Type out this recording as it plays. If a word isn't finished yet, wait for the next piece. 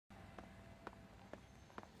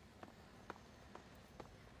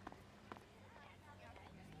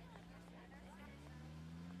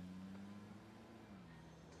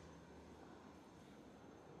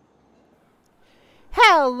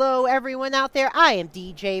Hello everyone out there, I am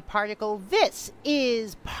DJ Particle. This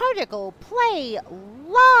is ParticlePlay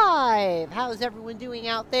Live. How's everyone doing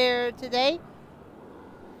out there today?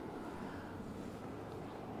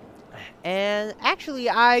 And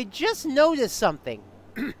actually, I just noticed something.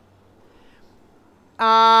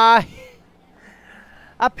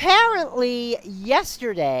 Apparently,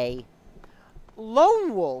 yesterday,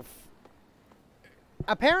 Lone Wolf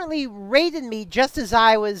apparently raided me just as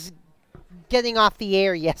I was getting off the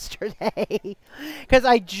air yesterday, because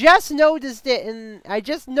I just noticed it, and I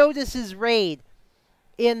just noticed his raid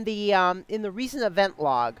in the recent event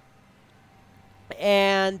log,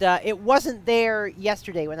 and it wasn't there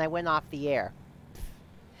yesterday when I went off the air.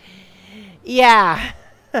 Yeah.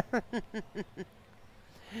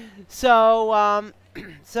 So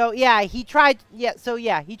yeah, he tried. Yeah, so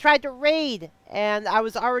yeah, he tried to raid, and I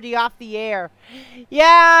was already off the air.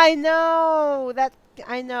 Yeah, I know that.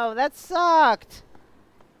 I know that sucked.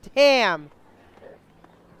 Damn.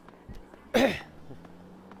 I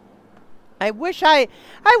wish I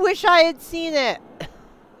had seen it.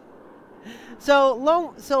 So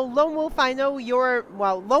Lone Wolf, I know you're,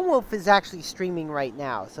 well, Lone Wolf is actually streaming right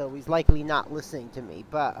now, so he's likely not listening to me.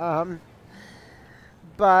 But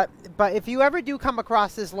if you ever do come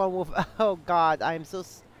across this, Lone Wolf, oh God, I'm so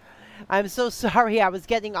sorry. I was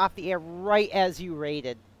getting off the air right as you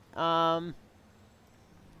raided.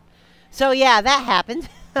 So yeah, that happened.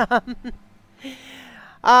 We are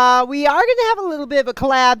going to have a little bit of a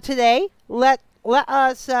collab today. Let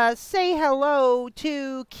us say hello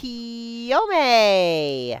to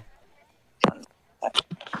Kyomei.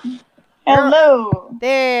 Hello.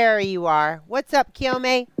 There you are. What's up,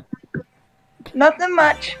 Kyomei? Nothing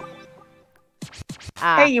much.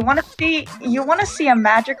 Hey, you want to see a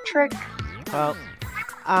magic trick? Oh,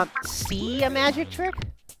 see a magic trick?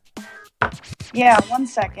 Yeah, 1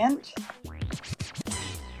 second.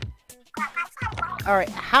 All right,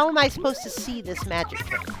 how am I supposed to see this magic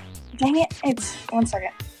trick? Dang it! It's 1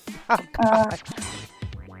 second. Oh God.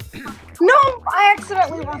 No, I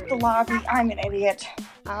accidentally left the lobby. I'm an idiot.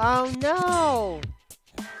 Oh no.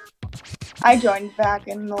 I joined back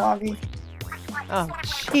in the lobby. Oh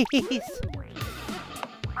jeez.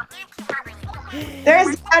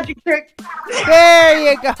 There's the magic trick. There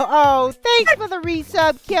you go. Oh, thanks for the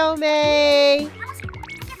resub, Kyomei.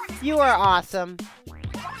 You are awesome.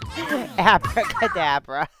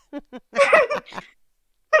 Abracadabra.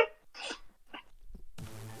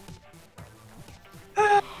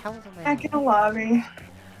 Back in the lobby.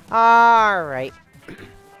 All right.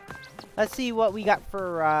 Let's see what we got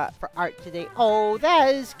for art today. Oh,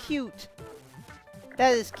 that is cute.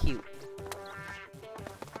 That is cute.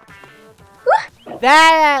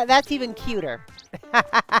 That's even cuter.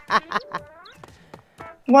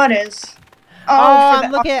 What is? Oh,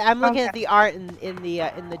 I'm looking at the art in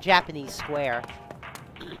the Japanese square.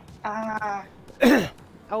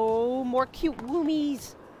 Oh, more cute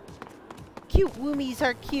woomies. Cute woomies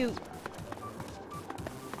are cute.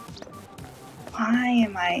 Why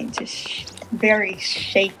am I just very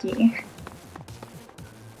shaky?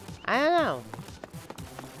 I don't know.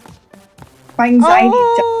 My anxiety.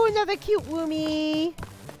 Oh, another cute woomie.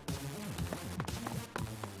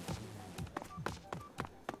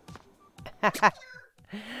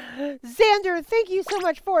 Xander, thank you so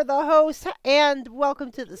much for the host, and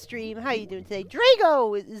welcome to the stream. How you doing today?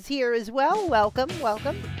 Drago is here as well. Welcome,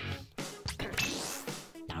 welcome.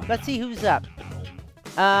 Let's see who's up.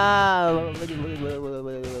 All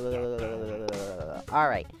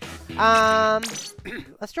right.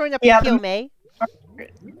 Let's join up with Kyomei.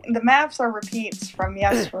 The maps are repeats from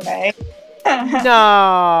yesterday.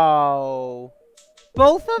 No.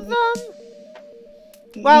 Both of them?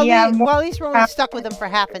 Well, yeah, well, at least we're only stuck with them for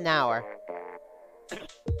half an hour.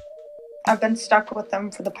 I've been stuck with them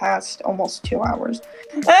for the past almost 2 hours.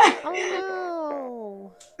 Oh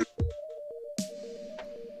no.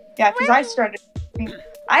 Yeah, because I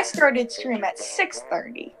started stream at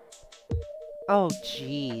 6:30. Oh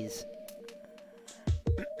jeez.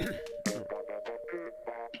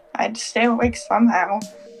 I had to stay awake somehow.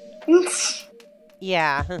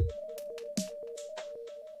 Yeah.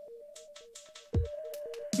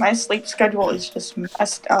 My sleep schedule is just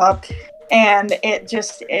messed up, and it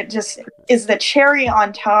just is the cherry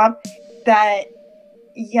on top that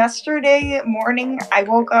yesterday morning I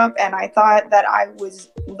woke up and I thought that I was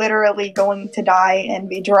literally going to die and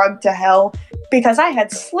be drugged to hell because I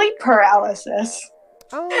had sleep paralysis.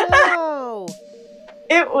 Oh no.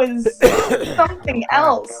 It was something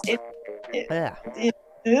else.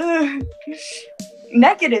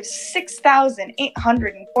 Negative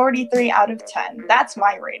 6,843 out of 10. That's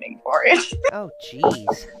my rating for it. Oh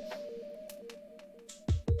jeez.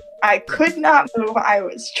 I could not move. I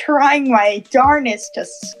was trying my darnest to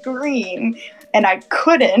scream, and I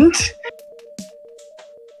couldn't.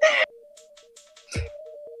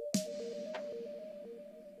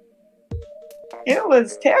 It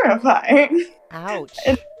was terrifying. Ouch.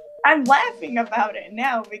 And I'm laughing about it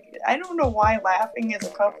now because I don't know why laughing is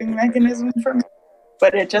a coping mechanism for me,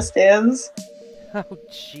 but it just is. Oh,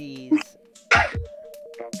 jeez.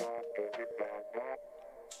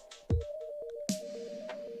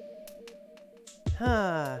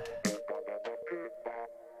 Huh.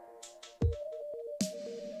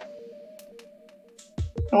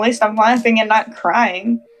 At least I'm laughing and not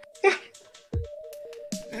crying.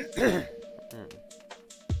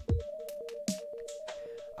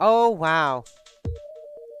 Oh, wow.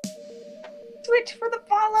 Switch for the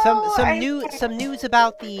follow. Some news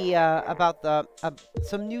about the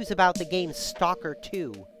game Stalker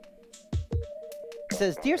 2. It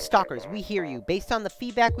says, "Dear Stalkers, we hear you. Based on the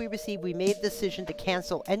feedback we received, we made the decision to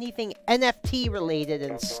cancel anything NFT related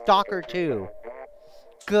in Stalker 2.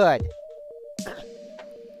 Good."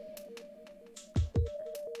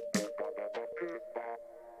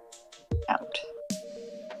 Out.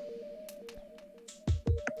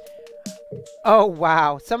 Oh,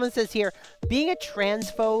 wow. Someone says here, being a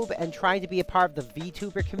transphobe and trying to be a part of the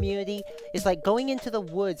VTuber community is like going into the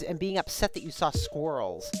woods and being upset that you saw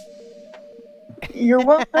squirrels. You're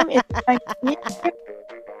welcome. It's nice to meet you.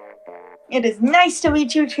 It is nice to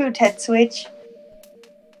meet you too, Ted Switch.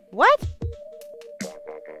 What?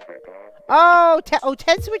 Oh,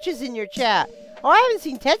 Ted Switch is in your chat. Oh, I haven't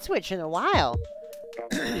seen Ted Switch in a while.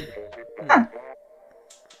 Huh.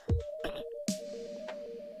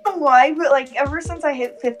 Why? But like ever since I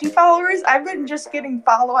hit 50 followers, I've been just getting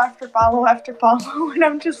follow after follow after follow, and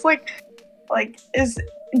I'm just like, does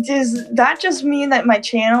that just mean that my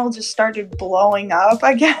channel just started blowing up?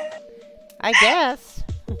 I guess. I guess.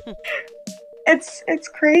 It's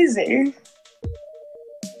crazy.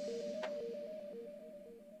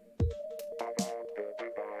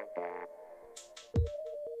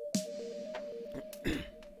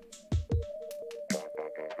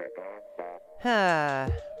 Huh.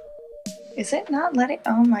 Is it not letting?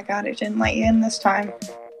 Oh my god, it didn't let you in this time.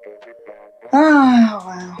 Oh,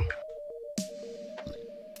 wow.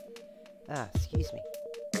 Ah, excuse me.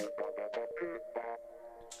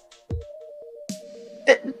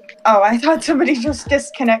 Oh, I thought somebody just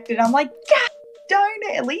disconnected. I'm like, God darn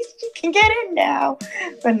it, at least you can get in now.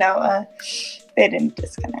 But no, they didn't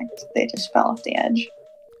disconnect. They just fell off the edge.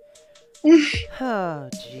 Oh,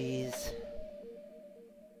 jeez.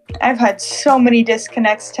 I've had so many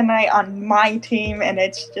disconnects tonight on my team, and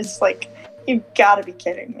it's just like, you've got to be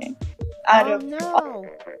kidding me. No.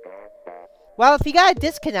 Well, if you got a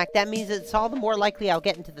disconnect, that means it's all the more likely I'll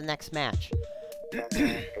get into the next match.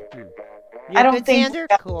 I don't think Xander?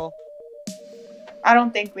 Cool. I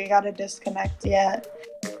don't think we got a disconnect yet.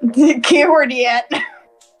 The keyword yet.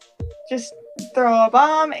 Just throw a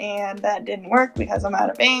bomb, and that didn't work because I'm out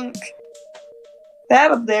of ink.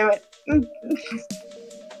 That'll do it.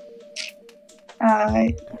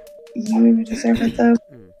 You deserve it though.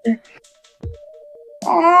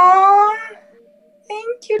 Aww.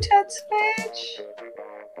 Thank you, Ted Switch.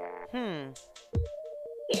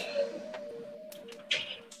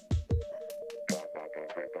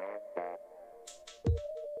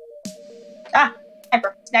 Ah,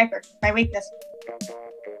 sniper, my weakness.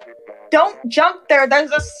 Don't jump there,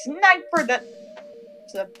 there's a sniper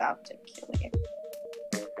that's about to kill you.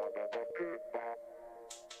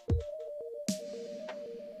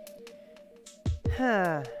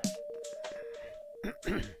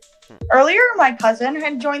 Earlier, my cousin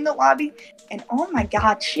had joined the lobby, and oh my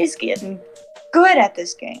god, she's getting good at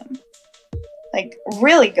this game. Like,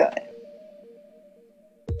 really good.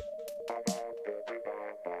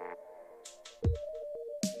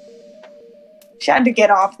 She had to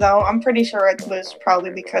get off, though. I'm pretty sure it was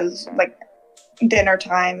probably because, like, dinner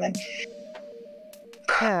time and...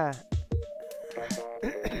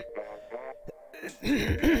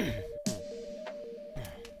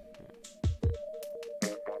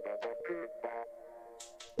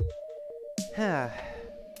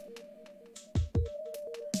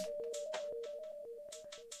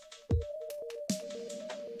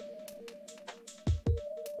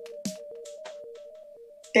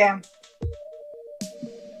 Damn.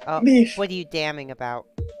 Oh, Beef. What are you damning about?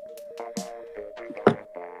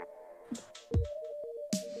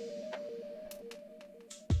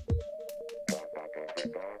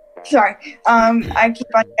 Sorry. I keep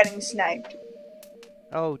on getting sniped.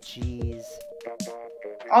 Oh, jeez.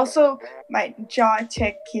 Also, my jaw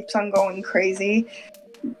tick keeps on going crazy.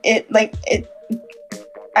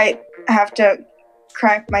 I have to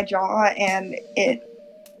crack my jaw, and it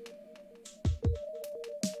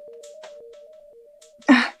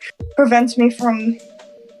prevents me from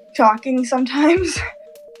talking sometimes.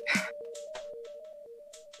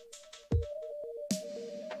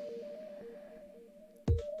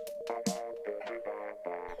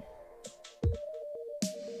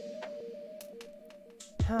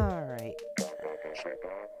 Alright.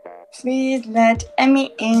 Please let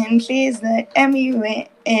Emmy in. Please let Emmy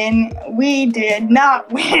in. We did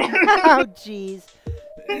not win. Oh, jeez.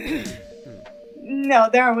 No,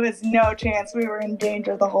 there was no chance. We were in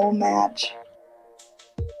danger the whole match.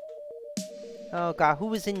 Oh, God. Who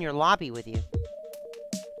was in your lobby with you?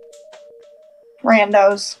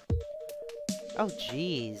 Randos. Oh,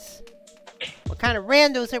 jeez. What kind of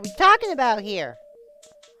randos are we talking about here?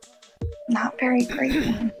 Not very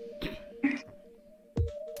great.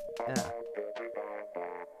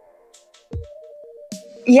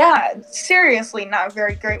 Yeah, seriously, not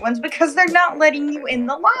very great ones because they're not letting you in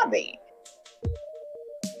the lobby.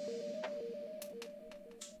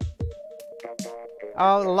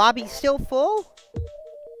 Oh, the lobby's still full?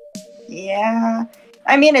 Yeah.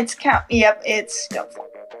 I mean, it's yep, it's still full.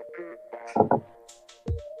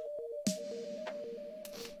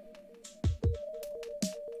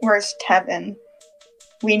 Where's Tevin?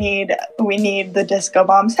 We need the disco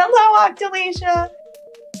bombs. Hello, Octalicia!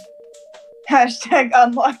 Hashtag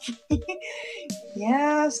unlucky.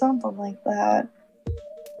 Yeah, something like that.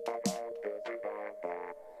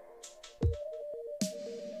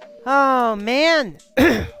 Oh, man.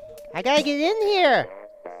 I gotta get in here.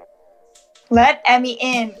 Let Emmy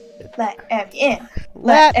in. Let Emmy in.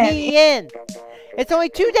 Let me in. It's only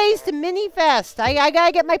 2 days to Minifest. I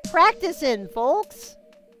gotta get my practice in, folks.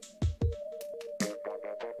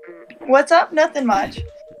 What's up? Nothing much.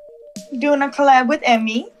 Doing a collab with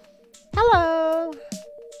Emmy. Hello.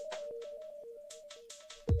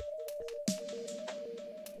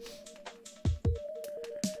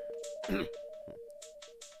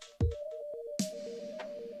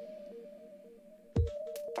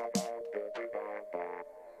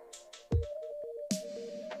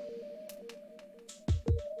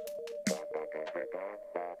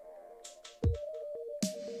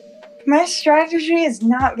 My strategy is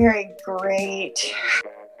not very great.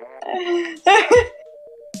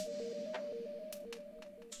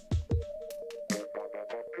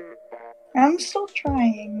 I'm still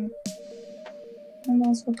trying. I'm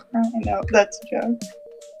also trying. No, that's a joke.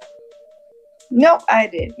 Nope, I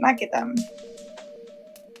did not get them.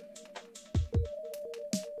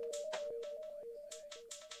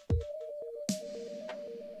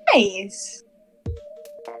 Nice.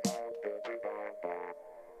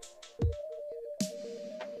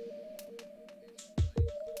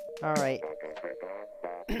 All right.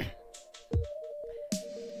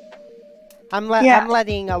 I'm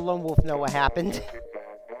letting Lone Wolf know what happened.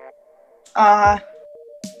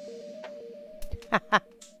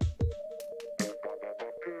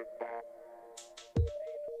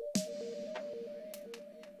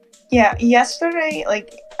 Yeah, yesterday,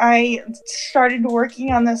 like, I started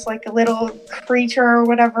working on this, like, a little creature or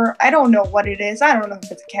whatever. I don't know what it is. I don't know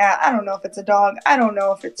if it's a cat. I don't know if it's a dog. I don't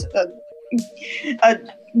know if it's a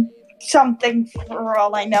something for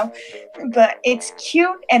all I know. But it's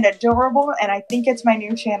cute and adorable, and I think it's my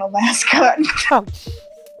new channel mascot. Oh.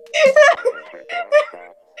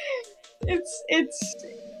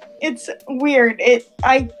 It's weird.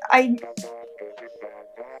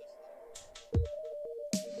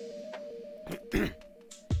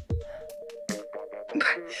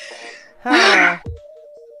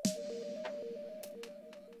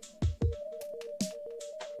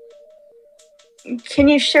 Can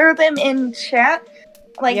you share them in chat?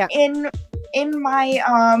 Like, yeah. in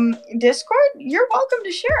my Discord? You're welcome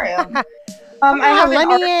to share them. Let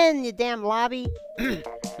me in, you damn lobby. I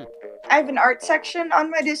have an art section on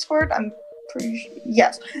my Discord. I'm pretty sure.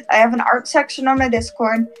 Yes, I have an art section on my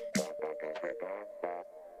Discord.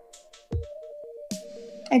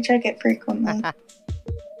 I check it frequently.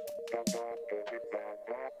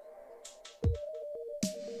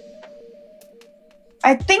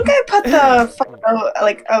 I think I put the photo,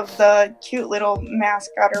 like, of the cute little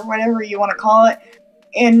mascot or whatever you want to call it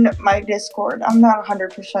in my Discord. I'm not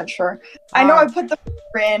 100% sure. I know I put the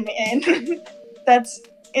in.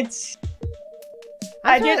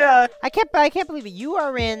 I can't believe it.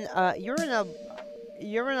 You're in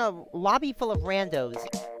a lobby full of randos,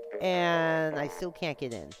 and I still can't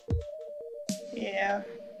get in. Yeah.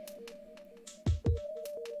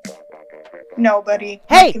 Nobody.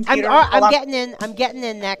 Hey, I'm getting in. I'm getting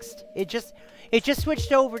in next. It just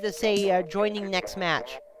switched over to say joining next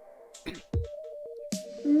match.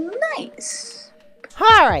 Nice.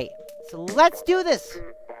 Alright, so let's do this.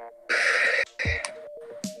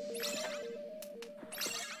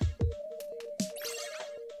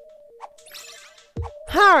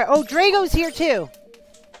 Alright, oh, Drago's here too.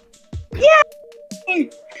 Yeah!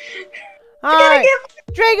 Alright,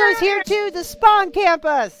 Drago's here too to spawn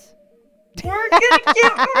campus. We're gonna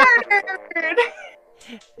get murdered!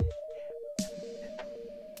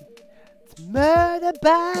 It's murder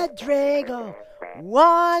by Drago.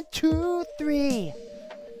 1, 2, 3.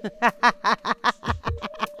 We're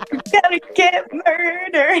gonna get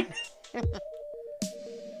murdered!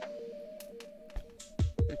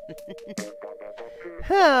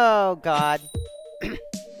 Oh, God. We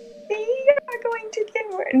are going to get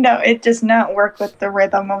murdered. No, it does not work with the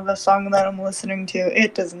rhythm of the song that I'm listening to.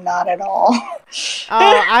 It does not at all. Oh,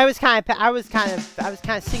 I was kind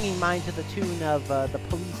of singing mine to the tune of the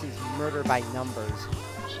Police's "Murder by Numbers."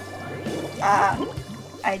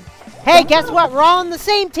 Hey, guess what? We're all on the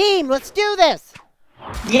same team. Let's do this.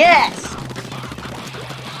 Yes.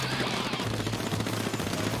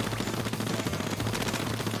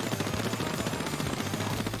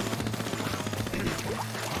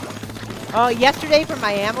 Oh, yesterday for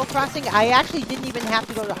my Animal Crossing, I actually didn't even have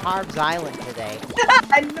to go to Harb's Island today.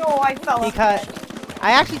 I know, I fell because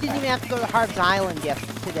I actually didn't even have to go to Harb's Island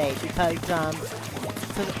today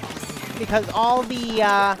because all the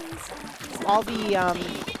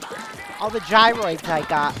gyroids I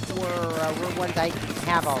got were ones I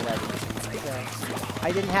have already. So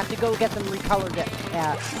I didn't have to go get them recolored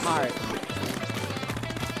at Harb.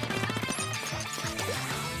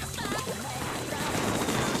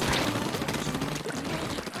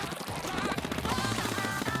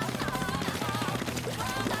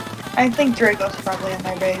 I think Drago's probably in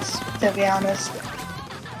my base, to be honest.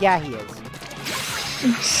 Yeah, he is.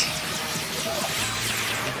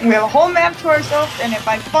 We have a whole map to ourselves, and if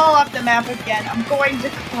I fall off the map again, I'm going to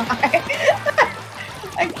cry.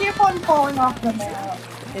 I keep on falling off the map.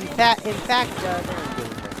 In fact, they're in danger.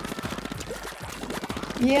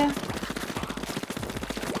 Yeah.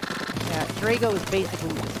 Yeah, Drago is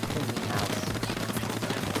basically just cleaning house.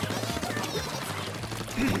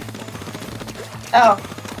 Oh.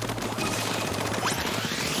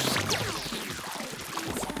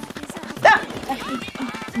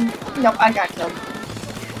 No, I got killed.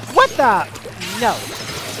 What the? No.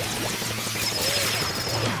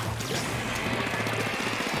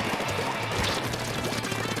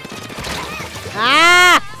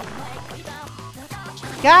 Ah!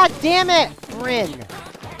 God damn it, Bryn.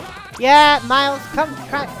 Yeah, Miles, come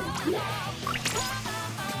try.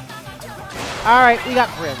 Alright, we got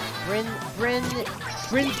Bryn.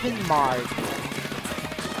 Bryn's been marred.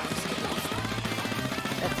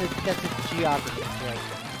 That's a geography thing.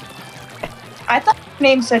 I thought his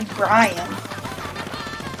name said Brian.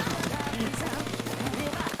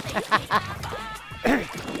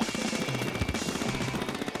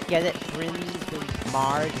 Get it? Bryn's been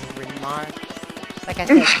marred. Bryn marred. Like I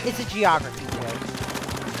said, it's a geography thing.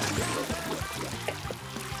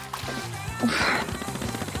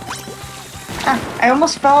 I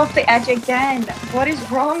almost fell off the edge again. What is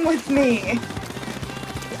wrong with me?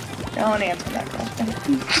 Don't answer that question.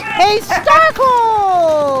 Hey,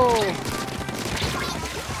 Starkle!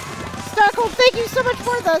 Starkle, thank you so much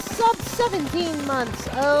for the sub 17 months.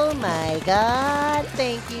 Oh my god.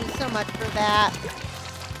 Thank you so much for that.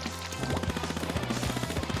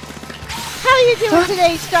 How are you doing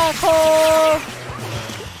today, Starkle?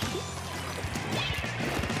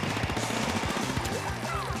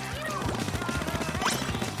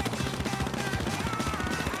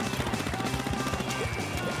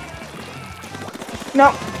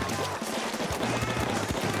 Nope.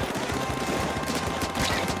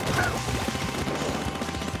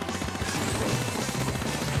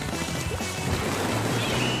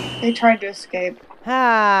 They tried to escape.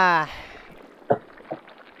 Ah.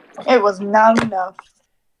 It was not enough.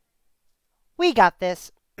 We got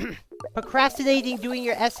this. Procrastinating doing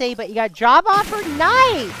your essay, but you got a job offer?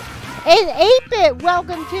 Nice! And 8-Bit,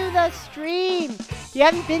 welcome to the stream. You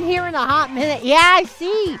haven't been here in a hot minute. Yeah, I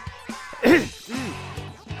see.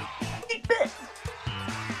 8-Bit.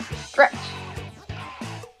 Stretch.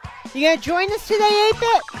 You gonna join us today,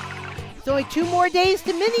 8-Bit? It's only 2 more days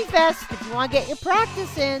to Minifest if you want to get your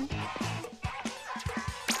practice in.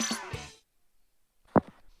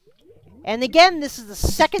 And again, this is the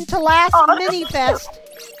second to last Minifest.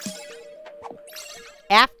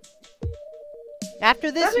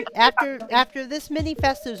 After this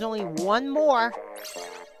Minifest, there's only one more.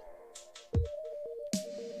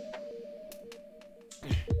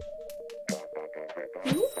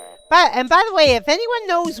 And by the way, if anyone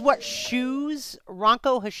knows what shoes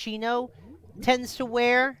Ranko Hoshino tends to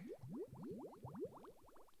wear?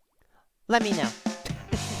 Let me know.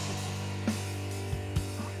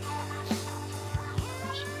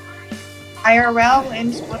 IRL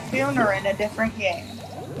in Splatoon or in a different game?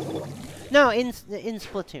 No, in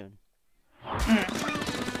Splatoon.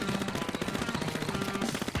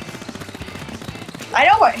 I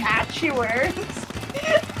know what hat she wears.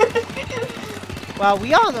 Well,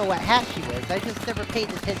 we all know what hat she wears. I just never paid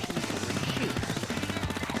attention to her shoes.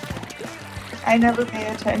 I never pay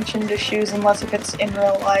attention to shoes unless if it's in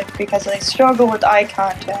real life because I struggle with eye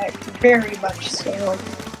contact, very much so.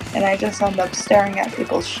 And I just end up staring at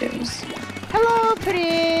people's shoes. Hello,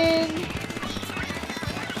 Puddin!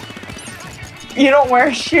 You don't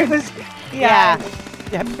wear shoes? Yeah.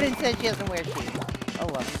 Yeah, Puddin said she doesn't wear shoes. Oh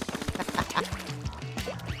well.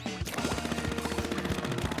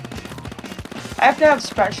 I have to have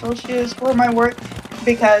special shoes for my work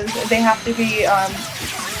because they have to be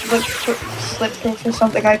slip-proof or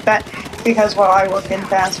something like that. Because while I work in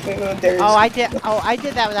fast food, there's... I did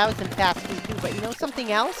that when I was in fast food too. But you know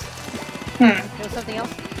something else? You know something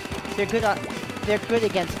else? They're good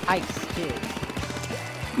against ice too.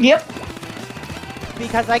 Yep.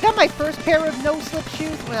 Because I got my first pair of no-slip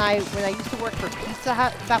shoes when I used to work for Pizza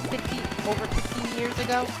Hut about over 15 years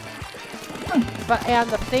ago. But and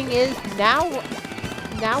the thing is, now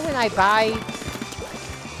when I buy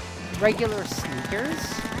regular sneakers,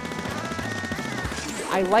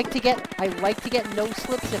 I like to get no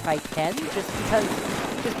slips if I can, just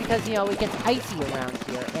because you know it gets icy around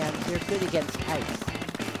here and they're good against ice.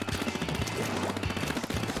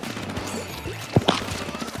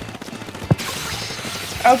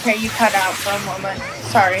 Okay, you cut out for a moment.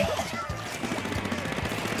 Sorry.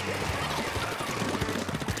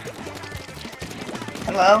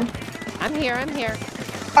 Hello? I'm here.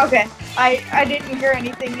 Okay. I didn't hear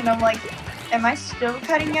anything and I'm like, am I still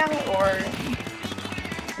cutting out or...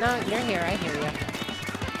 No, you're here. I hear you.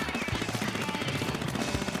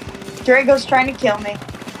 Drago's trying to kill me.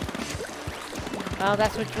 Oh,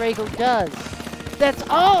 that's what Drago does. That's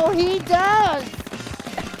all he does!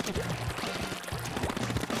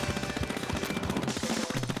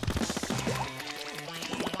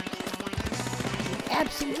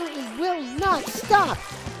 Absolutely will not stop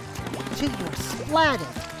till you're splatted.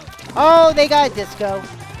 Oh, they got a disco.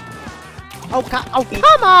 Oh,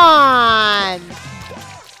 come on!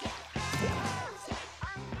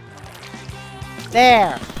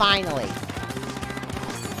 There, finally.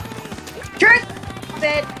 Drink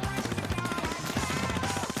it.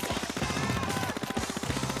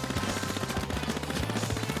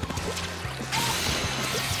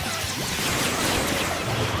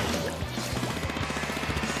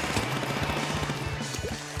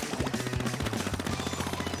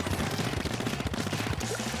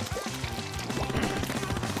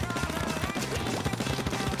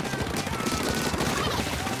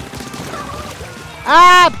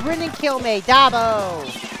 Ah, Brendan killed me, Dabo.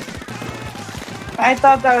 I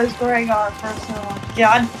thought that was Drago for so long.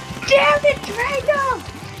 God damn it, Drago!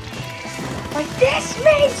 Like this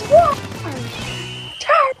means war!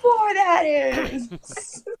 Turn war, that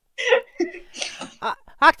is!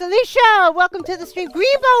 Octalicia, welcome to the stream.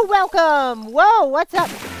 Greenbow, welcome! Whoa, what's up?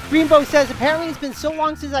 Greenbow says, apparently it's been so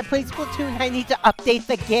long since I played Splatoon, I need to update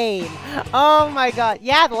the game. Oh my god.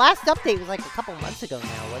 Yeah, the last update was like a couple months ago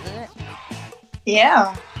now, wasn't it?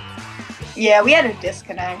 Yeah. Yeah, we had a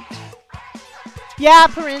disconnect. Yeah,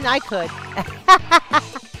 Perrin, I could.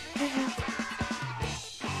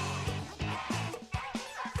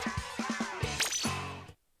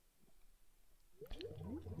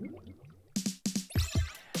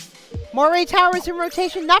 Moray Towers in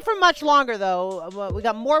rotation, not for much longer though. We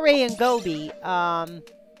got Moray and Gobi.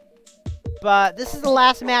 But this is the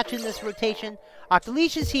last match in this rotation.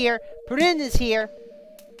 Octalicia's here. Perrin is here.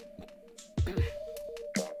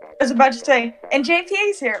 I was about to say, and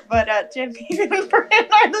JPA's here, but JP and Brian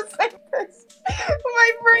are the same person.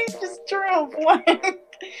 My brain just drove blank.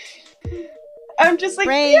 I'm just like,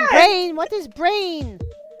 Brain, yeah. Brain, what is Brain?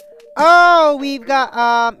 Oh, we've got,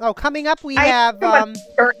 coming up we have,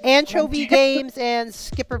 Anchovy Games and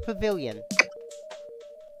Skipper Pavilion.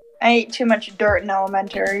 I ate too much dirt in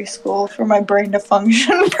elementary school for my brain to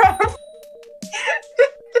function properly.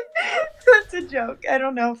 That's a joke. I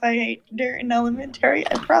don't know if I ate dirt in elementary.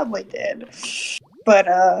 I probably did. But,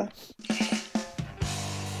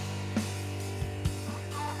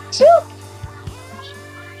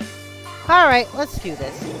 Alright, let's do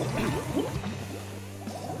this.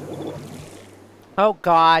 Oh,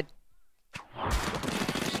 God.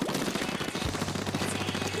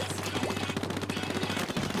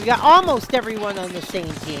 We got almost everyone on the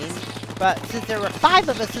same team, but since there were 5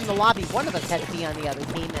 of us in the lobby one of us had to be on the other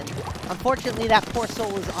team, and unfortunately that poor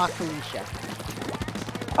soul is Octalicia.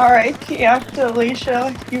 R.I.P.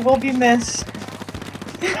 Octalicia, you will be missed.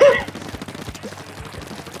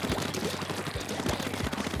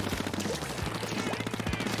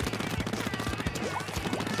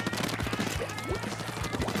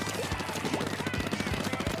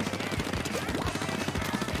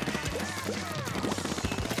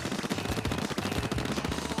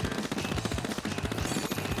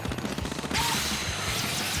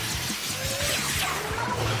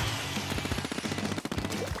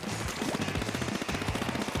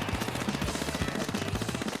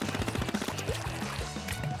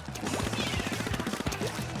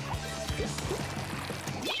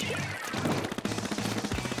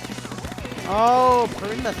 Oh,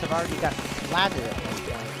 Corinne must have already got splattered at one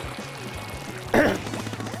point.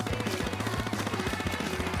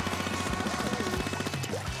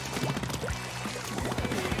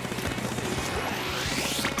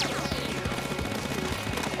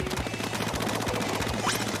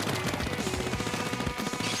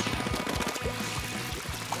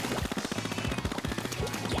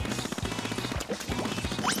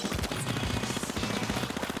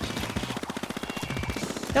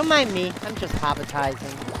 Don't mind me, I'm just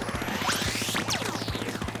hobbitizing.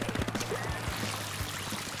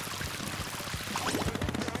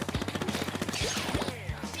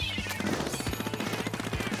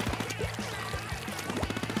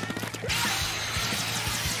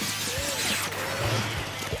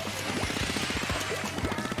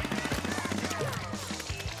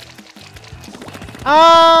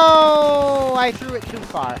 Oh, I threw it too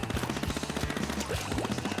far.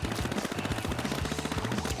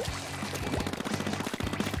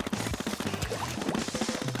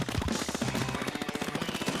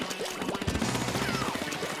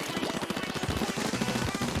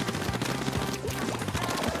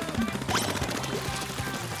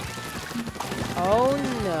 Oh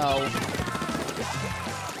no.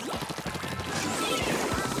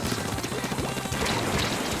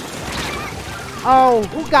 Oh,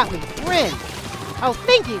 who got me? Bryn! Oh,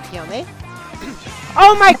 thank you, Kyomei.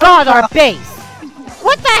 Oh my god, our base!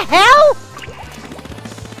 What the hell?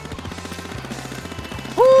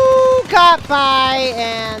 Who got by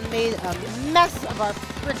and made a mess of our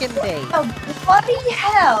frickin' base? Oh, bloody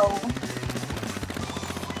hell!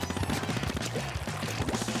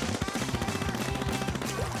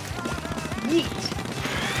 Yeet.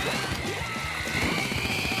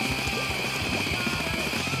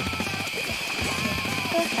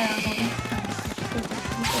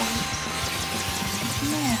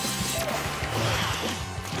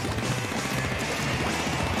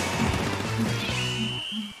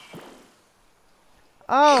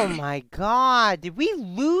 Oh my god, did we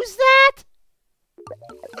lose that?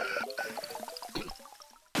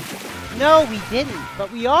 No, we didn't,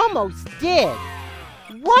 but we almost did.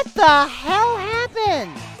 What the hell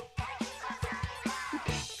happened?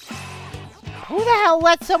 Who the hell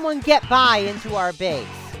let someone get by into our base?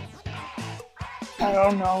 I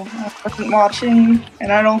don't know. I wasn't watching,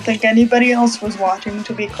 and I don't think anybody else was watching,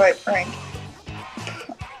 to be quite frank.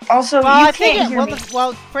 Also, well, you can't hear me.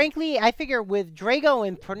 Well, frankly, I figure with Drago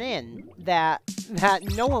and Pernin that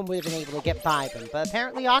no one would have been able to get by them. But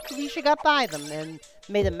apparently Octalicia got by them and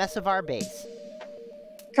made a mess of our base.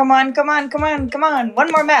 Come on, come on, come on, come on.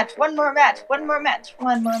 One more match, one more match, one more match,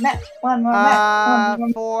 one more match, one more match.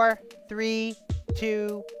 4, 3,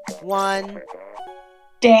 2, 1.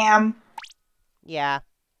 Damn. Yeah.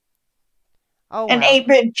 Oh, An well.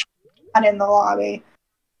 8-bit chat in the lobby.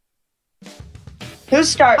 Who's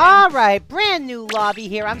starting? Alright, brand new lobby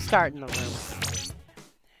here. I'm starting the room.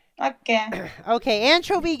 Okay. Okay,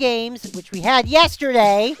 Anchovy Games, which we had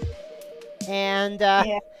yesterday. And,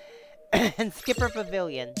 Yeah. and Skipper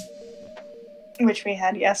Pavilion. Which we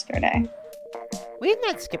had yesterday. We didn't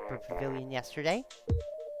have Skipper Pavilion yesterday.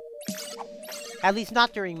 At least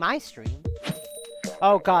not during my stream.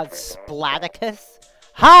 Oh god, Splaticus.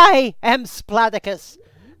 I am Splaticus.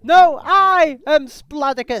 No, I am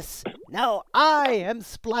Splaticus. No, I am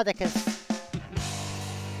Splaticus.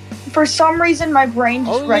 For some reason, my brain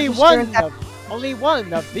just registered that. Only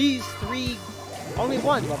one of these three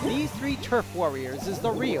turf warriors is the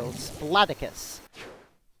real Splaticus.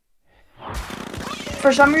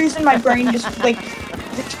 For some reason, my brain just like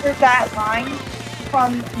registered that line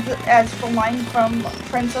as the line from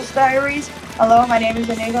Princess Diaries. Hello, my name is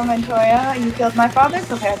Inigo Montoya. You killed my father.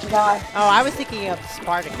 Prepare to die. Oh, I was thinking of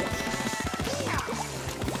Spartacus.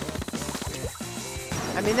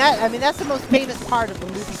 I mean that's the most famous part of the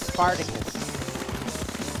movie Spartacus.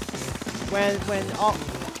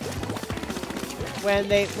 When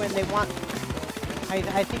they want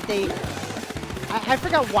I think they... I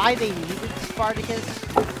forgot why they needed Spartacus.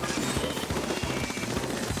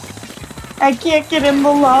 I can't get in the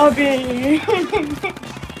lobby.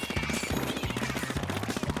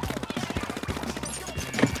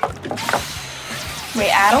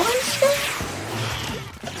 Wait, Adeline's there?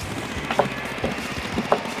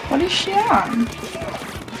 What is she on?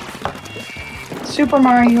 Super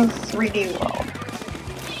Mario 3D World.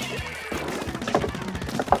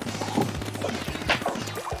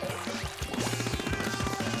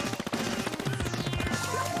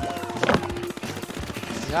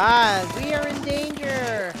 God, we are in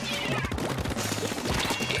danger.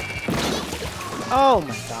 Oh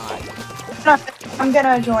my god. I'm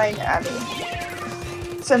gonna join Abby.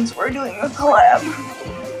 Since we're doing a collab.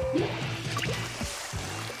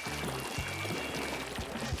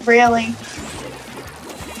 Really?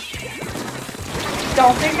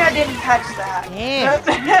 Don't think I didn't catch that. Damn.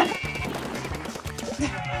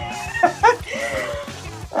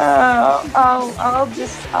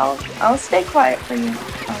 I'll stay quiet for you.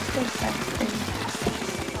 I'll stay quiet for you.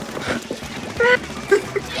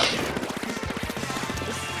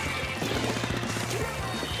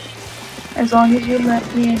 As long as you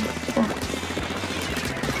let me in. Oh.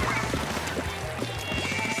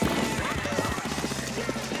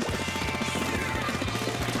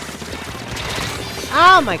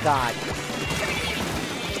 Oh my god.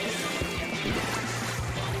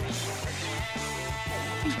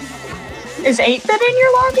 Is 8-bit in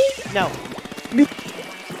your lobby? No.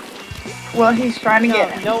 Well, he's trying to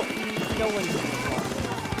get in. No one's in this lobby.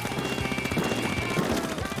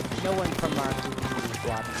 No one from our community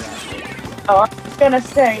lobby yet. Oh, I was gonna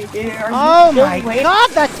say, dude. Oh my god,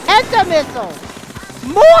 the Tenta missile!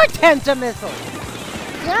 More Tenta missiles!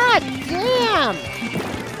 God damn!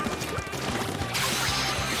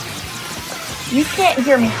 You can't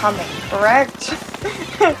hear me humming, correct?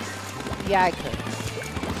 Yeah, I could.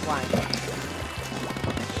 Why?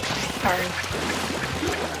 Sorry.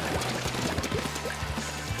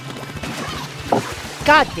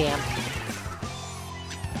 God damn.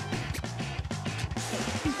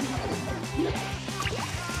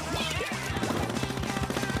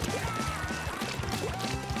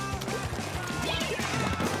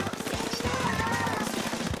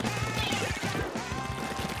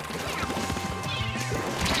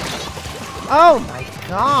 Oh my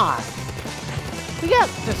god.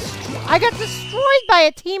 I got destroyed by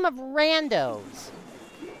a team of randos.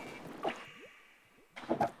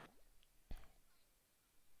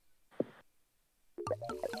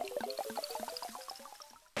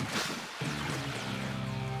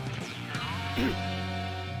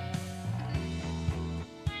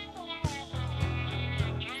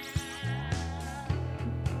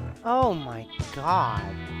 Oh my god.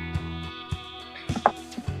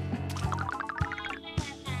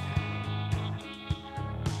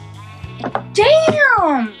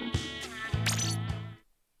 Damn!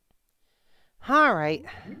 Alright.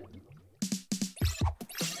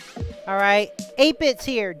 Alright. 8-bit's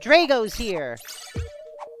here. Drago's here.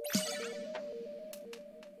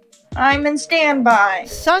 I'm in standby.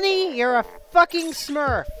 Sonny, you're a fucking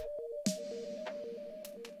smurf.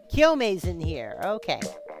 Kyomei's in here. Okay.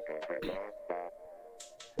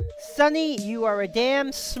 Sonny, you are a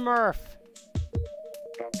damn smurf.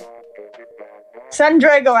 Send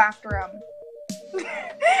Drago after him.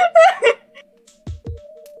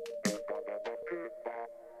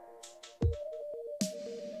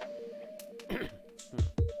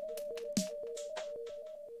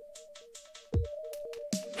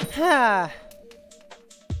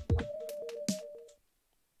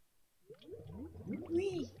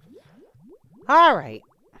 All right.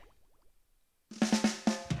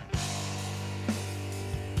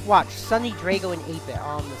 Watch, Sonny, Drago, and 8-bit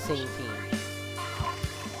all on the same team.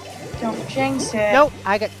 Don't jinx it. Nope,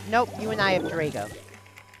 nope, you and I have Drago.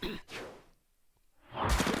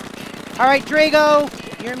 Alright, Drago,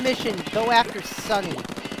 your mission, go after Sonny.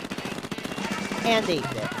 And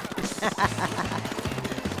 8-bit.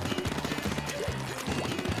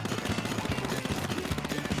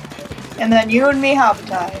 And then you and me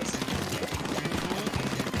habitize.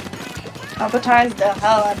 Habitize the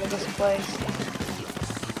hell out of this place.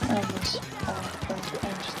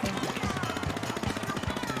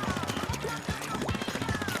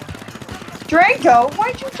 Drago,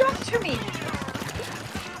 why'd you jump to me?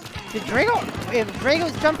 Did Drago... If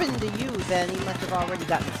Drago's jumping to you, then he must have already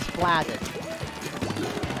gotten splatted.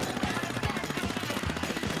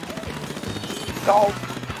 Go.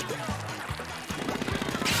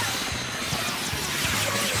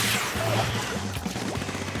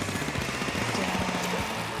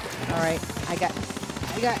 Alright, I got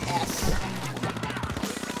S.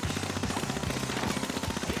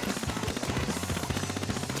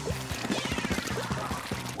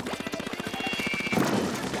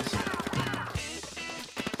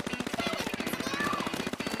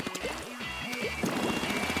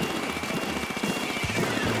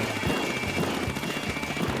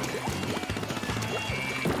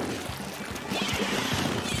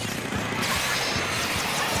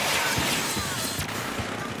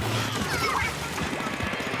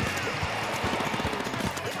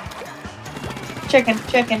 Chicken,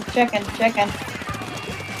 chicken, chicken, chicken.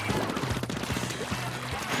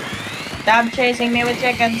 Stop chasing me with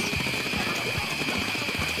chickens.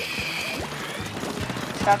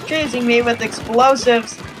 Stop chasing me with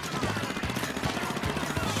explosives.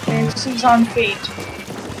 She's on feet.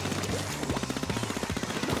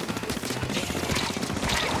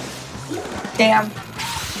 Damn.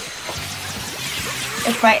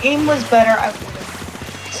 If my aim was better, I would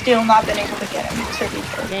have still not been able to get him. To be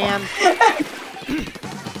fair. Damn.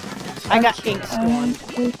 I got ink spawned.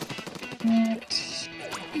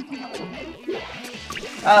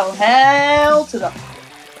 Oh, hell to the...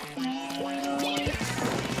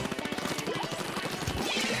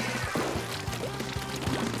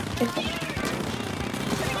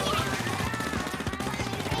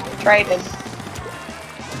 Traded.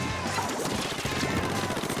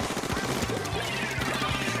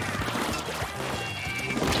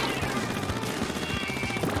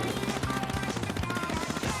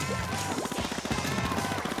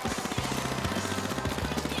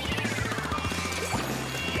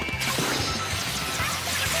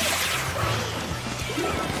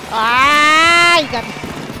 Ah! You got me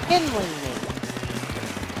kindling me.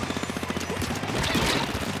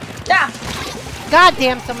 Yeah. God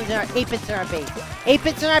damn, someone's in our 8-bits in our base.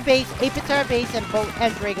 8-bits in our base, 8-bits in our base, and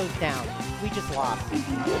Drago's down. We just lost.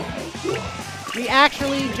 We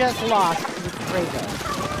actually just lost with Drago.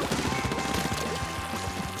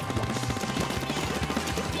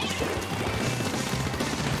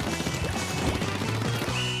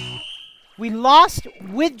 We lost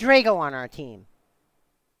with Drago on our team.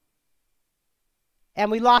 And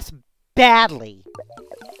we lost badly.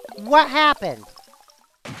 What happened?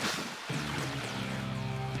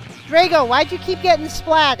 Drago, why'd you keep getting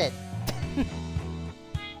splatted?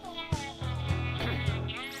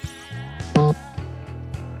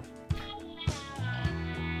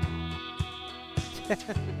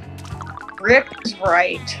 Rip is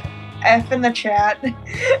right. F in the chat.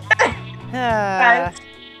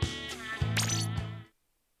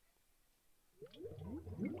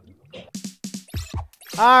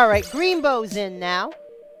 Alright, Greenbow's in now.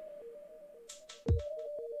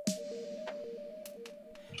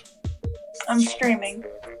 I'm streaming.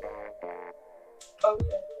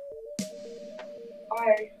 Okay.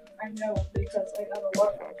 I know because I got a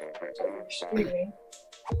lot of streaming.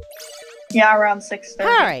 Yeah, around 6:30.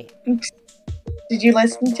 Alright. Did you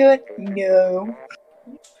listen to it? No.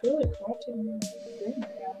 It's really watching the stream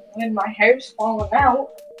right now. And my hair's falling out.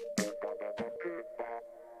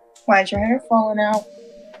 Why's your hair falling out?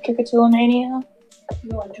 Trichotillomania?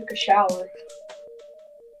 No, I took a shower.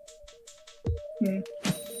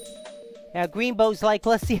 Now, Greenbow's like,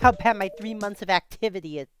 let's see how bad my 3 months of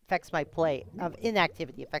activity affects my play. Of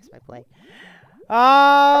inactivity affects my play.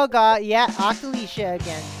 Oh, God. Yeah, Octalicia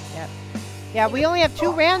again. Yep. Yeah, we only have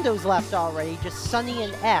 2 randos left already. Just Sunny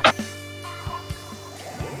and F.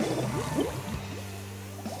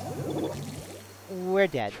 We're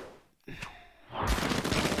dead.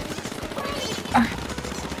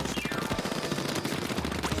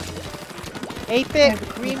 8-bit,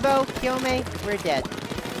 Greenbow, Kyomei, we're dead.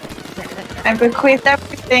 I bequeathed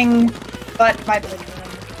everything but my bedroom.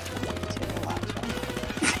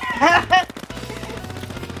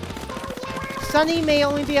 Sunny may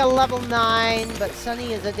only be a level 9, but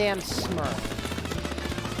Sunny is a damn smurf.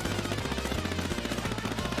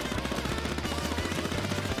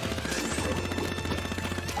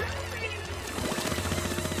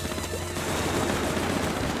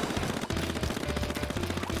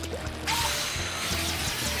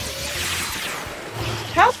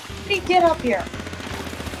 How did he get up here?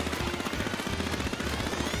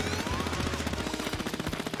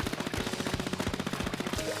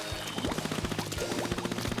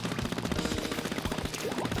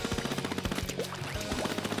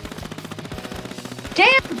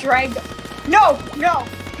 Damn, Drago! No, no!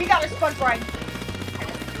 He got a sponge ride.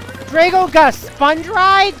 Drago got a sponge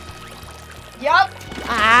ride? Yup.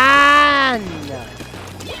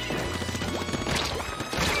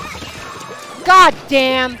 God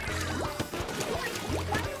damn!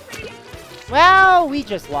 Well, we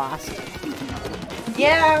just lost.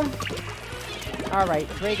 Yeah. Alright,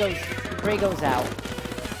 Drago's out.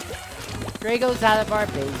 Drago's out of our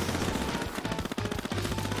base.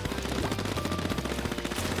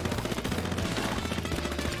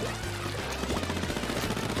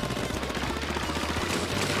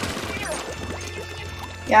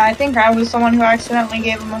 Yeah, I think I was the one who accidentally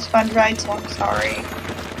gave him a sponge ride, so I'm sorry.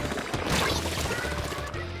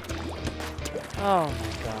 Oh my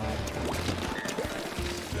god.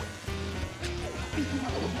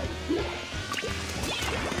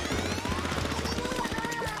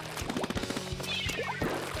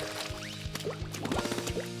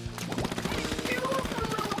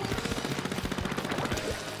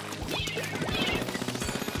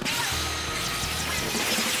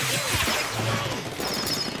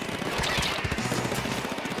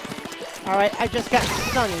 Alright, I just got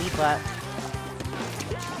Sunny, but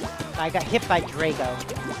I got hit by Drago.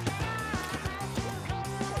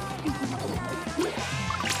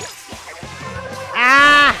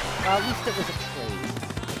 Ah! Well, at least it was a trade.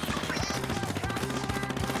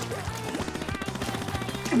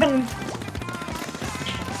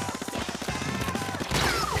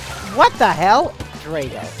 What the hell?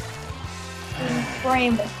 Drago.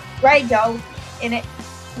 Frame Drago in it.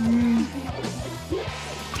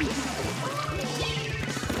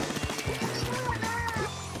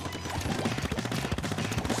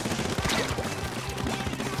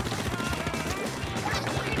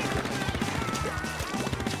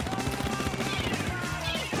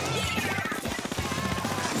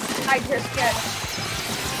 I just get it.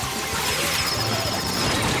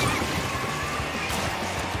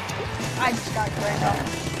 I just got Drago.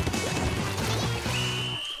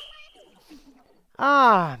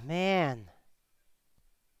 Ah, man.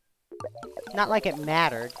 Not like it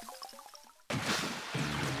mattered.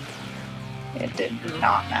 It did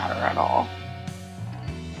not matter at all.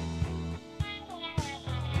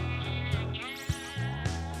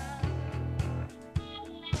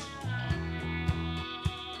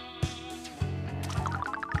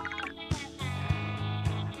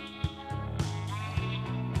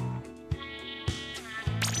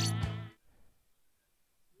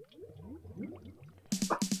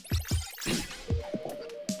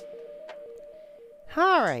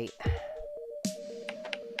 Alright.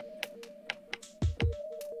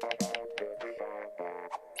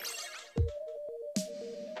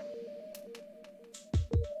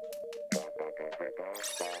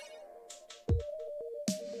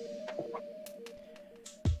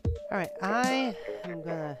 Alright, I am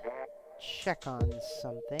gonna check on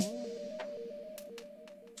something.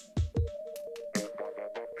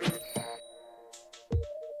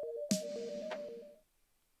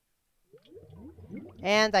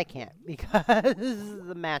 And I can't because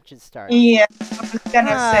the match is starting. Yeah, I was gonna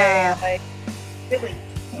say, I really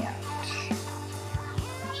can't.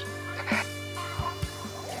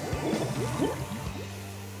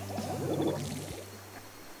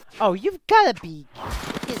 Oh, you've gotta be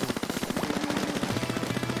kidding.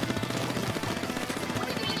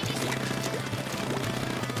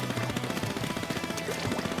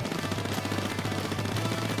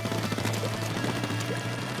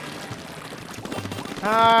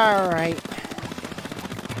 All right.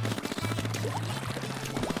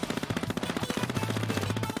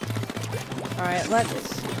 All right,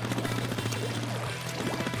 let's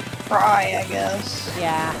Try, I guess.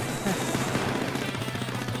 Yeah.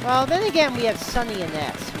 Well, then again, we have Sunny and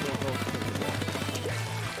S, who will both pretty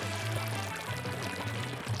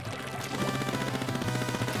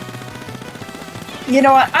good. You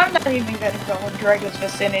know what? I'm not even gonna go in Drago's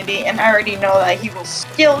vicinity, and I already know that he will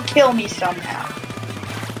still kill me somehow.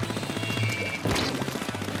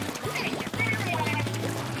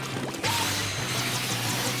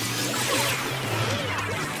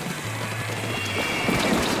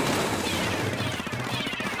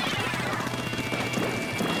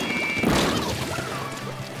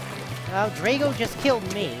 Well, Drago just killed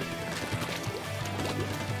me.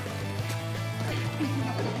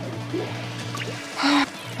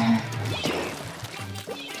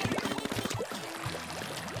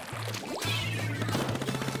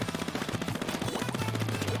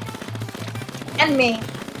 And me.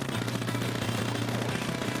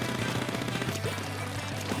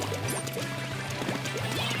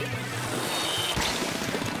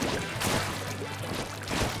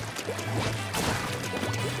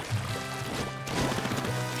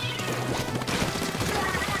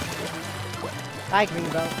 Bye,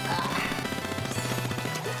 Greenbow.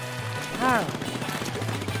 Ah.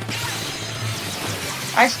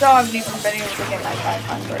 I still haven't even been able to get my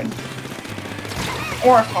 500.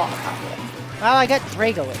 Or 400. Well, I got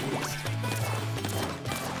Drago at least.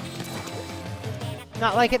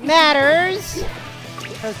 Not like it matters!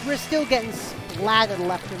 Because we're still getting splattered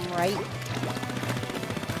left and right.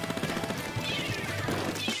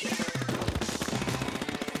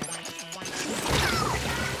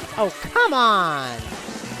 Oh, come on!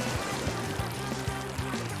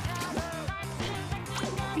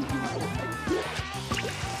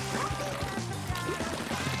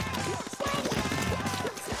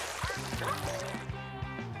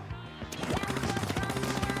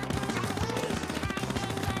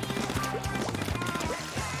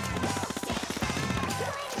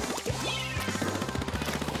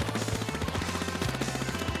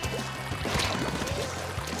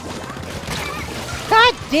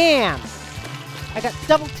 God damn! I got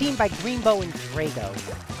double teamed by Greenbow and Drago.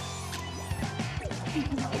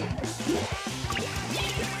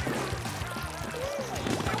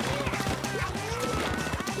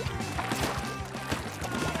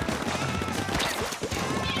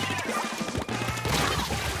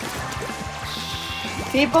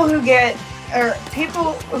 People who get, or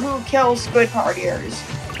people who kill squid partiers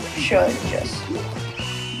should just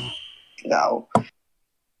go.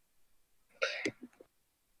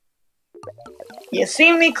 You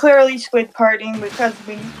see me clearly squid partying because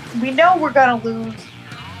we know we're gonna lose.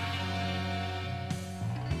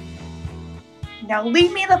 Now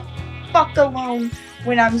leave me the fuck alone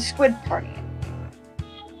when I'm squid partying.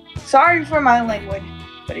 Sorry for my language,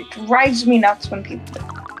 but it drives me nuts when people do.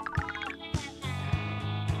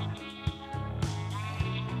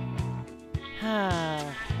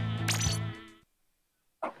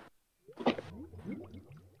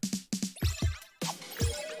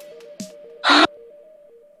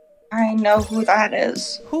 I know who that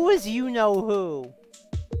is. Who is you know who?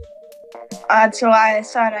 So I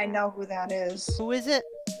said I know who that is. Who is it?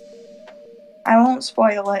 I won't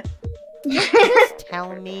spoil it. Just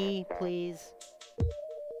tell me, please.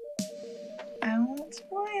 I won't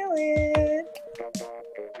spoil it.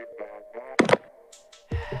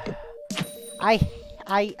 I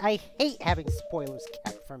hate having spoilers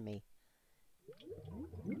kept from me.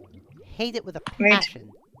 Hate it with a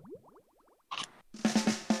passion.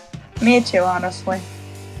 Me too, honestly.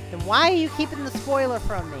 Then why are you keeping the spoiler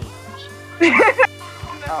from me?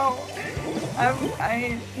 No.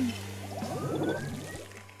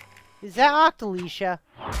 Is that Octalicia?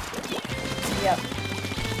 Yep.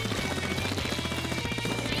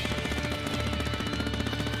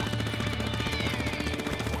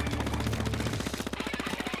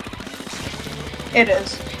 It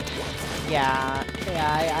is. Yeah,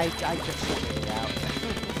 I just figured it out.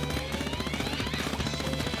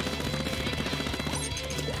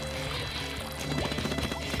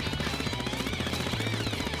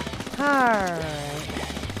 Alright.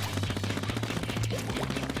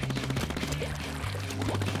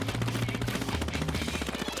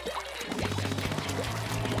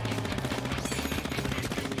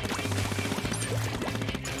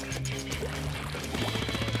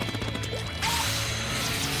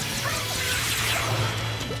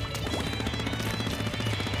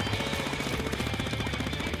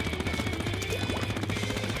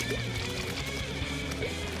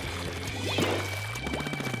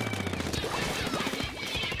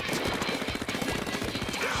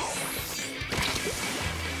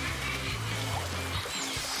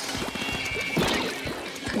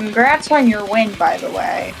 Congrats on your win, by the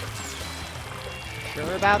way.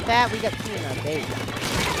 Sure about that? We got 2 in our base.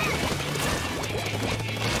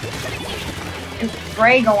 Is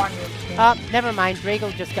Drago on your team? Never mind.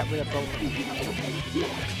 Drago just got rid of both of them.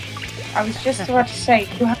 I was just about to say,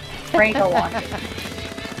 you have Drago on you.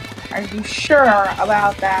 Are you sure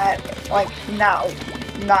about that? Like, no,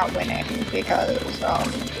 not winning, because,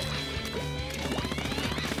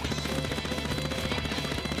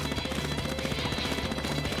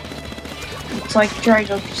 it's like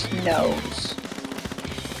Drago just knows.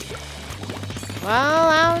 Well,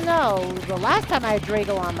 I don't know. The last time I had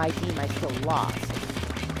Drago on my team, I still lost.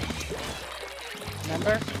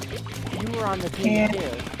 Remember? You were on the team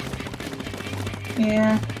too.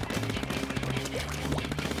 Yeah.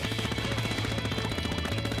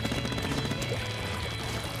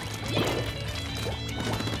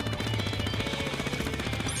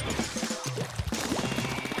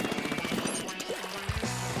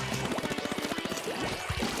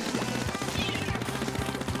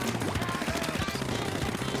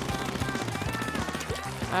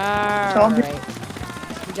 Alright.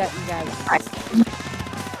 We got you guys.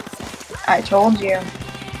 I told you.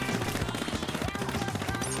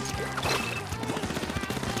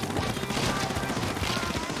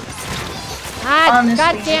 Ah, Honestly.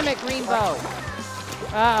 God damn it, Greenbow.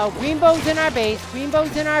 Uh-oh, Greenbow's in our base.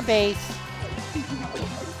 Greenbow's in our base.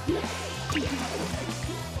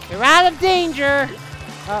 You're out of danger.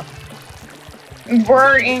 Oh.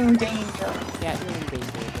 We're in danger. Yeah, you're in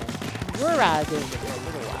danger again. We're out of danger for a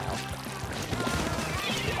little while.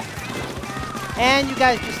 And you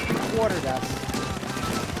guys just quartered us.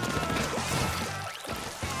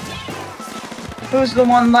 Who's the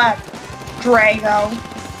one left? Drago.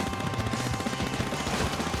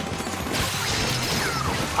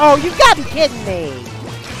 Oh, you gotta be kidding me!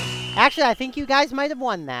 Actually, I think you guys might have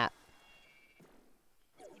won that.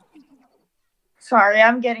 Sorry,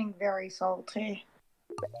 I'm getting very salty.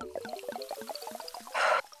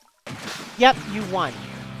 Yep, you won.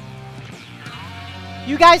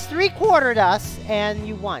 You guys 3/4'd us, and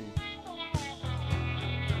you won.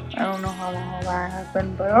 I don't know how long that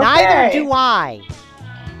happened, but okay. Neither do I.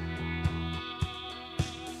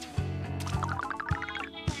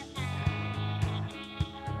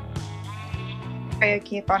 I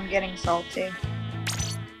keep on getting salty.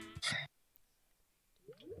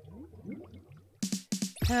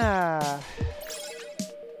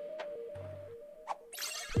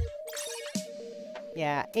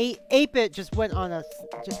 Yeah, 8-bit just went on a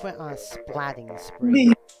splatting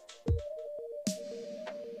spree.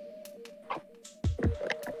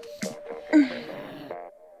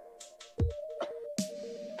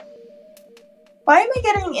 Why am I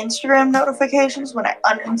getting Instagram notifications when I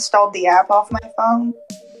uninstalled the app off my phone?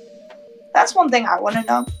 That's one thing I want to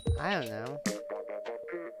know. I don't know.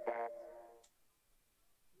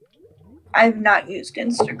 I've not used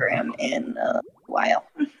Instagram in a while.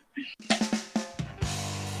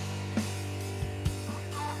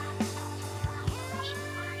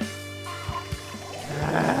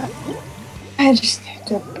 I just have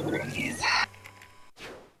to breathe.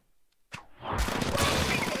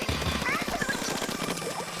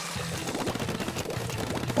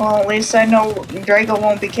 Well, at least I know Drago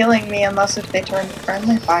won't be killing me unless if they turn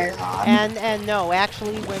friendly fire on. And no,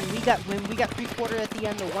 actually, when we got 3-quarter at the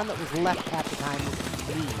end, the one that was left at the time was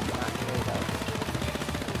me, not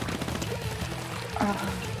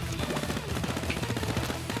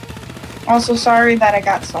Drago. Also, sorry that I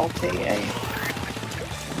got salty.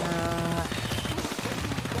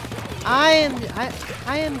 I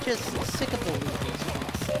am just sick of the losers.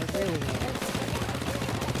 I really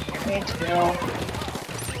am. Me too.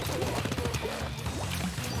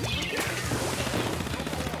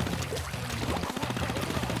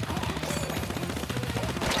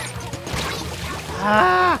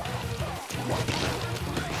 Ah!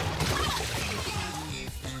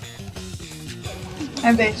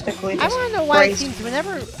 I basically just I want to know why it seems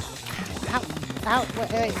whenever it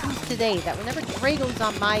seems today that whenever Drago's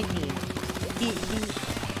on my team, he's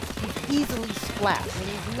easily splat. When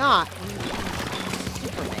he's not, he's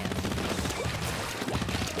Superman.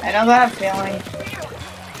 I know that feeling.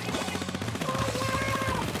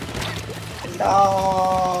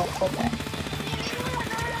 Oh, okay.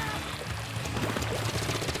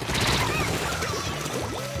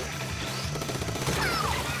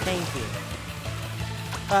 Thank you.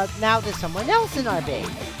 Now there's someone else in our base.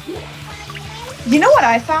 You know what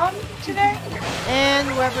I found today? And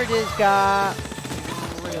whoever it is got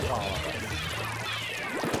rid of all of it.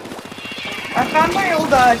 I found my old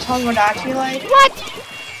Tomodachi light. What?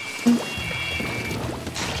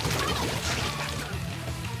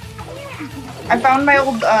 I found my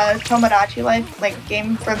old Tomodachi life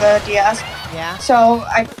game for the DS. Yeah. So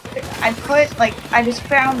I put I just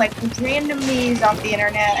found random Mii's off the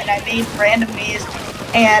internet and I made random Mii's,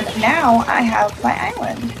 and now I have my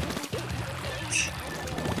island.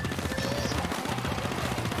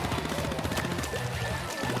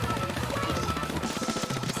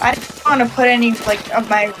 I didn't want to put any of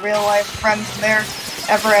my real life friends in there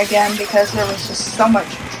ever again because there was just so much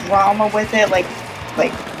drama with it.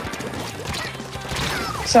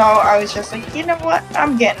 So I was just like, you know what?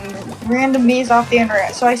 I'm getting random Mii's off the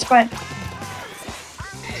internet. So I spent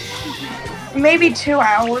maybe 2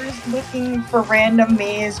 hours looking for random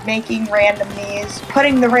Mii's, making random Mii's,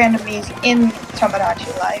 putting the random Mii's in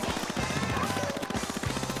Tomodachi Life.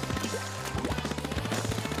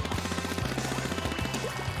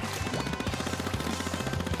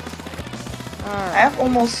 I have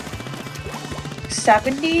almost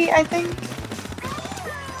 70, I think.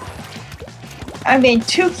 I made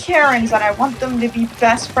 2 Karens and I want them to be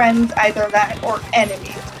best friends, either that or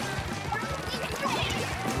enemies.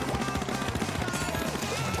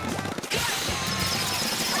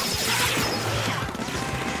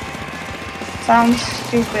 Sounds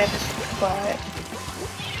stupid, but...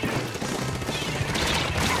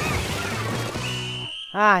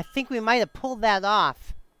 I think we might have pulled that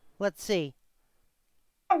off. Let's see.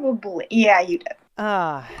 Probably. Yeah, you did.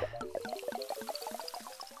 Alright.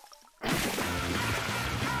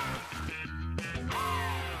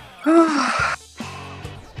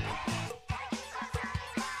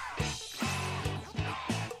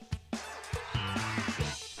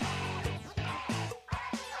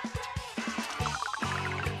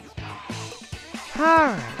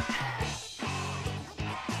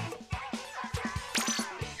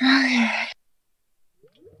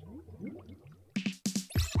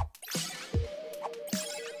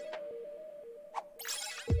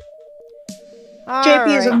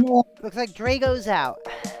 JP is a mole. Looks like Drago's out.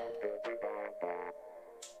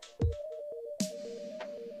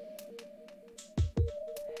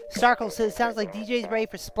 Starkle says, sounds like DJ's ready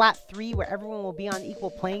for Splat 3 where everyone will be on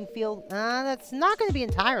equal playing field. That's not going to be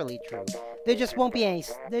entirely true. There just won't be any...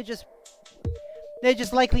 There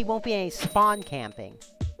just likely won't be any spawn camping.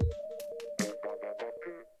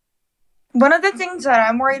 One of the things that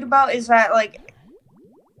I'm worried about is that,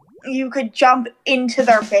 you could jump into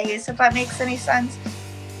their base, if that makes any sense.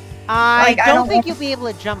 I Like, don't think you'll be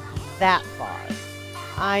able to jump that far.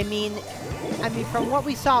 I mean, from what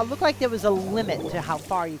we saw, it looked like there was a limit to how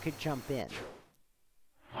far you could jump in.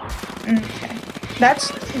 Okay. That's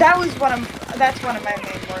one of my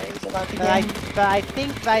main worries about the game. But I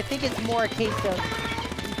think it's more a case of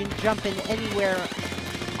you can jump in anywhere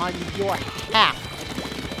on your half.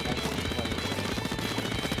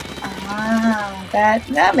 Ah,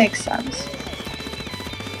 that makes sense.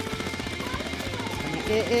 I mean,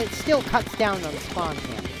 it still cuts down on spawn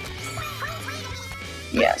camp.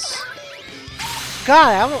 Yes. God,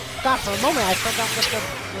 I almost thought for a moment I forgot what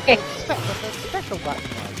the special button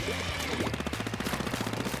was.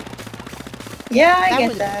 Yeah, I That get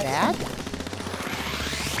was that. bad.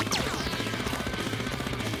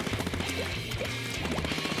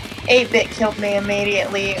 8-bit killed me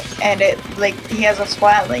immediately, and it, like, he has a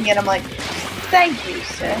splatling, and I'm like, thank you,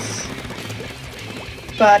 sis.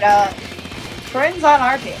 But, friends on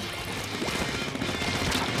our team.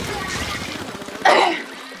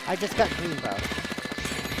 I just got green bow.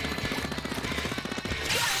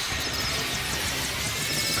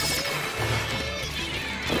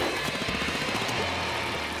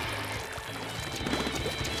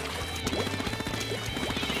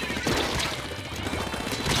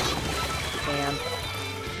 Damn.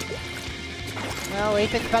 Well,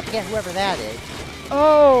 Apex's about to get whoever that is.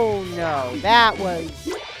 Oh no, that was...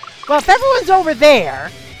 Well, if everyone's over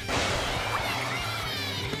there...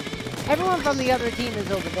 Everyone from the other team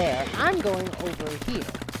is over there. I'm going over here.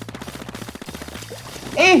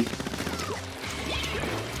 Eh!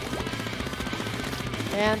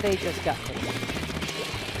 And they just got finished.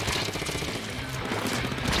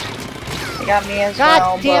 They got me as God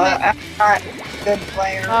well, damn but it. I'm not a good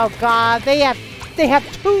player. Oh god, they have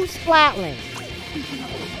 2 Splatlings.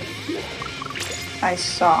 I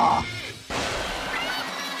saw.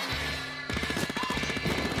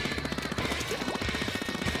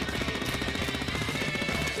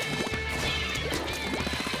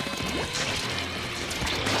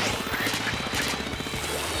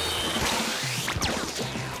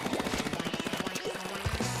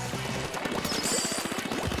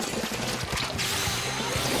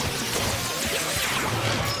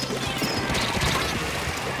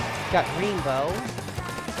 Got Rainbow.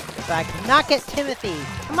 But I cannot get Timothy.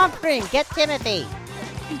 Come on, Prin, get Timothy.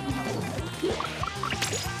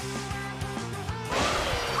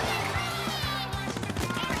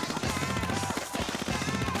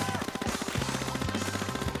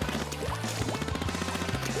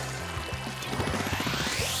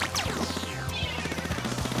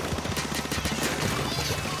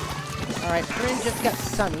 Alright, Prin just got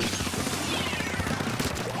Sunny.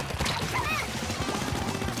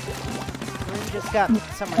 Just got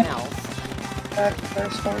someone else.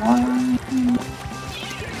 There's the one.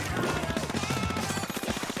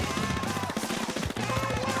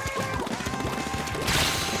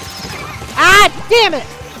 Ah, damn it!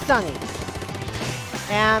 Sunny.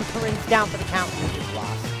 And Prin's down for the count. We just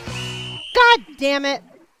lost. God damn it!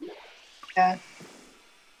 Yeah.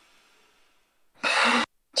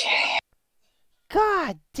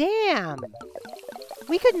 God damn!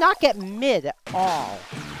 We could not get mid at all.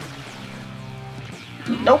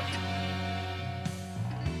 Nope.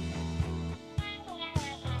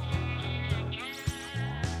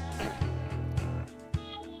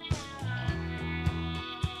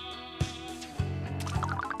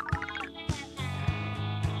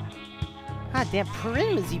 God damn,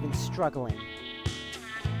 Prin was even struggling.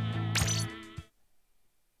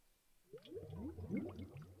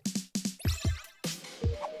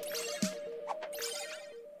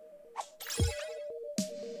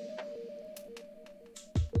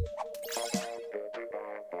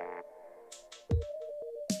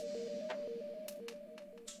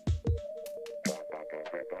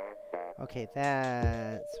 Okay,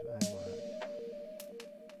 that's what I want.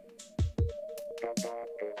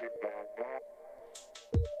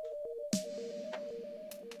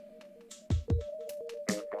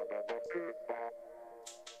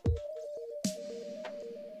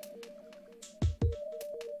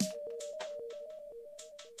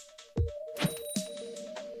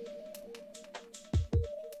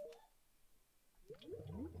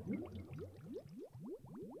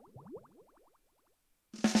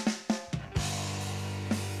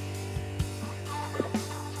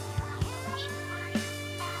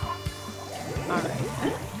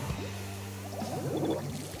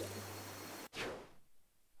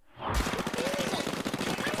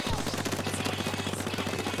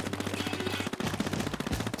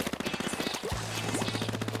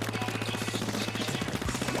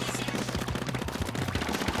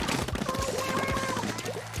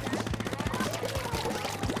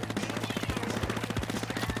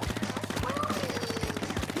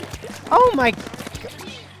 my...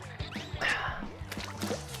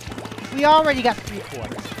 We already got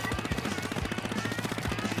 3/4.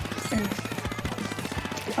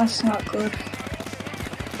 That's not good.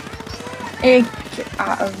 Hey, get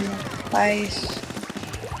out of my face.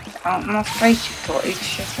 Out of my face, you bloody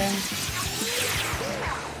chicken.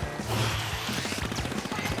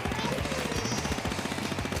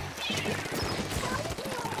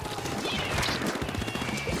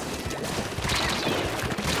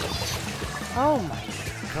 Oh my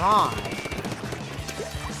god.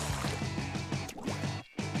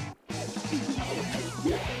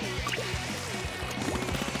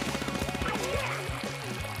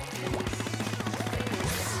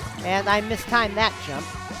 And I mistimed that jump.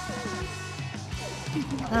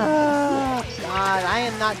 Oh god, I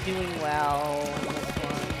am not doing well in this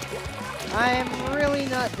one. I am really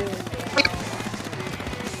not doing well.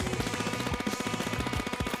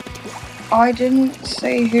 I didn't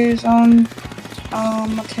see who's on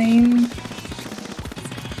my team.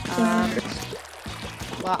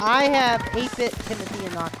 Well, I have 8-Bit, Timothy,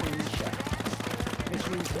 and Aquanisha, which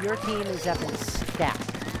means your team is up in stacked.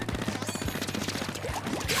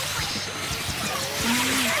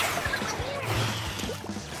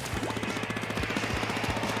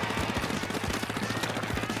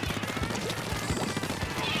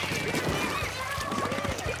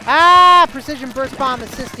 Ah! Precision burst bomb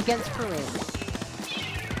assist against Corinne.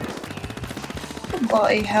 What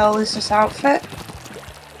the hell is this outfit?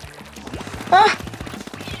 Ah!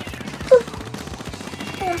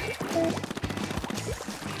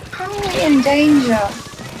 How are we in danger?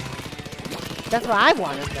 That's what I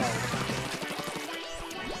want to know.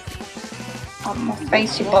 On my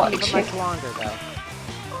face, you Won't bloody keep it much chicken. longer, though.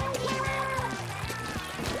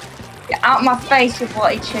 Get out my face, you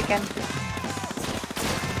bloody chicken.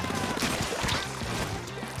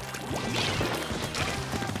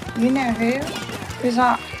 You know who? Who's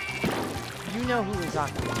that? You know who is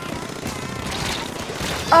Aquanisha.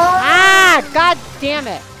 Oh! Ah! God damn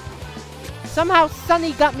it! Somehow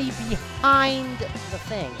Sunny got me behind the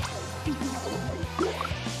thing.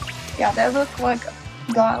 Yeah, that look like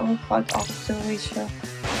Alicia.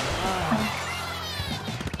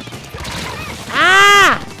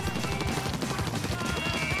 Ah!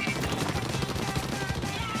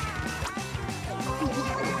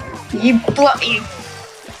 You bloody.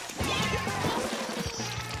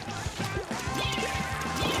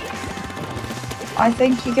 I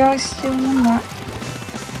think you guys still win that.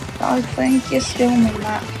 I think you still win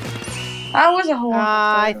that. That was a horrible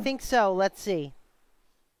I throw. think so. Let's see.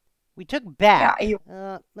 We took back. Yeah, you.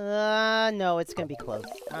 No, it's gonna be close.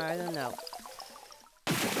 I don't know.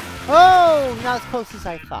 Oh, not as close as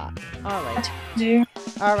I thought. All right. Do.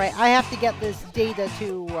 All right. I have to get this data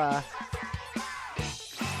to.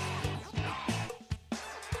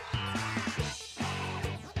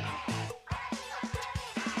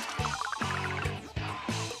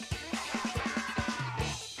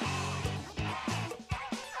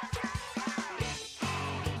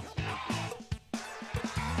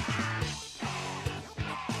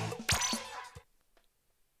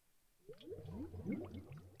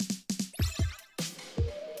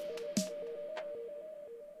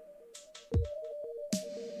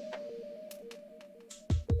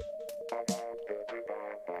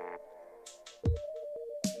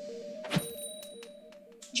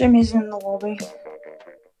 Jimmy's in the lobby.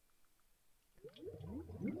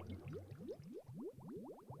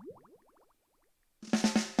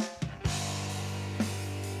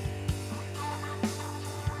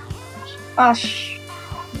 Oh, I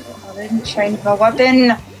didn't change my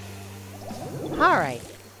weapon. All right.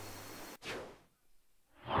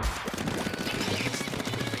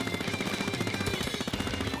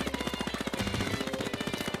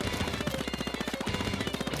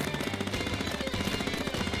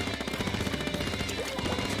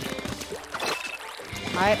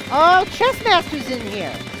 Oh, Chessmaster's in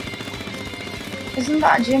here. Isn't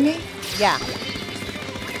that Jimmy? Yeah.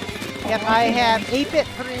 Yep, I have 8-Bit,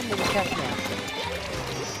 Corinne, and Chessmaster.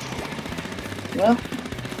 Well.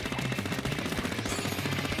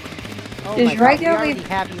 Oh Did my God, we Drago already leave?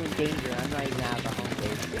 have you in danger. I'm not even out of the home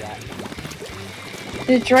base yet.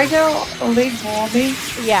 Did Drago leave lobby?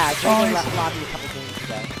 Yeah, Drago Oh, left lobby a couple games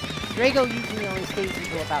ago. Drago usually only stays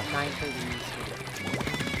until about 9:30 Eastern.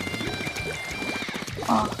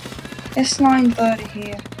 Oh, it's 9:30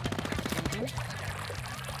 here.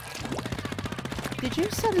 Did you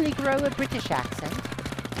suddenly grow a British accent?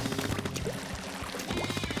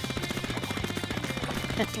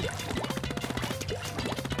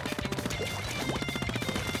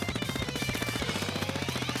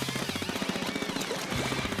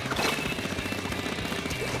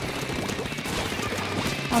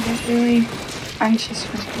 get really anxious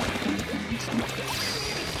when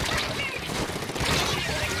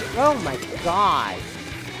Oh my god.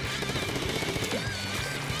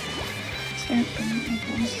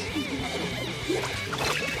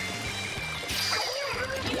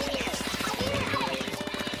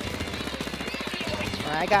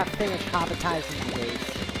 Alright, I gotta finish hobbitizing the base.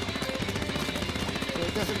 So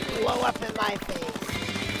it doesn't blow up in my face.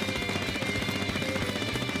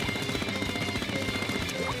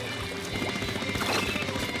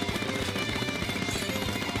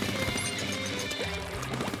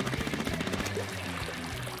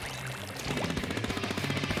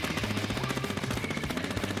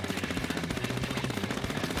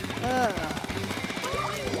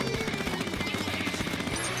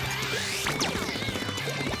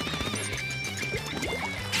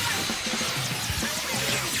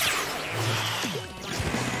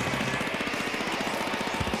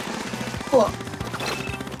 Cool.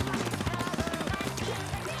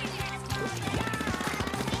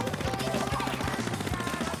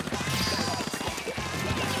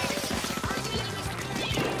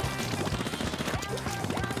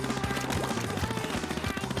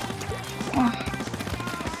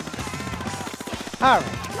 Alright,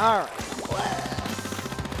 alright.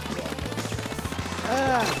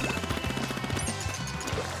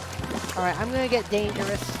 Alright, I'm gonna get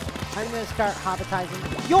dangerous. I'm gonna start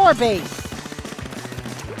hobbitizing your base!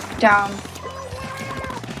 Down.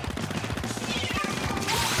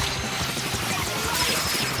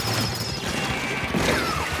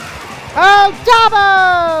 Oh,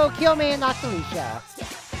 double! Kill me and not Felicia.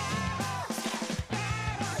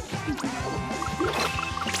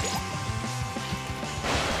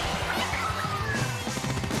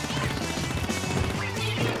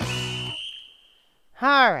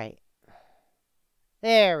 Alright.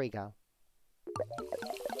 There we go.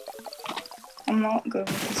 I'm not good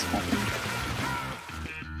with this weapon.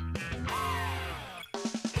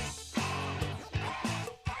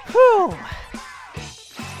 Whew!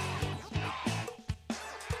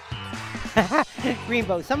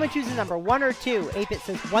 Greenbow, someone choose a number, 1 or 2. 8-Bit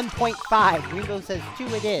says 1.5. Greenbow says 2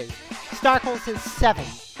 it is. Starkle says 7.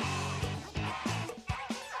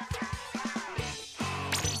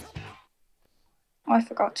 Oh, I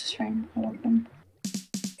forgot to train all of them.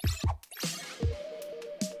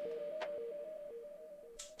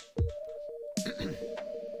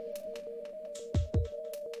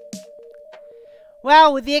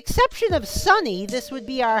 Well, with the exception of Sunny, this would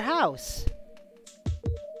be our house.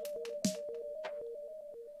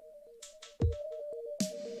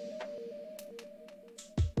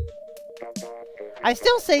 I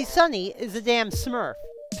still say Sunny is a damn Smurf.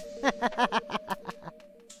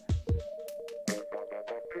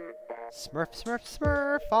 Smurf, Smurf,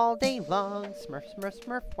 Smurf all day long. Smurf, Smurf,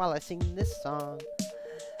 Smurf while I sing this song.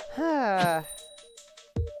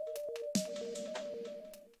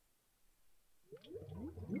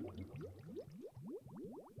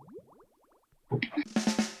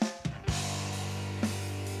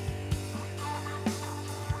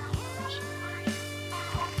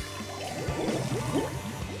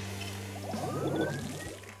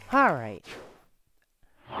 Alright.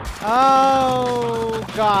 Oh,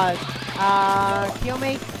 God.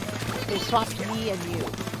 Kyomei, they swapped me and you.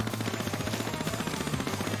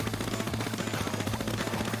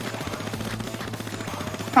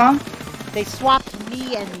 Huh? They swapped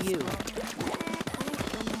me and you.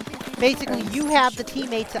 Basically, you have the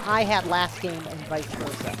teammates that I had last game and vice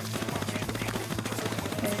versa.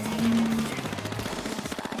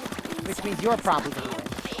 Which means you're probably going to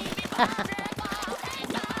win.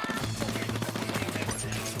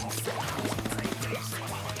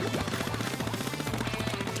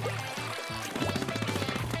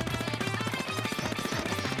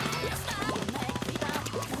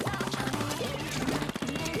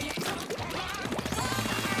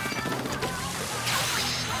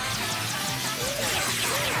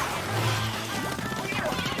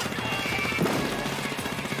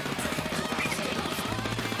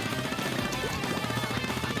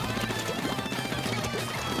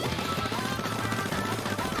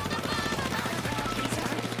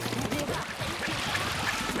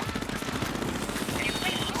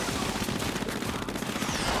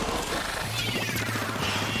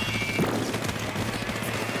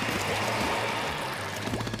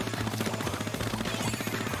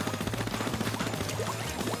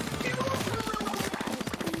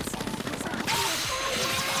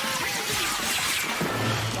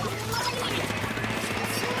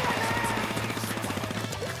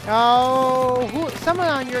 Oh, someone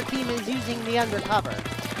on your team is using the undercover.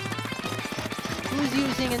 Who's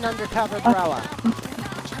using an undercover umbrella?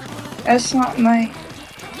 That's not my...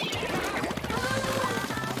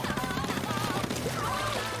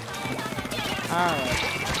 Alright.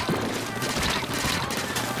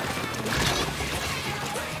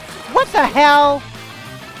 What the hell?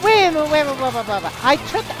 Wait a minute, wait.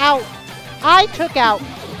 I took out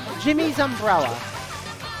Jimmy's umbrella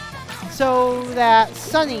so that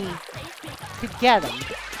Sunny could get him.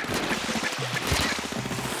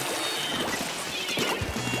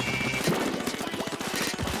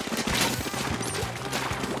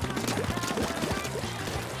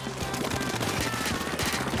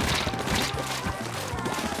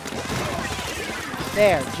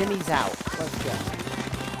 There, Jimmy's out. Let's go.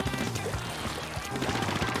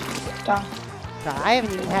 Done. God, I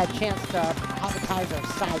haven't even had a chance to advertise our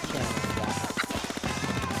side channels yet.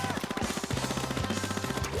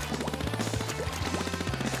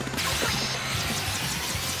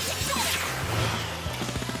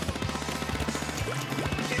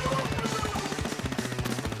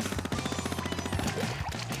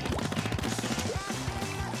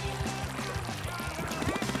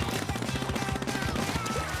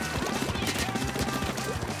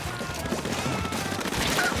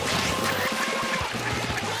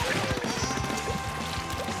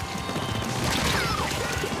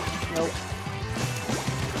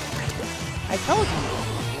 I told you.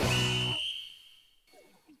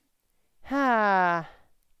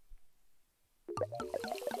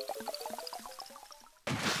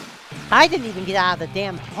 I didn't even get out of the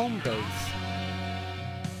damn home base.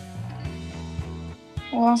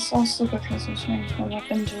 Well, that's also because I changed my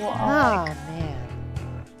weapon to Oh, man.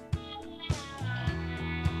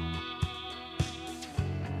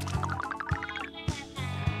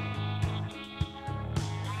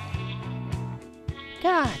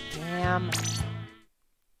 God damn.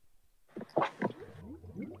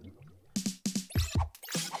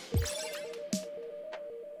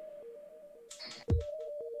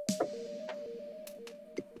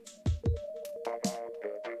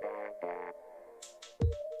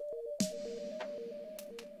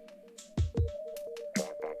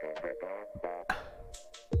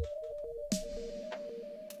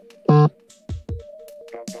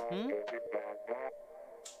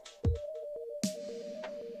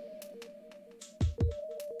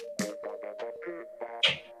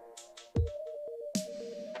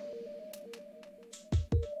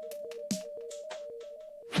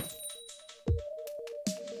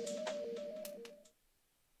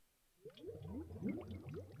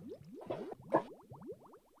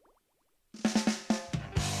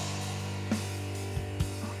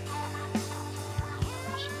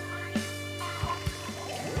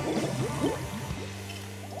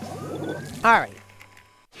 Alright.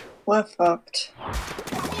 We're fucked.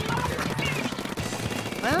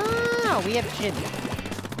 Oh, we have Jimmy.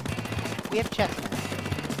 We have Chestnut.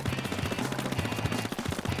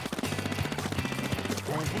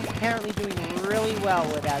 And he's apparently doing really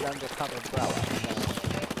well with that undercover umbrella.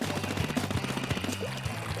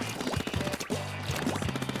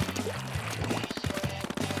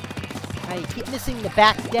 So. You keep missing the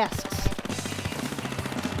back desks.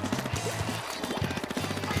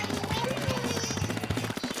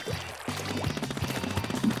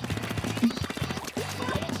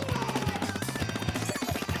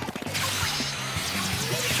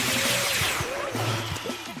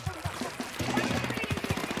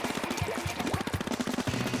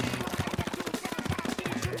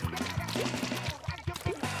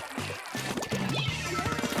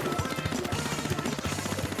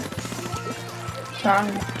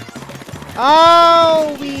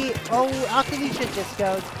 Oh, Octalicia just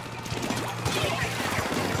goes.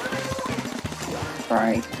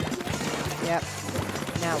 Right. Yep.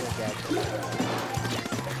 Now we're dead.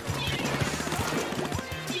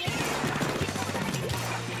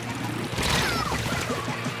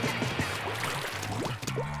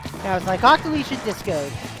 Now it's like Octalicia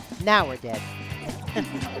discoed. Now we're dead.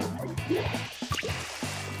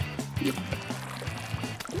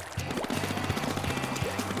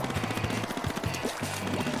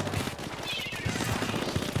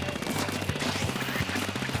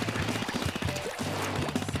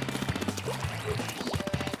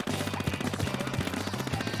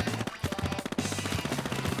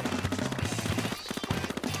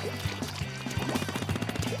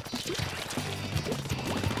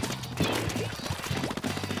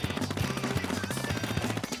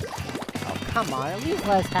 Come on, at least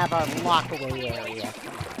let's have our lockaway area.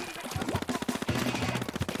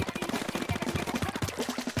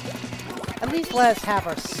 At least let's have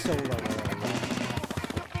our solo area.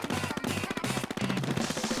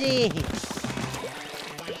 Jeez.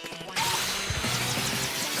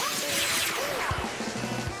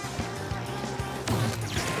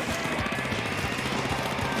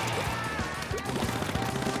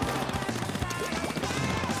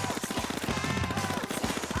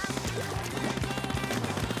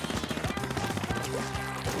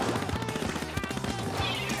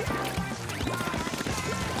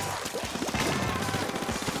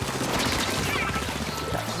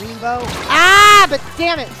 Dreamboat. Ah, but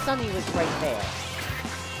damn it, Sunny was right there.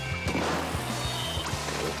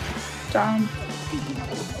 Dumb.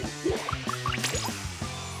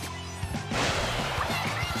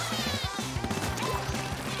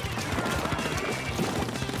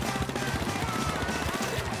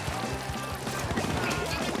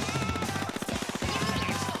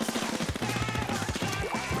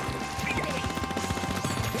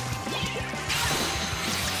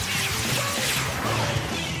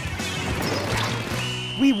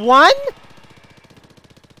 We won?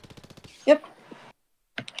 Yep.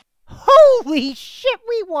 Holy shit,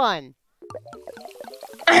 we won!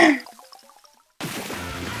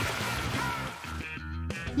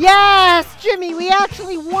 Yes, Jimmy, we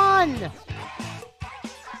actually won!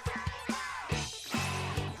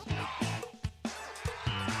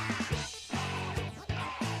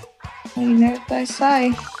 You know what they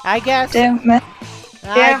say. I guess. Don't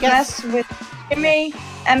mess with Jimmy,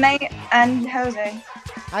 Emma, and Jose.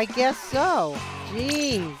 I guess so.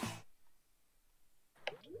 Jeez.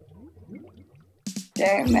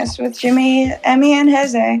 Don't mess with Jimmy, Emmy, and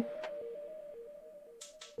Jose.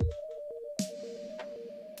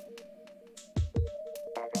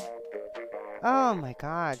 Oh my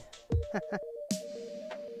god.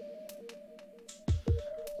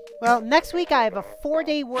 Well, next week I have a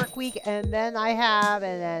 4-day work week, and then I have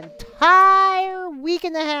an entire week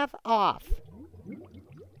and a half off.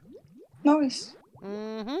 Nice.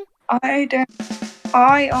 Mm-hmm.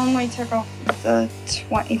 I only took off the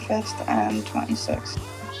 25th and 26th.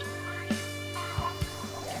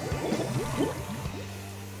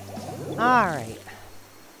 Alright.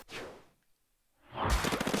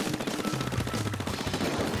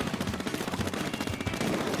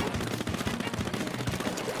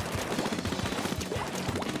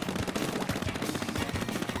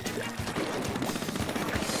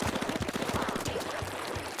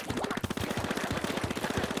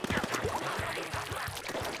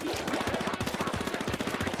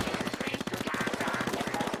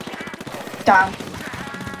 Down.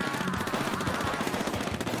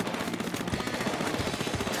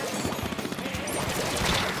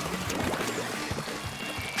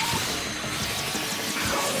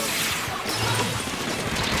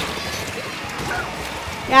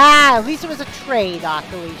 Ah, at least it was a trade,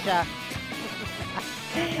 Octalicia.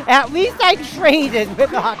 At least I traded with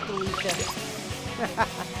Octalicia.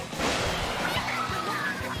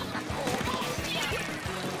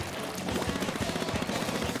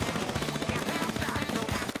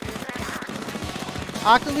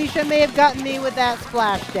 Octalicia may have gotten me with that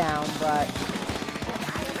splashdown, but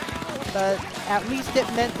at least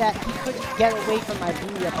it meant that he couldn't get away from my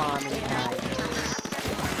Booyah Bomb in time.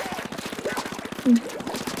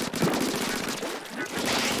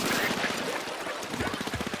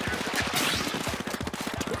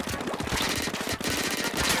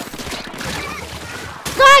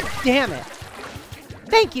 God damn it!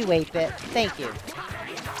 Thank you, 8-Bit. Thank you.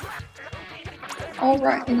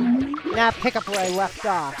 Alright. Now pick up where I left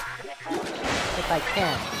off. If I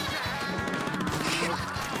can.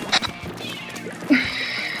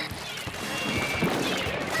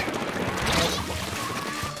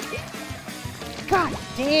 God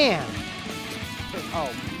damn!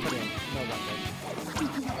 Oh, put in. No wonder.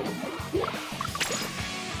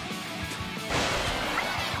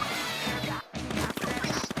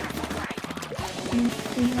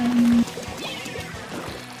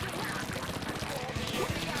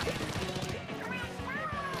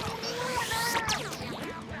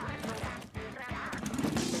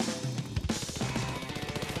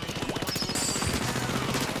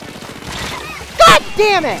 God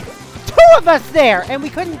damn it! Two of us there, and we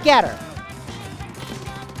couldn't get her.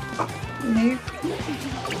 Nope.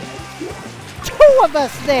 Two of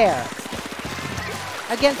us there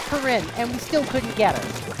against Corinne, and we still couldn't get her.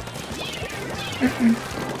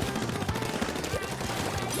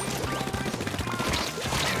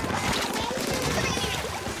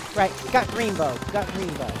 Right, got Greenbow. Got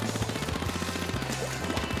Greenbow.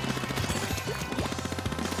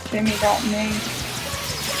 Jimmy got me.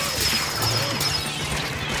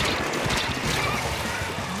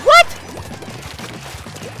 What?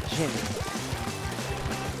 Jimmy.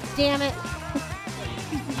 Damn it.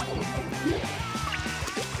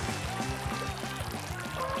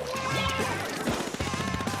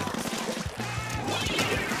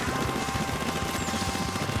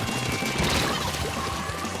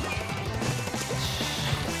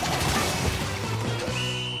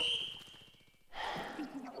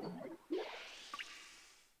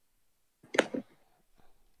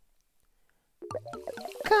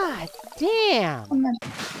 God damn.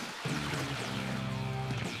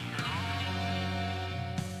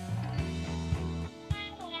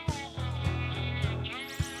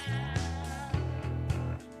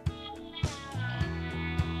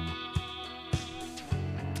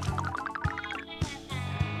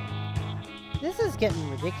 This is getting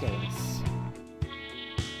ridiculous.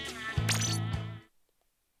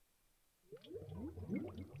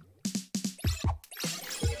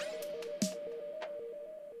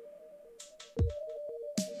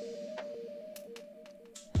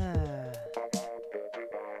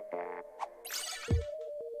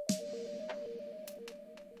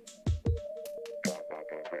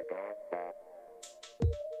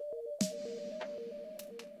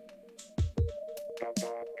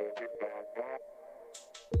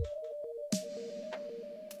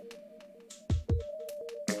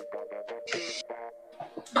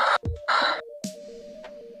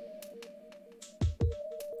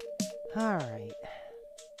 Alright.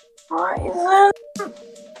 Alright then.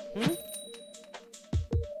 Hmm?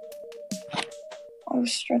 I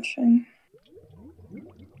was stretching.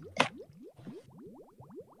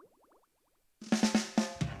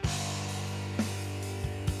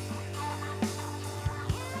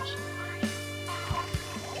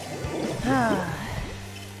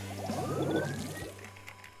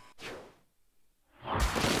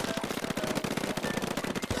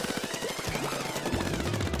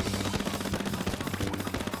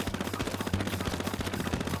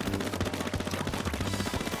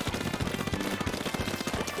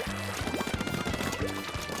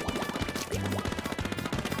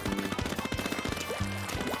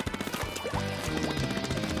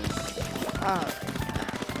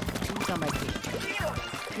 On my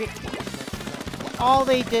team. All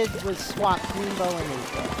they did was swap Greenbow and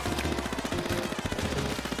April.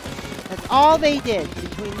 That's all they did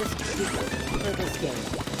between this for this game.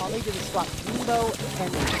 All they did was swap Greenbow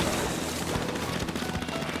and April.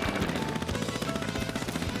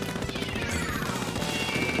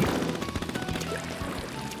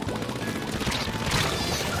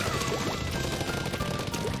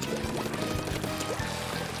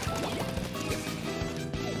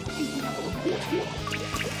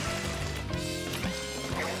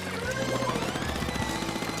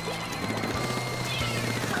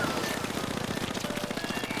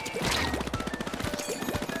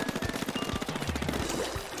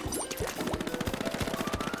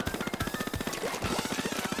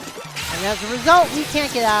 And as a result, we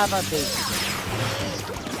can't get out of our base.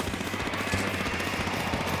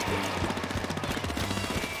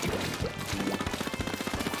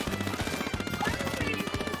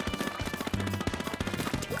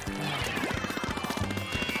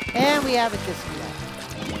 And we have a disconnect.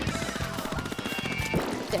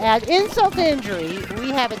 To add insult to injury,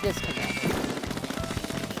 we have a disconnect.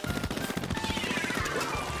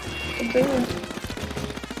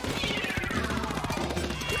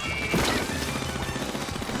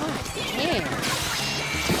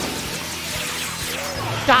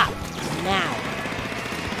 Stop now.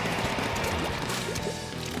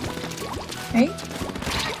 Hey?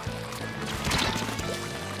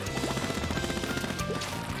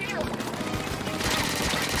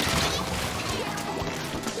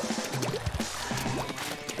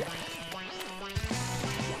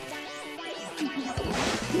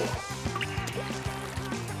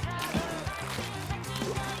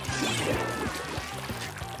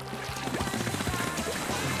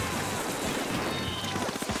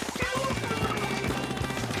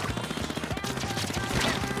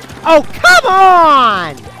 Oh, come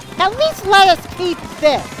on! At least let us keep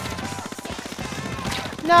this.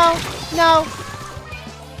 No, no.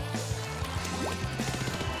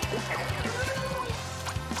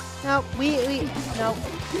 No, no.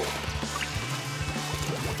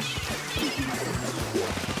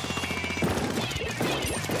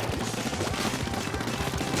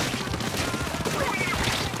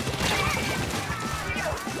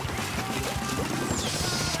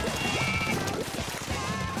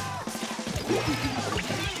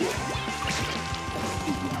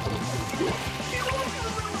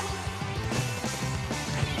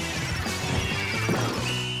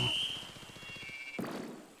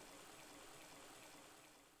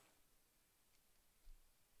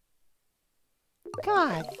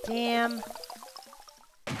 God damn.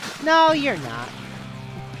 No, you're not.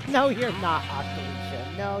 No, you're not,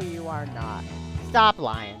 Octalicia. No, you are not. Stop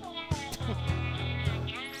lying.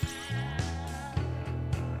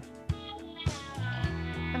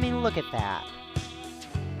 I mean, look at that.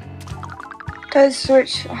 The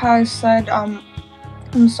Switch has said, I'm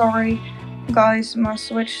sorry, guys, my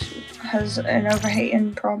Switch has an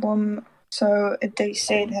overheating problem, so they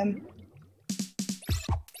saved him.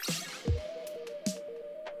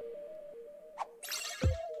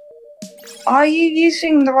 Are you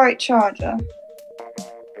using the right charger?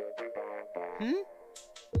 Hmm?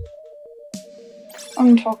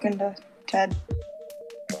 I'm talking to Ted.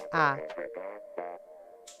 Ah.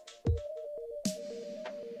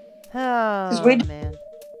 Oh, man.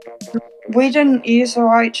 We didn't use the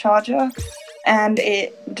right charger, and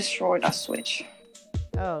it destroyed our Switch.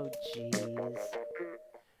 Oh, jeez.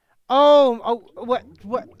 Oh, what?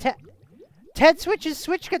 Ted Switch's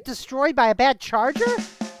Switch got destroyed by a bad charger?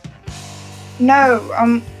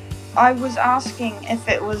 No, I was asking if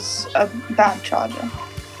it was a bad charger.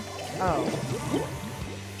 Oh.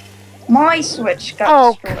 My Switch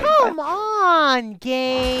got destroyed. Oh, come on,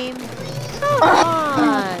 game. Come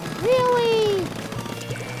on. Really?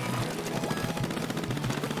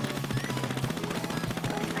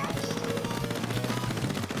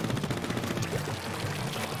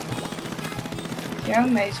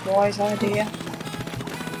 Kyomei's wise idea.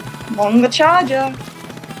 Longer charger.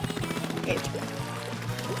 It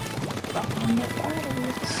on the battery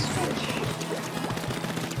of the Switch.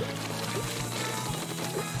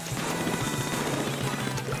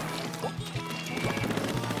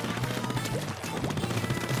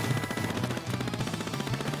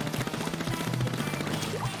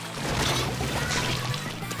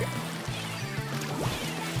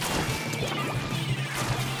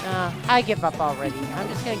 I give up already. I'm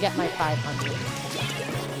just gonna get my 500.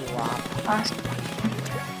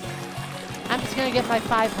 I'm just gonna get my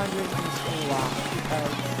 500 and screw off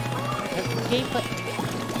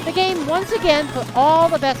because the game once again put all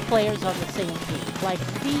the best players on the same team. Like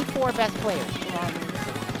the 4 best players were on the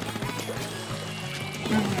same team.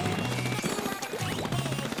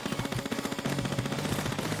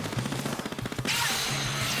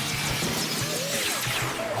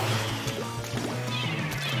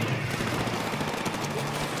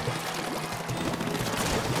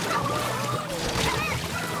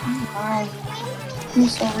 Wow. I'm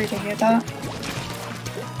sorry to hear that.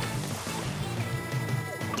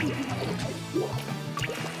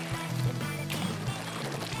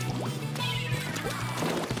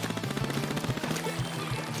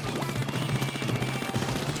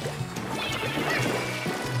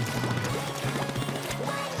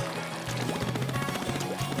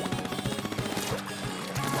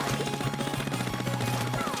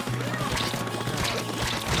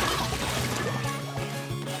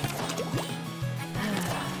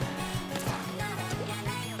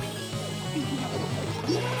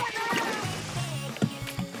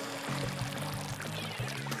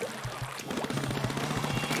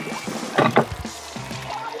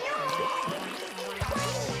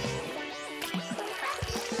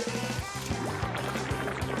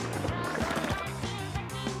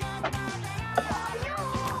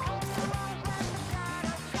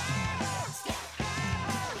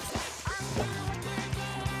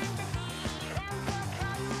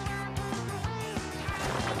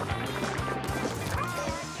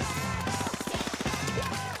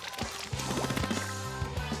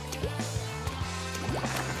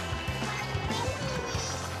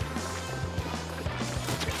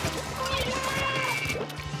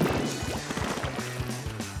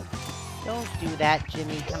 Don't do that,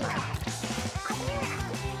 Jimmy. Come on.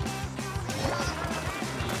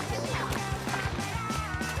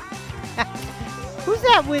 Who's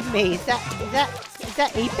that with me? Is that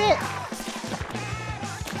 8-bit?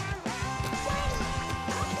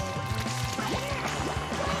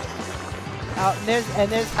 Oh,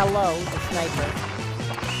 and there's Hello, the sniper.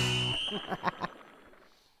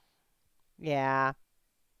 Yeah.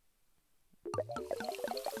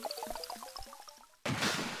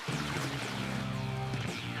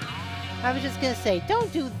 I was just gonna say,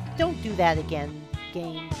 don't do that again,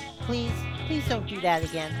 game. Please don't do that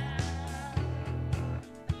again.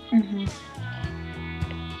 Mm-hmm.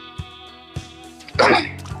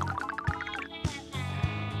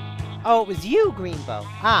 Oh, it was you, Greenbow.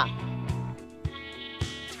 Ah.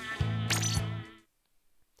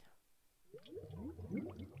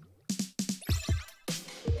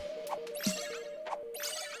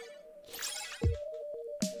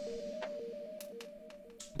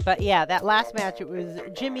 But yeah, that last match, it was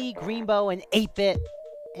Jimmy, Greenbow, and 8-bit,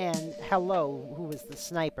 and Hello, who was the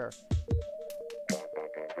sniper.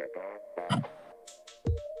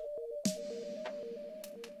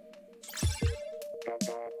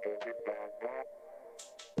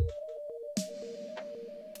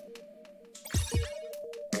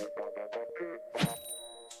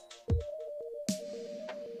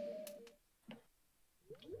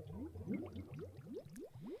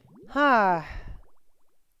 Huh.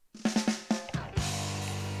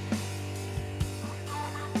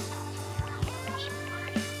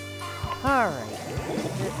 Alright.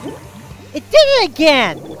 It did it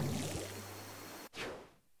again!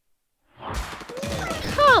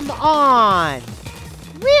 Come on!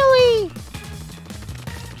 Really?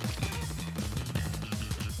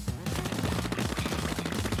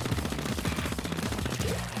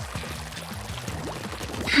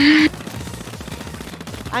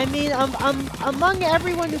 I mean, among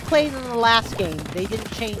everyone who played in the last game, they didn't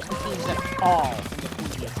change the teams at all from the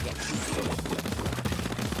previous game.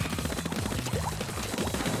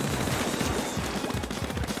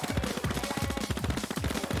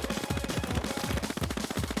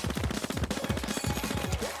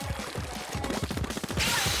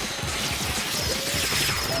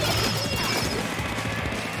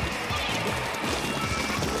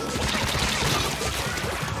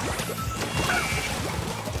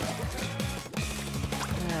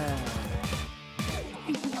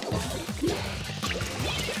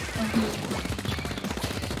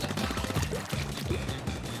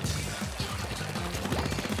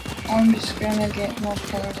 I'm just gonna get more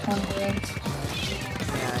points.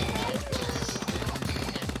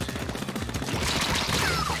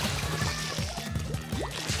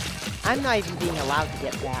 I'm not even being allowed to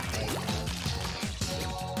get that.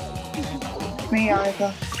 Me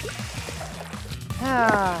either.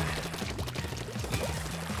 Ah.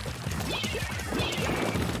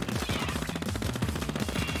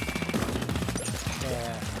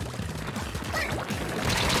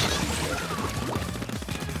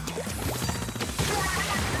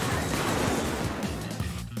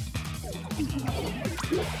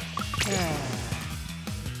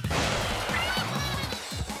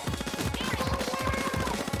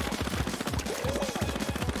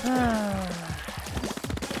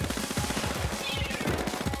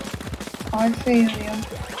 I feel you.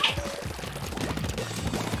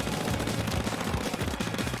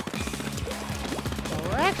 Well,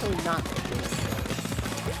 we're actually not.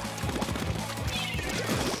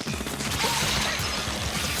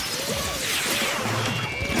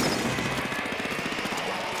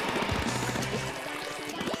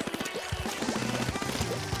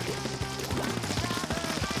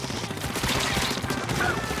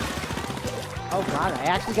 Oh god, I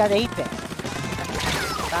actually got 8-bit.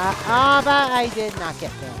 But I did not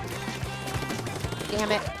get that.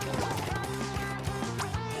 Damn it.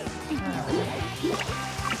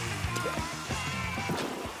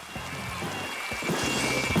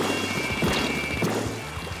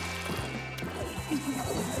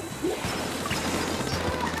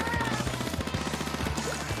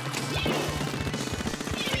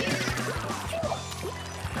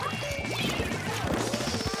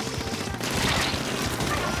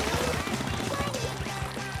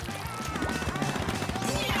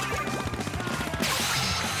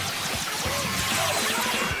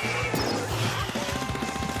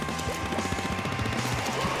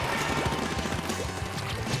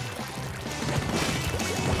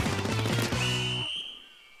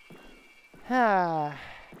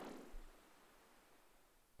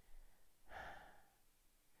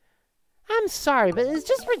 I'm sorry, but it's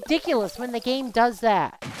just ridiculous when the game does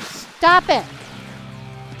that. Stop it!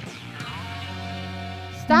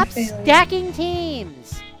 Stop stacking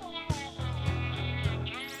teams!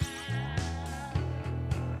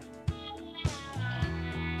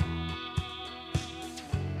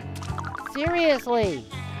 Seriously!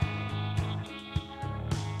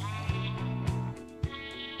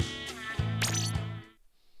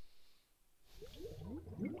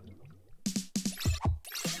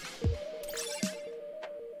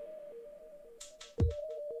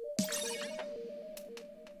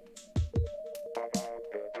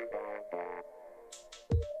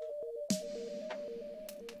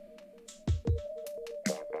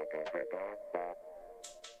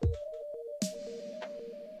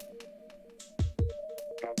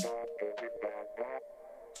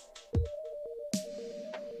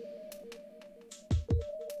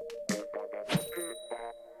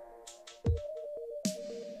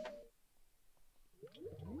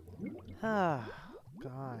 Oh,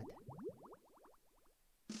 God.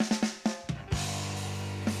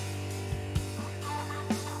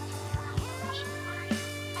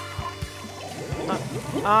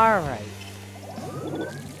 Alright.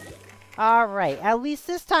 Alright, at least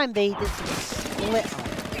this time they did some split on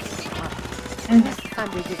it. This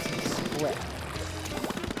time they did some split.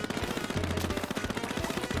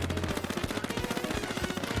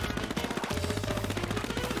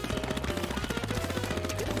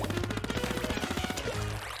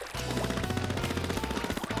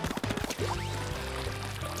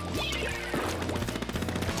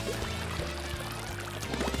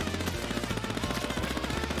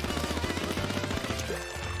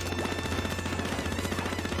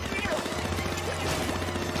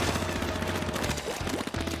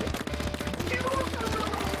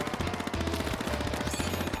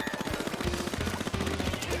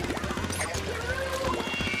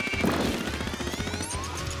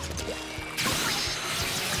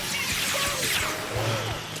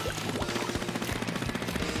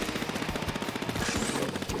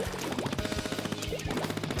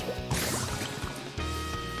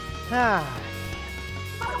 Ah.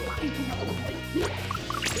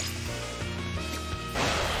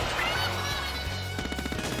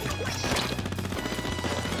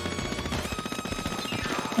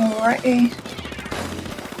 Alrighty.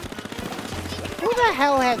 Who the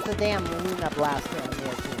hell has the damn Luna Blaster on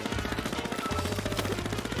their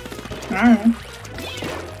team?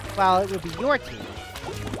 Well, it would be your team.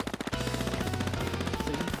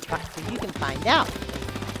 So you can find out.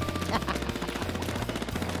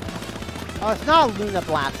 Oh, it's not a Luna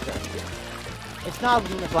Blaster. It's not a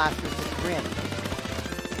Luna Blaster, it's a Grim.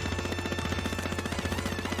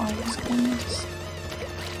 Oh, this goodness.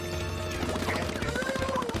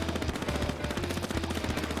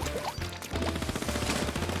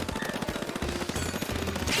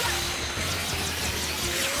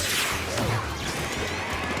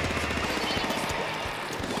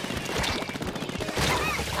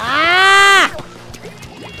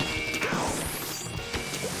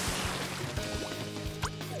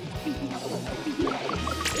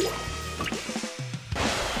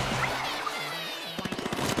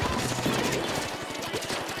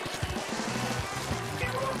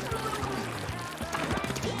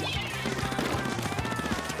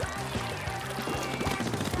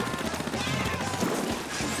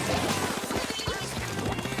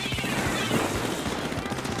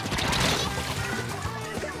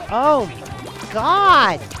 Oh,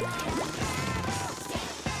 God!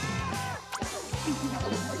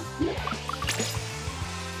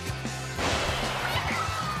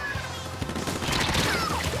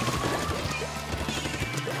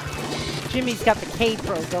 Jimmy's got the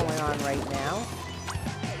K-Pro going on right now.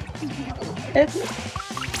 And he's in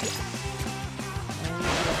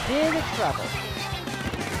a bit of trouble.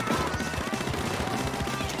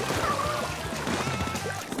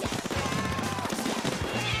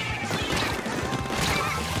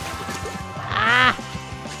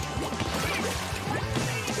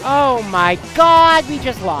 Oh my God, we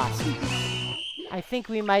just lost. I think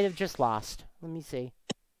we might have just lost. Let me see.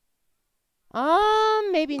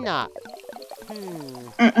 Maybe not.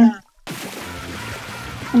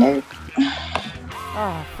 Nope.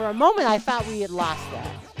 Oh, for a moment I thought we had lost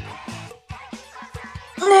that.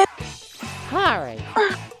 Alright.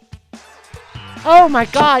 Oh my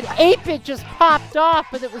God, 8-Bit just popped off,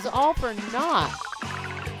 but it was all for naught.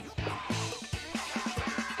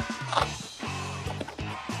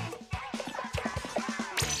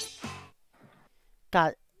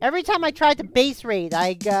 God, every time I tried to base raid,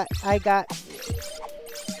 every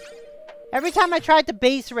time I tried to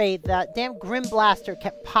base raid, that damn Grim Blaster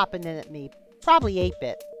kept popping in at me. Probably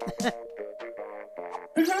 8-Bit.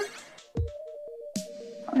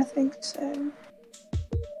 I think so.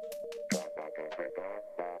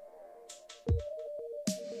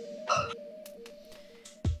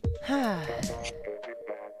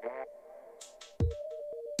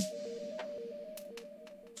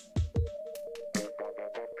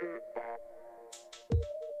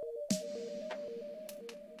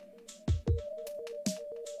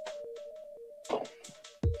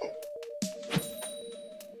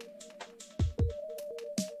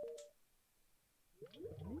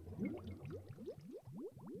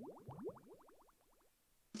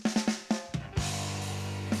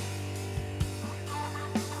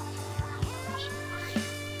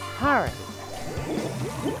 Alright.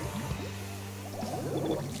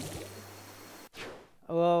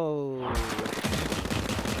 Whoa.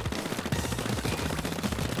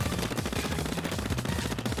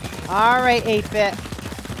 Alright, 8-Bit.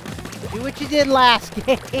 Do what you did last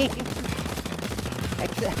game.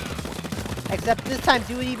 Except this time,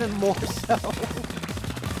 do it even more so.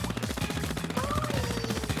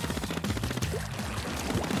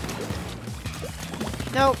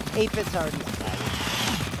 Nope, 8-Bit's already decided.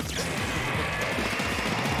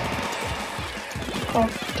 Oh.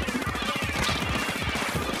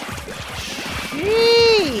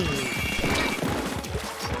 Jeez!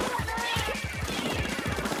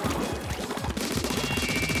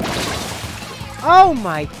 Oh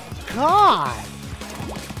my God!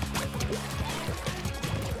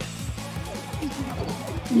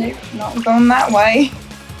 Nope, not going that way.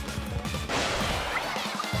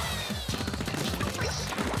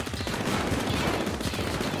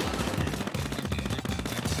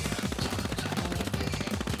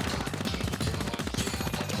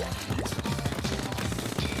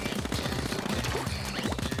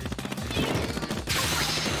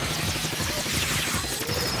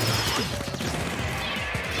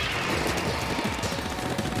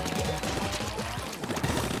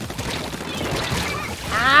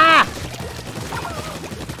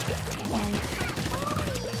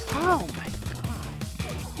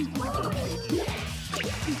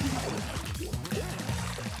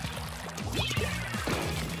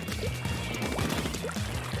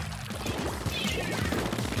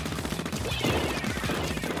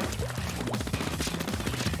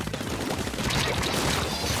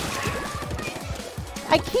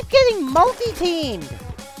 I keep getting multi-teamed!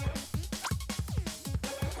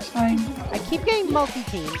 Fine. I keep getting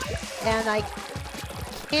multi-teamed, and I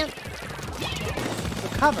can't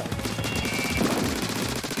recover.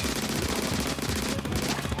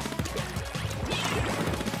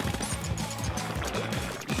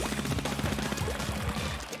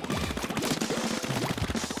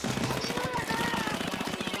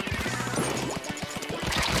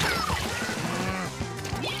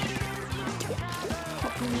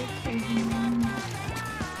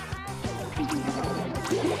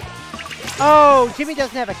 Oh, Jimmy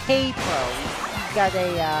doesn't have a K Pro. He's got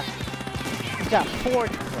a, he's got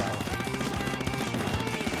Forge Pro.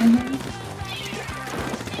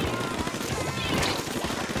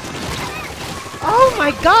 Oh my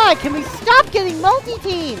god, can we stop getting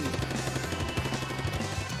multi-teamed?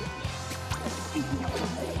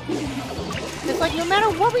 It's like no matter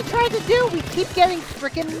what we try to do, we keep getting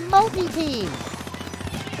frickin' multi-teamed.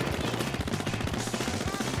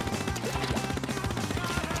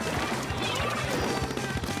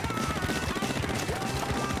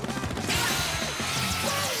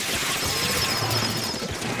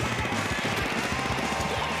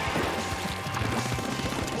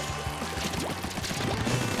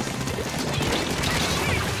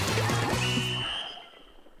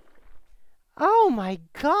 Oh my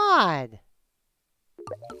god!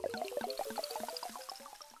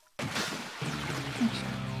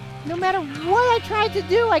 No matter what I tried to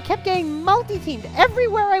do, I kept getting multi-teamed.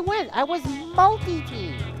 Everywhere I went, I was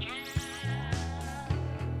multi-teamed.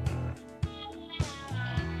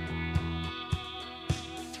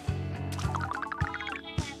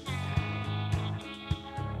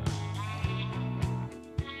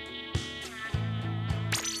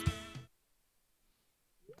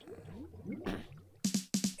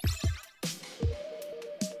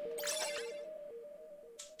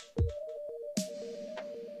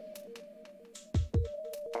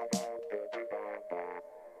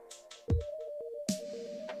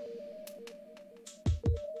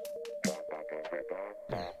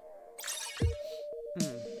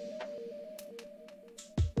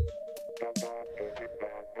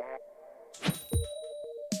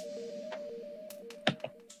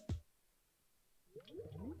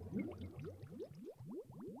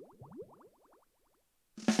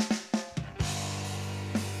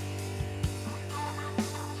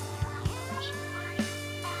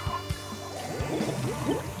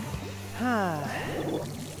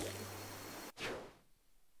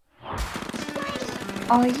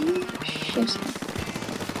 Are you shitting?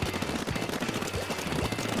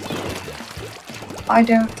 I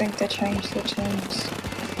don't think they changed the tunes.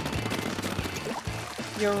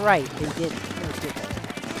 You're right, they did.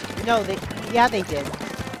 No, they... Yeah, they did.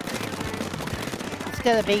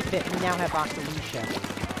 Instead of 8-bit, we now have Octolucia.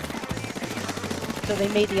 So they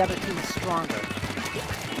made the other teams stronger.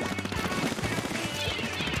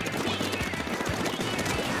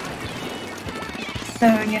 So,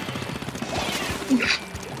 yeah.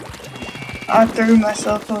 I threw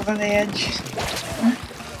myself over the edge.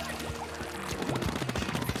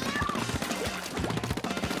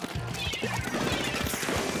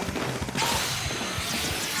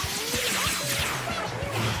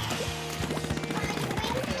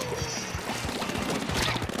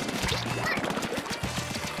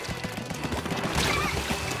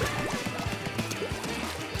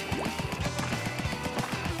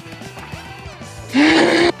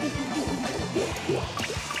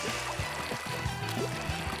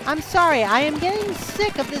 I'm sorry, I am getting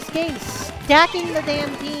sick of this game stacking the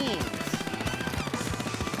damn teams.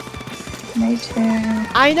 Me too.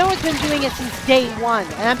 I know it's been doing it since day one,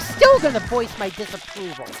 and I'm still gonna voice my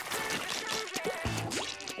disapproval.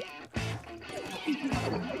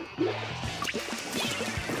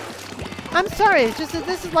 I'm sorry, it's just that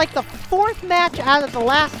this is like the 4th match out of the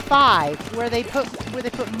last 5 where they put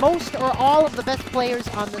most or all of the best players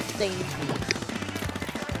on the same team.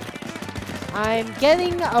 I'm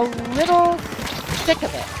getting a little sick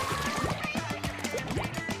of it.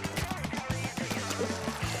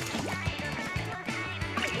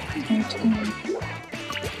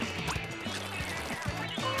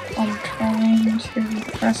 I'm trying to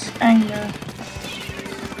press anger.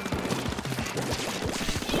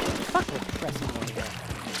 Fuck with pressing anger.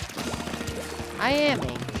 I am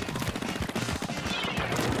angry.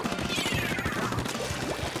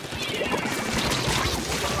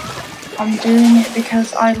 I'm doing it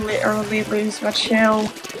because I literally lose my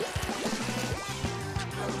chill.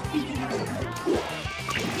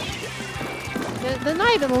 They're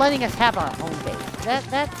not even letting us have our own base. That's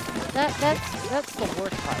the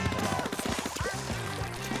worst part of it all.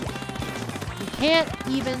 We can't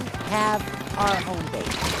even have our home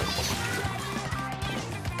base.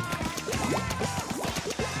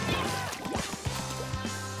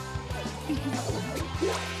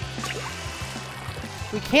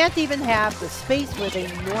 We can't even have the space where they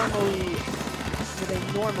normally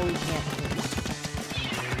can't be.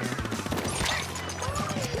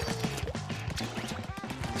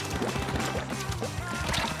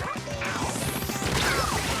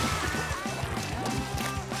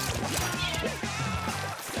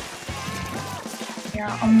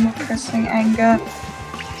 Yeah, I'm not pressing anger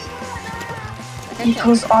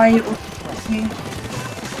because I.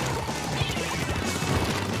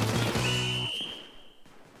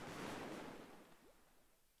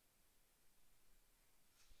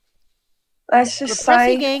 Let's just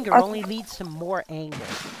Repressing say anger only leads to more anger.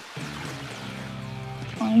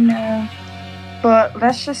 I know, but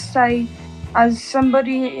let's just say, as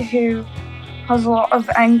somebody who has a lot of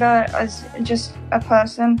anger as just a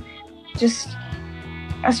person, just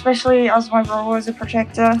especially as my role as a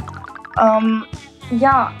protector,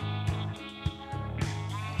 yeah.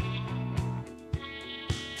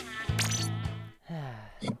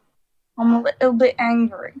 I'm a little bit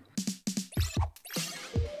angry.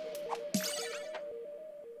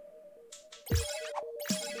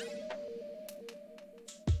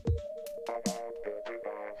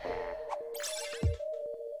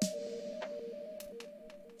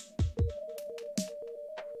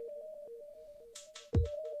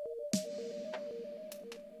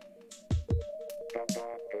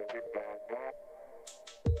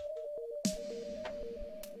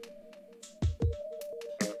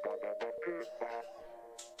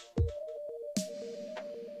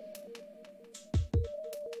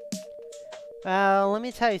 Well, let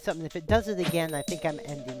me tell you something. If it does it again, I think I'm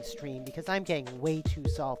ending stream because I'm getting way too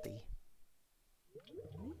salty.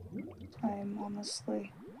 I'm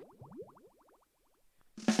honestly.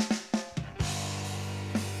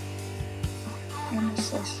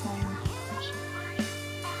 Honestly saying.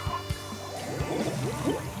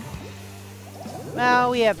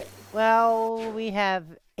 Well, we have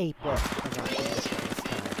 8-bit this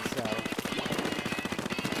time, so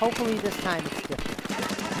hopefully this time it's different.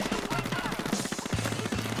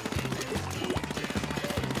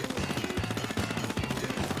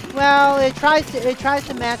 Well, it tries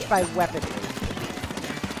to match by weaponry.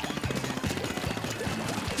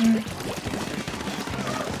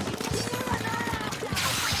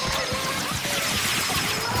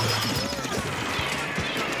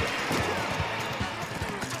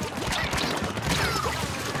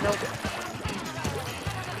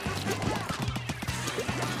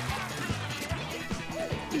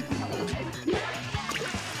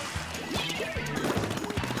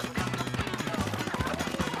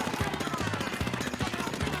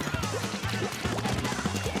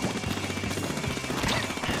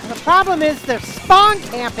 The problem is they're spawn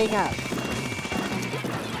camping us.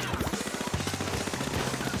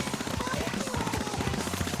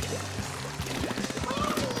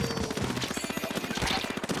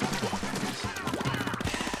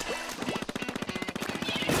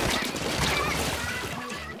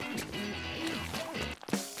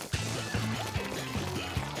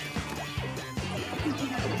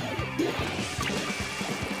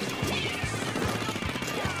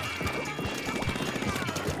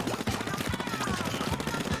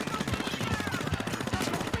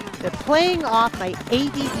 They're playing off my ADD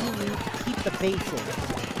need to keep the bases.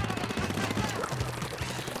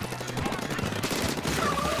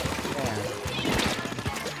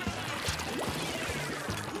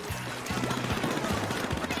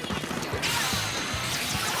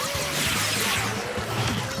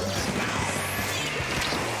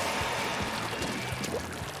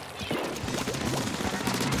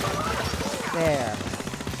 There.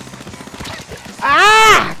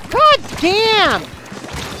 Ah! God damn!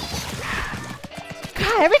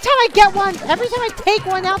 God, every time I get one, every time I take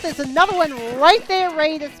one out, there's another one right there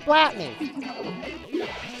ready to splat me.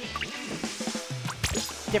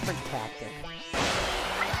 Different tactic.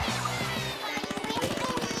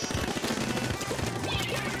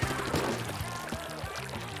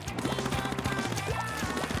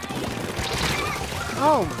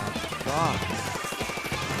 Oh my god.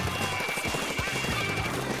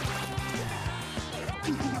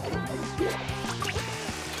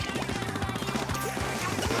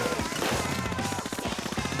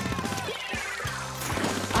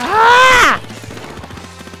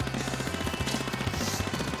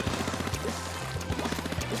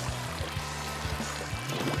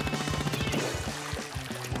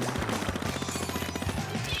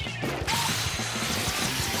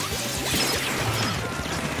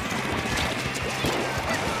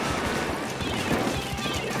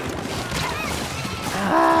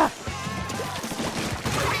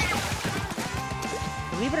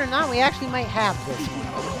 not, we actually might have this one.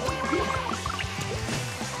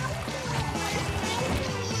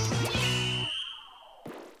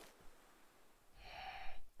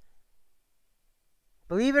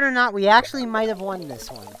 Believe it or not, we actually might have won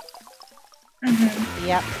this one. Mm-hmm.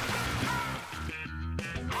 Yep.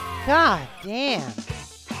 God damn.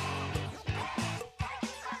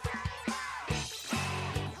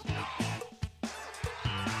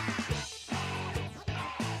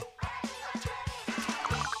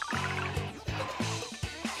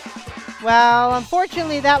 Well,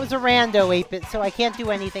 unfortunately, that was a rando 8-bit, so I can't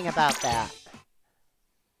do anything about that.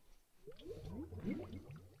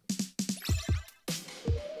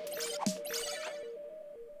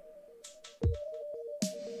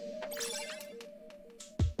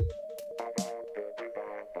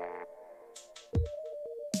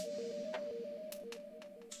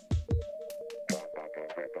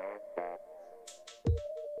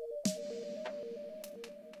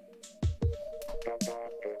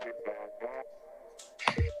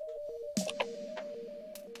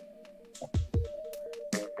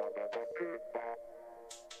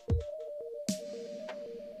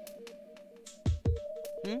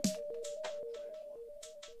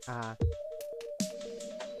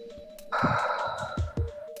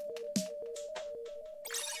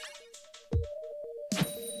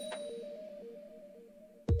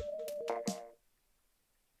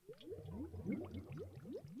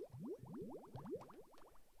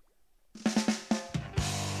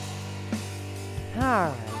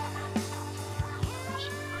 Alright.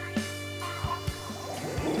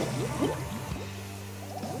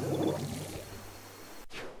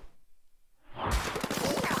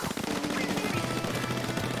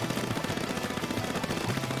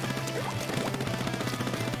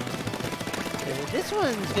 Okay, this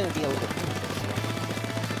one's gonna be a little bit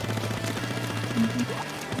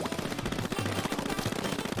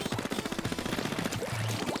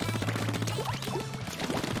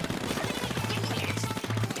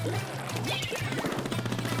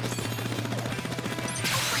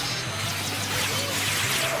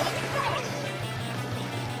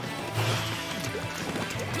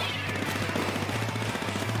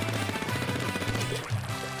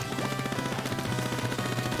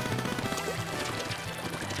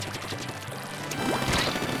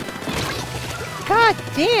God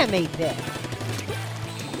damn, 8-bit!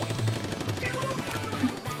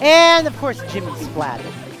 And, of course, Jimmy splattered.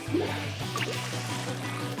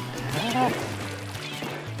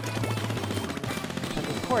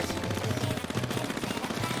 Of course.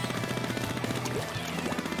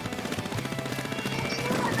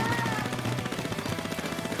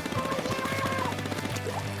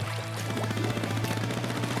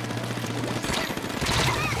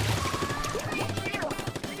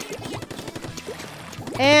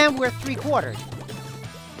 And we're 3/4.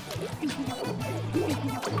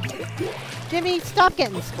 Jimmy, stop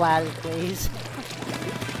getting splattered, please.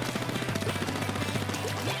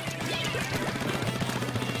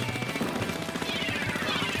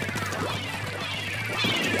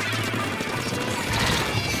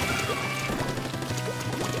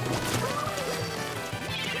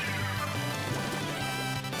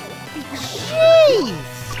 Jeez!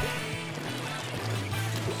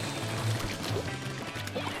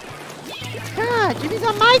 God, Jimmy's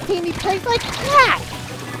on my team, he plays like that!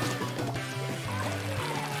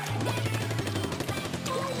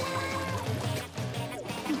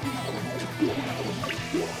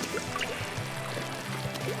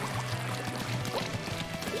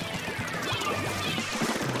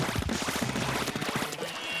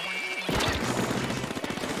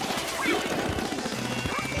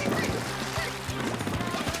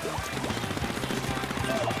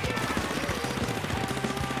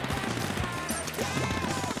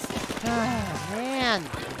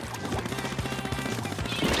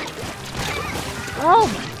 Oh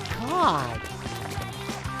my god!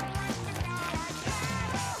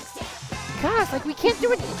 Gosh, like we can't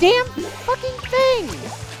do a damn fucking thing!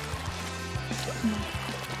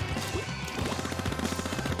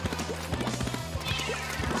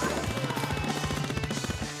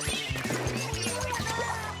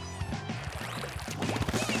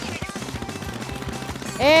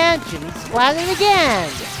 And Jimmy splattered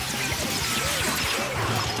again!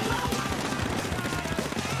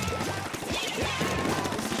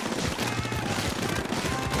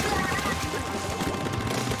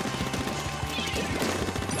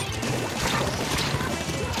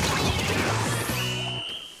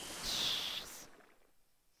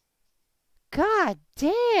 God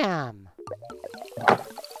damn!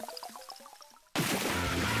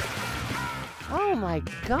 Oh my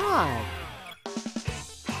god!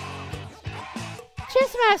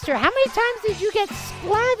 Chessmaster, how many times did you get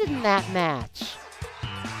splatted in that match?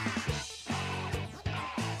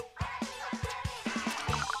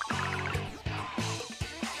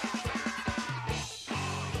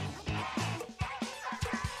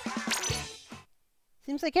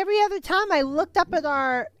 Seems like every other time I looked up at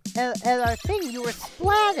our thing, you were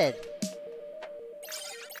splatted.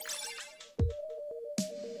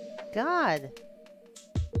 God.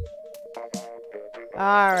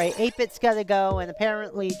 Alright, 8-Bit's gotta go, and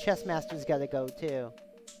apparently Chessmaster's gotta go too.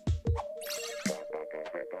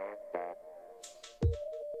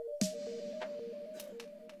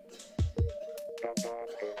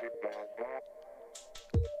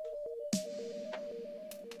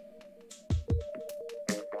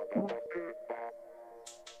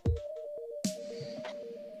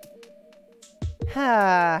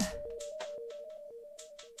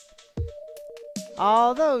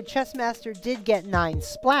 Although Chessmaster did get 9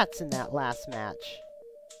 splats in that last match.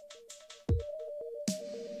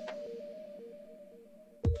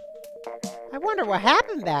 I wonder what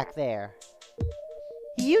happened back there.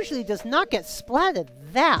 He usually does not get splatted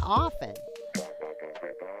that often.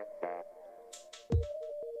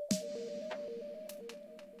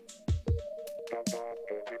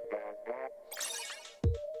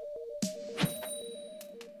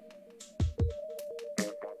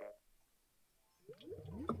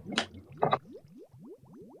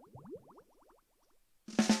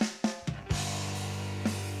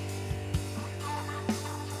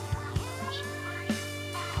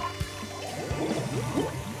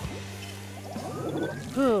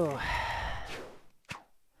 Whew.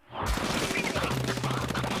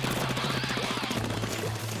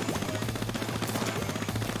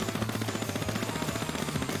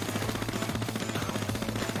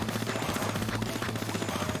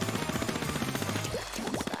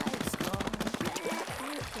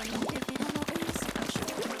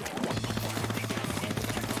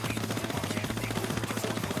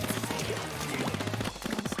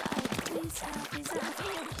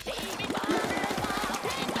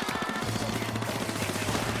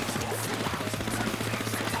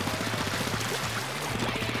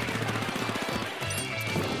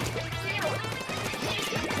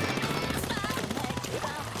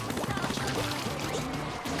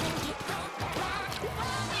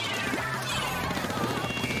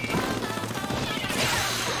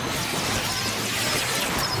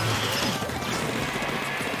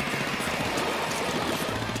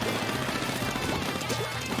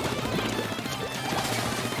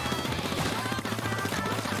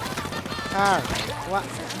 Alright. What?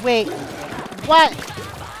 Wait. What?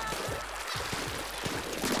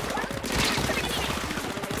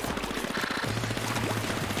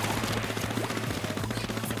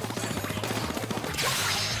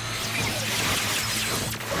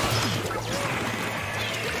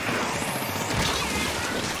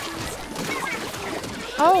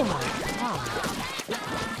 Oh my god.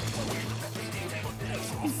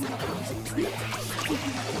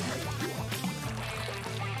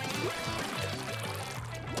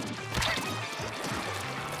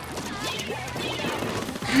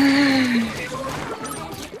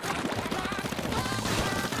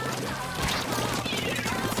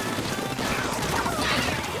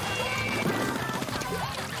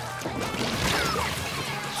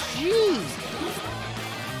 Jeez.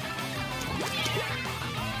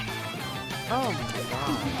 Oh my god.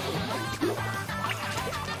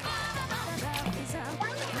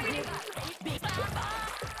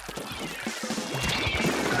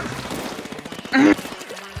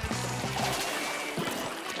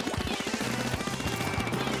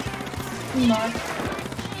 No.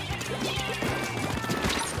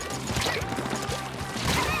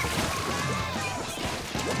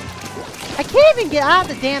 I can't even get out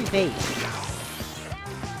of the damn base.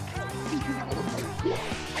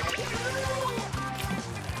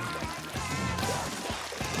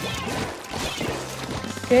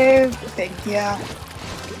 Thank you.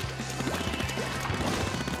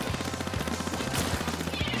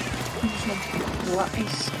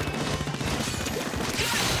 Nice.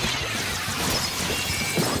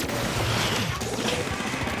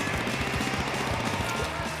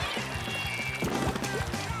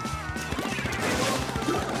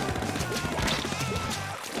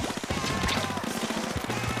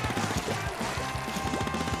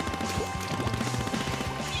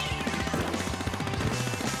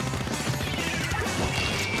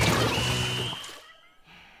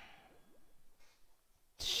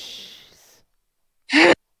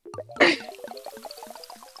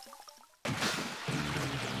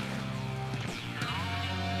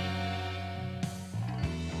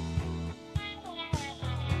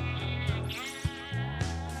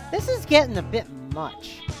 This is getting a bit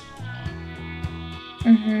much.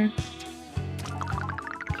 Mm-hmm.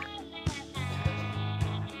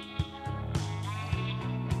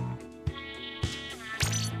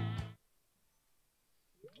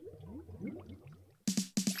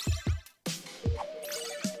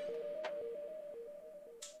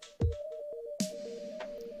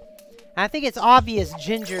 I think it's obvious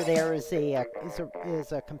Ginger there is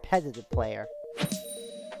a competitive player.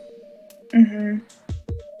 Mm-hmm.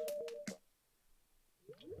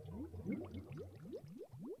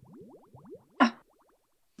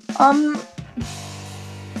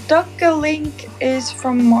 Duck-a-Link is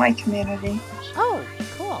from my community. Oh,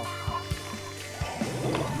 cool.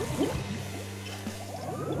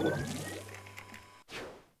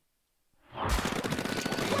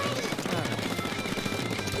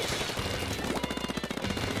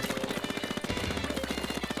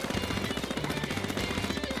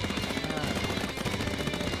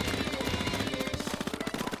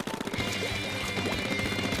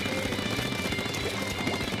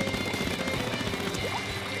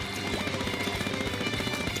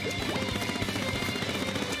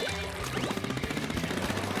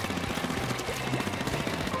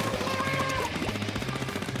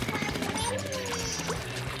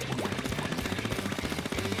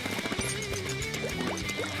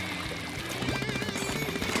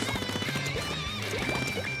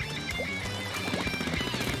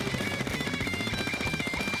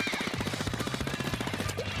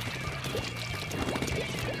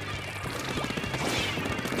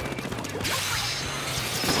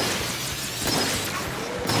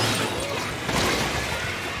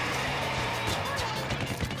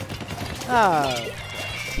 Oh.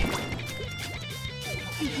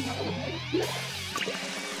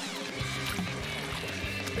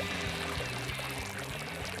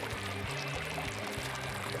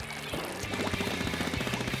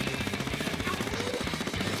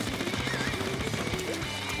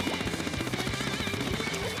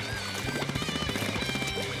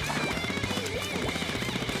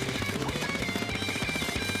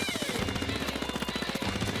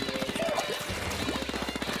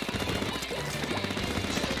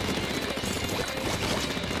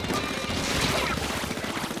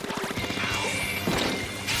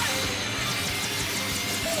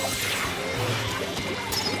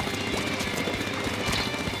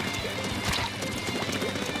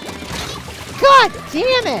 God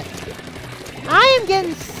damn it! I am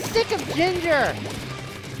getting sick of Ginger!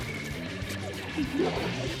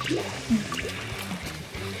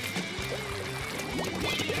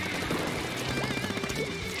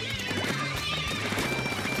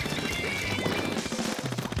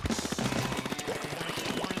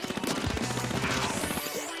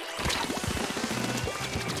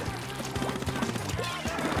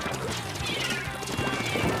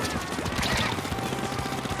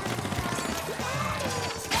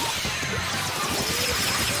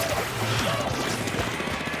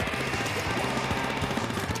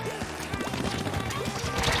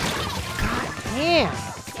 Damn!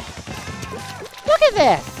 Look at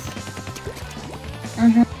this!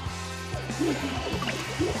 Mm-hmm.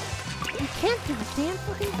 You can't do the damn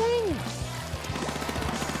fucking thing!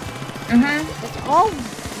 Mm-hmm. It's all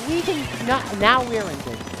we can not now we're in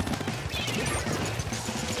this.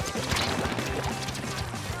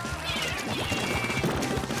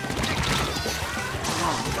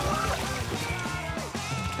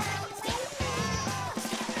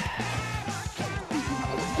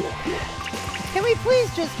 Can we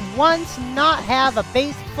please just once not have a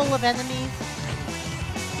base full of enemies?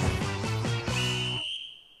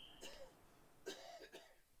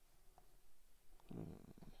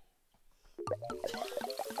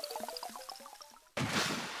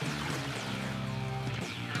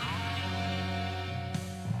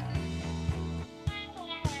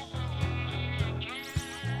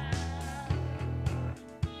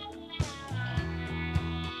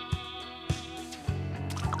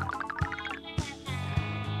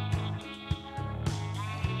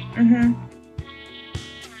 Mm-hmm.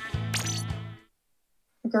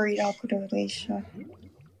 Agreed, I'll put it Alicia.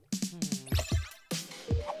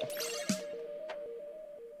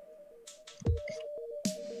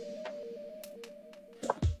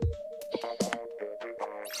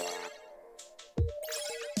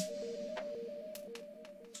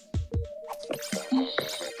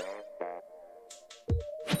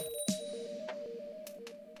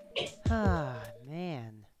 Ah,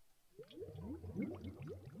 man.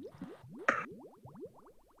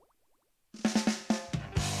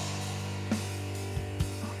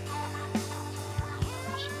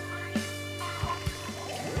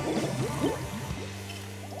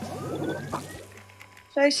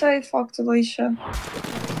 Should I say fuck Alicia?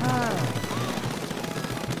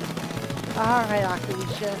 Alright,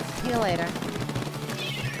 Alicia. See you later.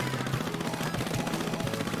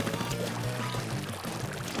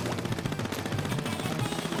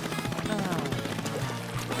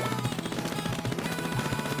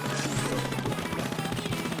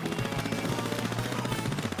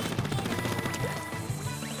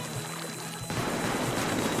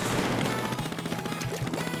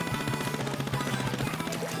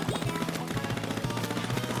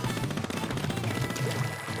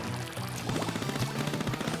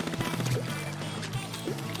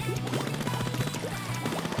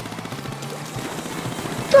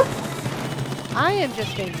 I am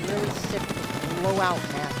just getting really sick of blowout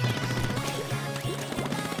matches.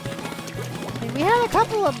 I mean, we had a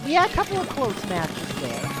couple of close matches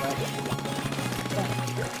there, but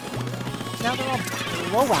now they're all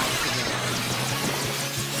blowouts again.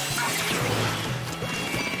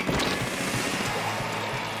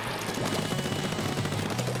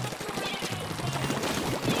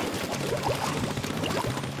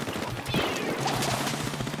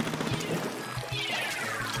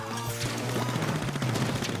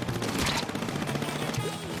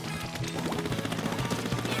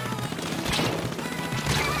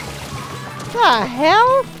 What the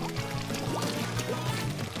hell?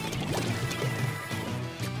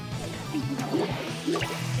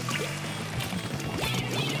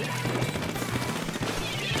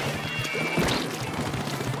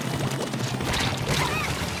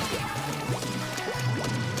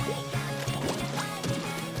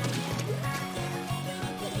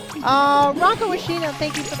 Rocco Ashino,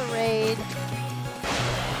 thank you for the raid.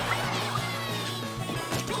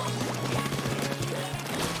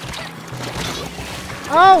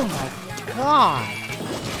 Oh my god!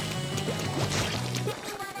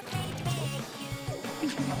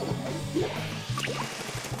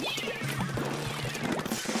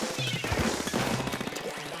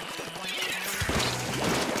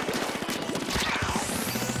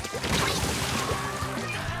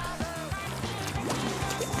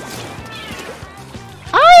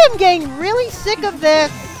 I am getting really sick of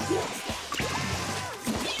this!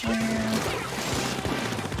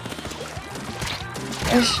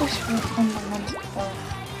 It's just fundamental health.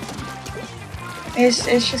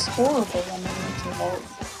 It's just horrible when they mental health.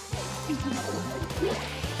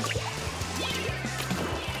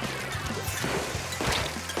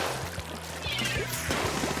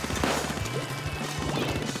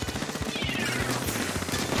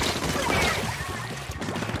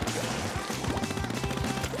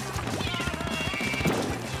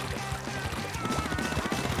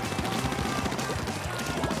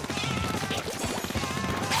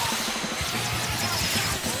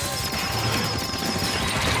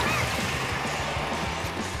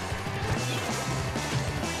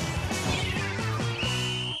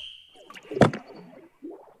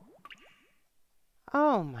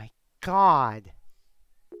 Oh my god.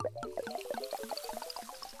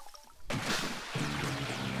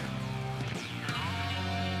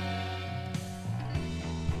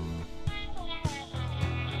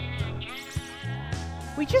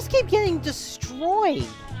 We just keep getting destroyed.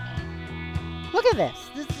 Look at this.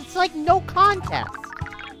 It's like no contest.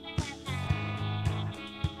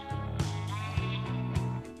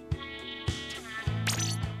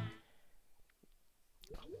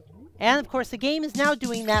 And of course, the game is now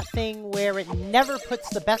doing that thing where it never puts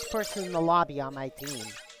the best person in the lobby on my team.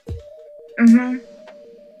 Mm-hmm.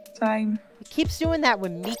 Same. It keeps doing that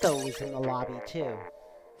when Miko is in the lobby, too.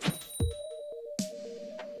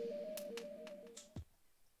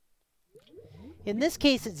 In this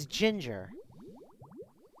case, it's Ginger.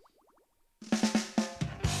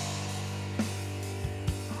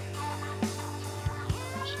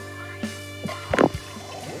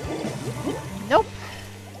 Nope.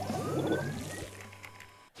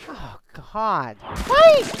 Oh, God.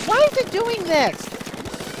 Why is it doing this?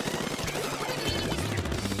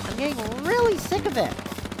 I'm getting really sick of it.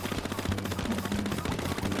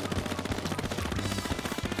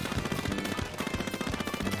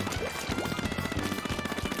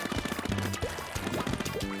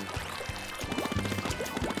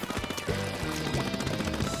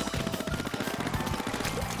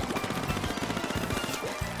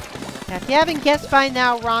 Now, if you haven't guessed by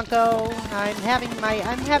now, Ronco, I'm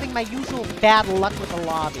having my usual bad luck with the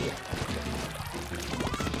lobby.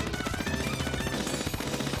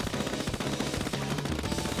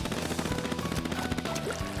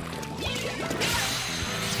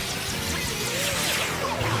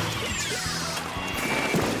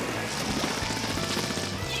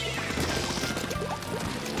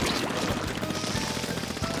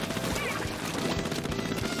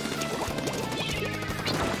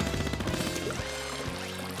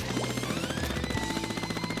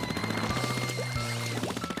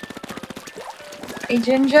 Hey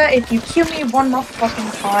Ginger, if you kill me one more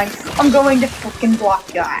fucking time, I'm going to fucking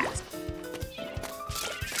block your ass.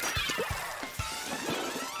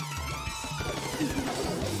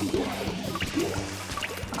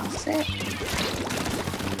 That's it.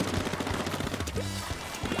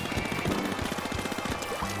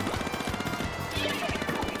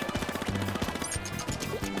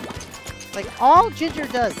 Like, all Ginger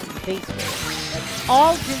does is base raid. That's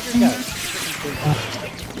all Ginger does is base raid.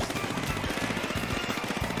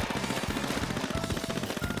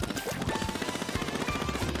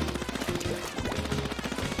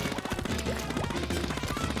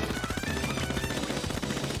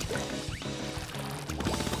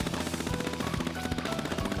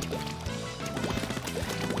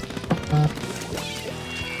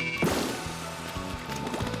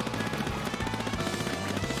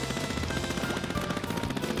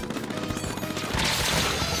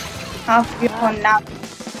 Have your nap.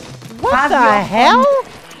 What Have the your hell?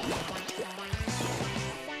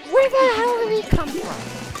 Where the hell did he come from?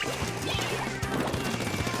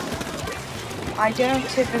 I don't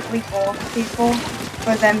typically block people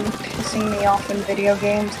for them pissing me off in video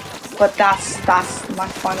games, but that's my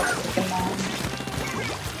final fucking line.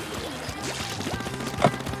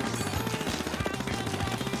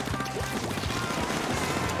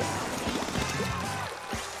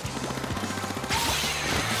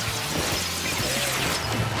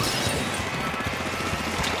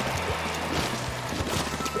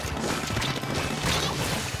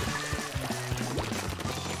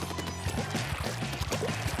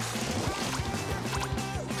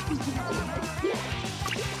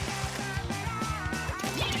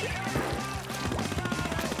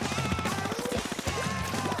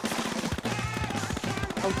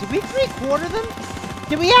 Oh, did we 3-quarter them?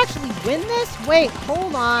 Did we actually win this? Wait,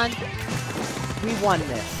 hold on. We won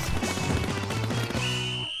this.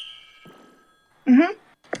 Mm-hmm.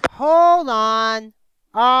 Hold on.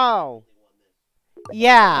 Oh.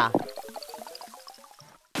 Yeah.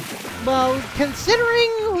 Well,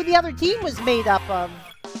 considering who the other team was made up of,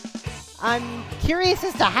 I'm curious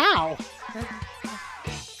as to how.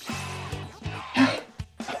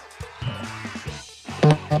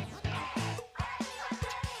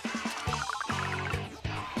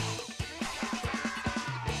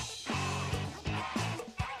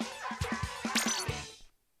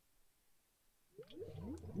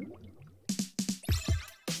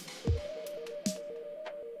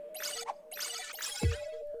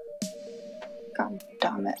 God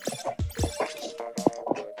damn it.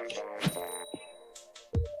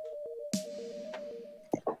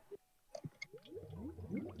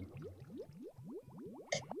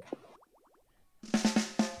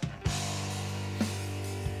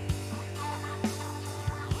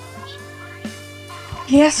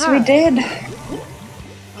 Yes, we did.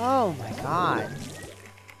 Oh my god.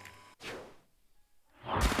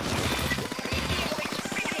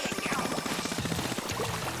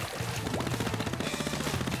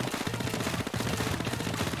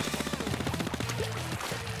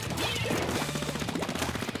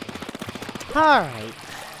 Alright.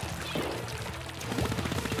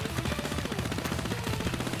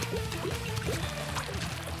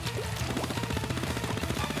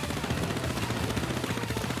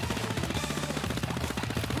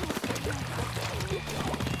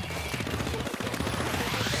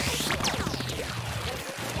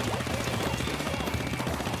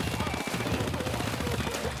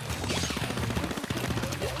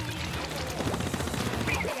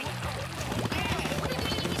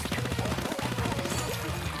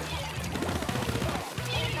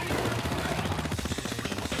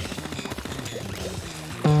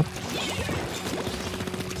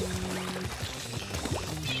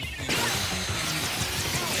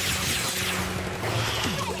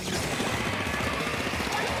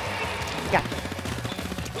 Yeah.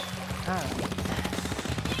 Alright.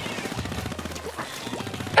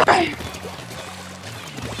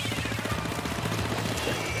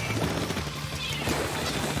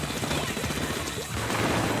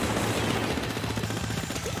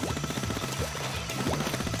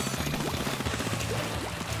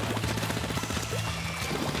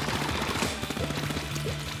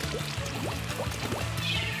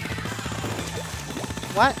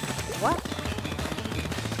 What? What?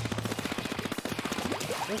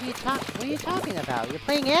 What are you talking about? You're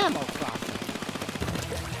playing Animal Crossing.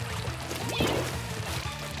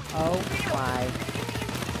 Oh my.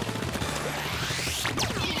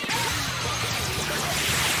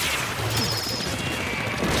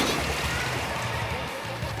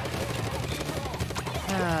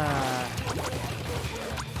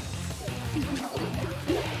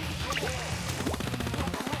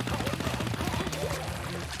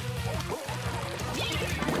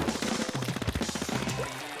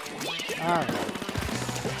 Alright.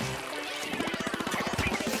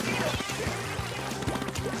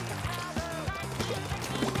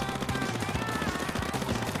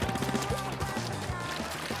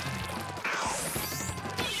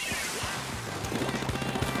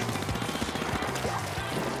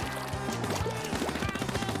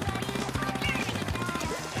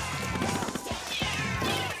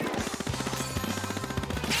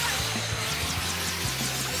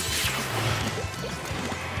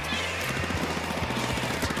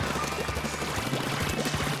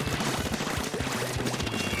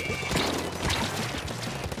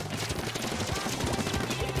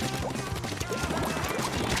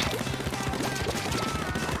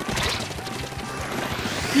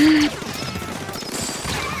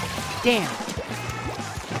 Damn.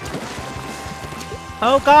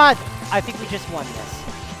 Oh god! I think we just won this.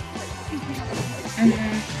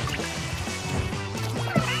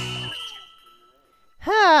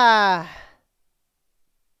 Ha!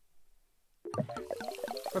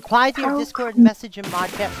 Reply to your Discord message in mod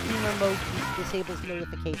chat. Streamer mode disables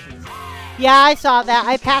notifications. Yeah, I saw that.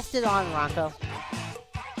 I passed it on, Rocco.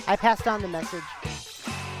 I passed on the message.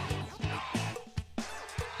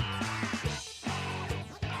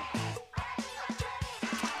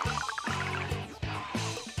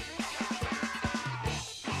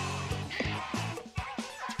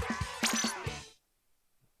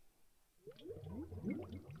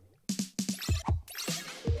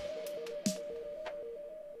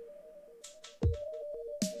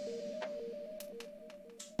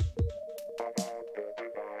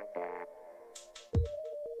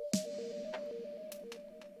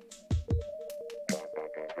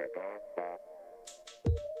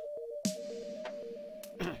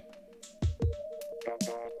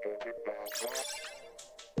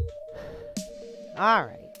 All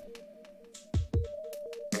right.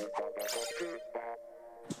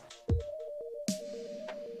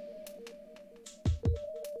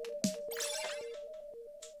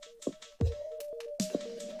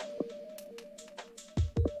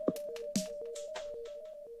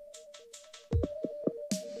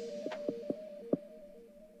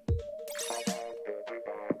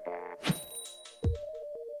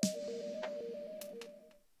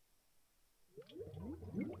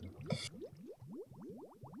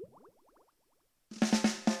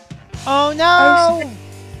 Oh no!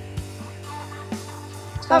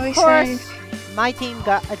 Of course, my team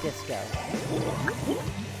got a disco.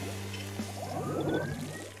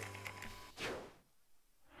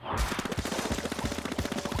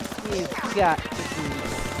 You've got to be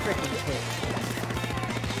freaking kidding.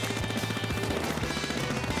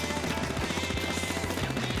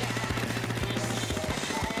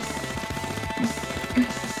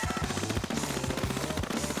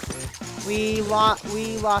 We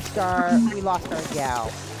lost our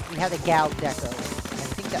gal. We had a gal deco. I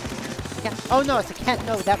think that. Oh no, it's a Kent.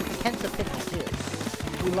 No, that was a Kent of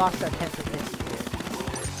 52. We lost our Kent of 52.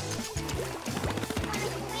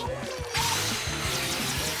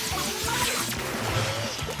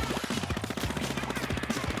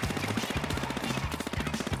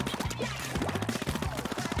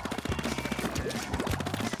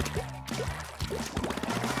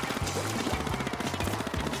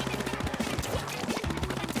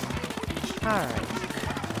 Alright.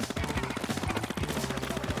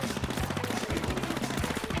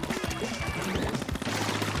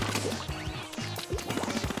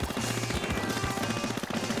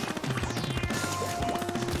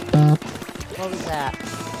 What was that?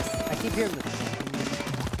 I keep hearing this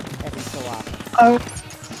every so often. Oh,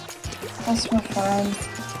 that's my friend.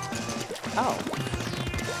 Oh.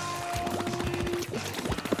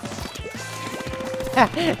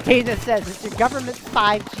 Dana says it's your government's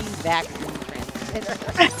 5G vaccine transmitter.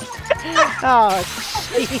 Oh,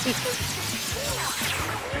 jeez.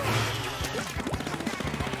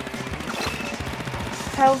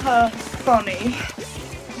 Tell her funny.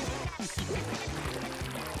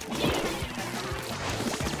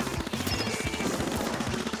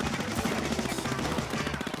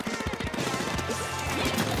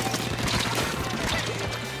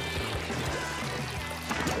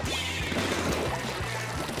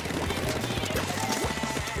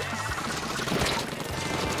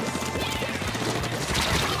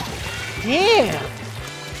 Damn!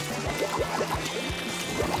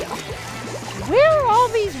 Where are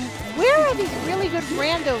these really good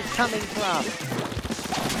randos coming from?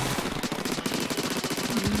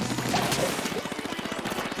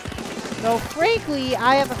 No, frankly,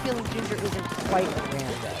 I have a feeling Ginger isn't quite a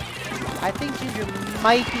rando. I think Ginger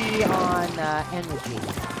might be on energy.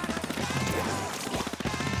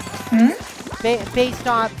 Hmm? Based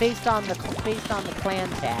on the clan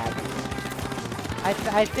tag.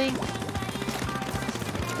 I think...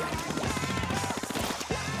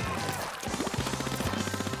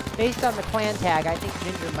 Based on the clan tag, I think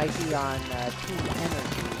Ginger might be on Team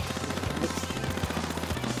Energy.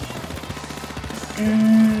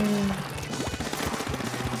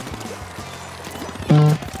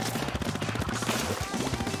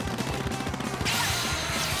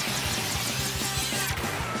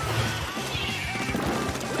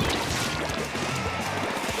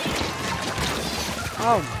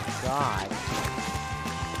 Oh my god.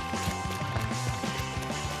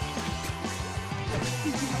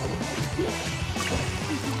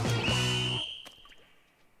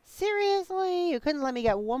 Seriously? You couldn't let me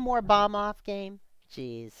get one more bomb off, game?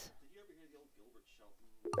 Jeez.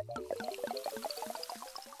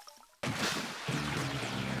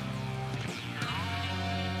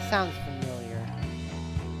 Sounds familiar.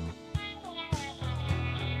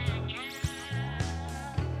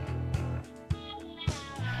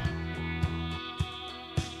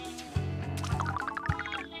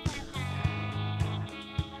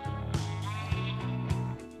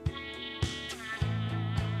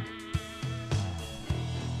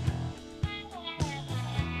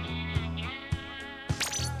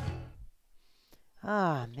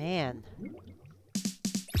 Ah, man.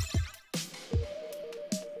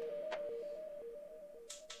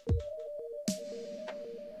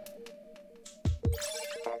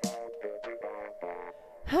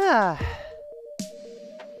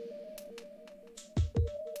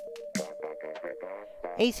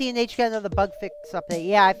 AC and H got another bug fix update.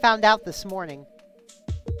 Yeah, I found out this morning.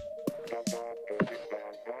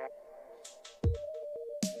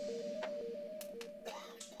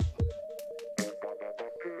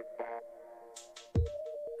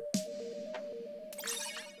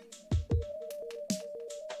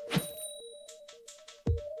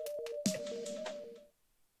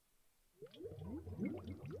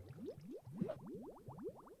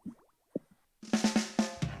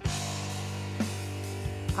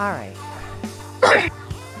 All right.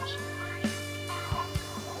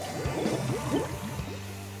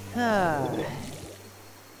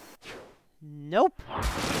 Nope.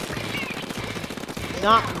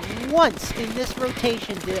 Not once in this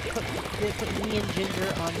rotation did it put me and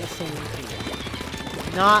Ginger on the same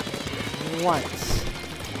team. Not once.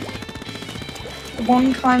 The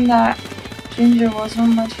one time that Ginger was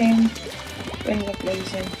on my team, when you're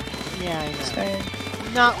blazing. Yeah, I know. So.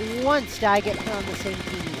 Not once did I get put on the same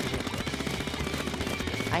team as Ginger.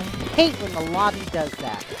 I hate when the lobby does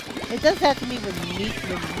that. It does that to me when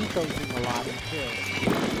Nico's in the lobby, too.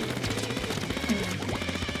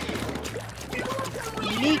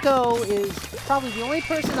 Nico is probably the only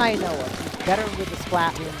person I know of who's better with the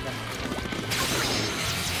Splatoon than me.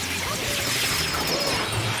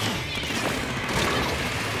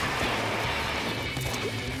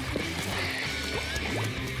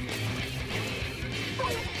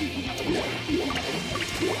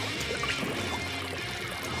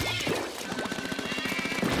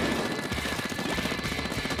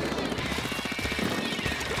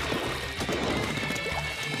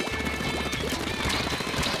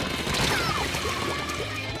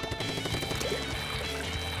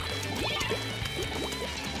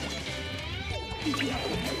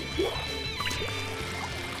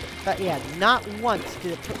 But yeah, not once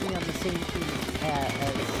did it put me on the same team as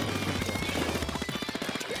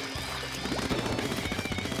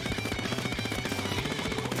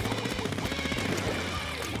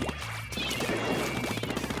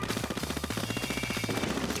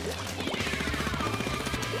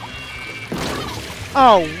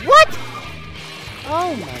Oh, what?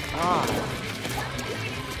 Oh my god.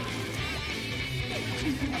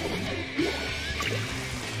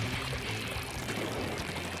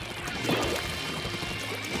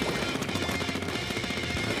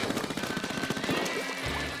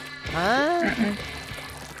 Huh?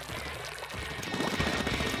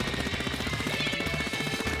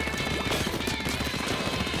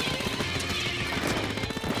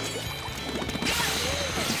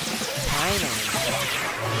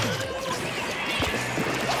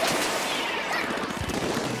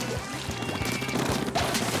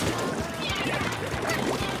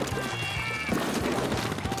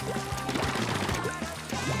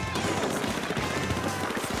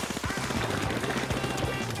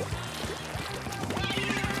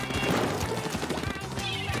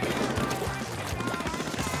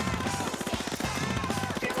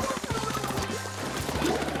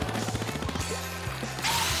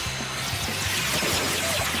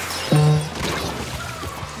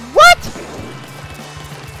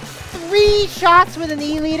 Shots with an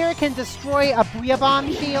E-liter can destroy a Booyah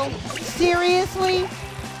Bomb shield? Seriously?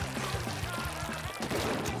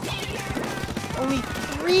 Only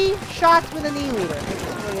 3 shots with an E-liter. Makes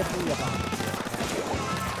it really a 3 of them.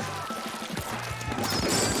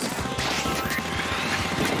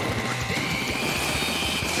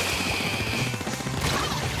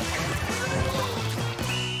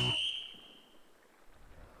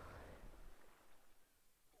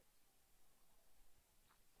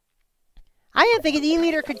 I didn't think an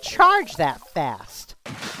E-liter could charge that fast.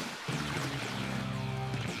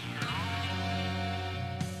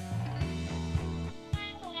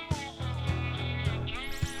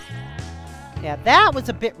 Yeah, that was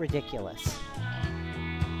a bit ridiculous.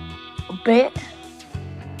 A bit?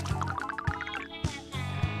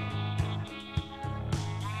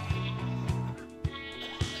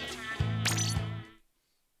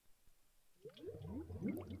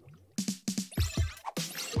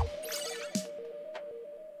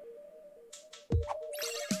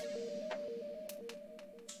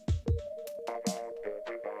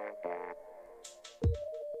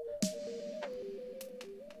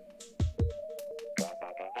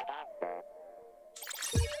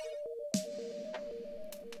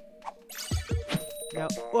 No.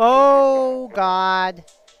 Oh God!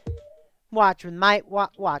 Watch with my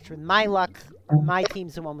luck. My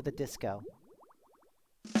team's the one with the disco.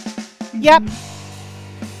 Yep.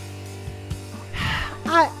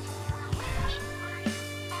 I'm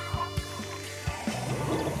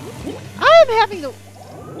having the.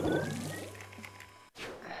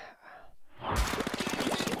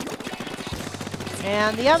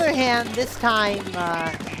 And the other hand, this time,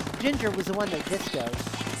 Ginger was the one that discoed.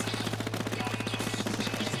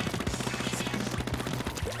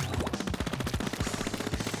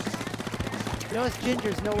 Notice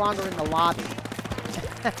Ginger's no longer in the lobby.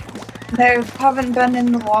 They haven't been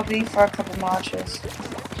in the lobby for a couple matches.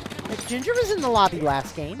 But Ginger was in the lobby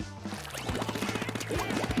last game.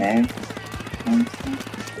 No?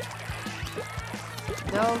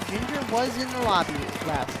 No, Ginger was in the lobby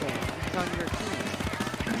last game. He was on your team.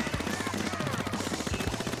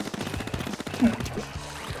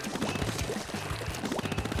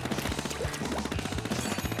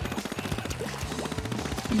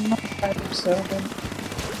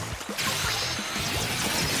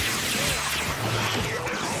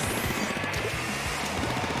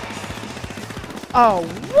 Oh,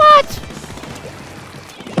 what?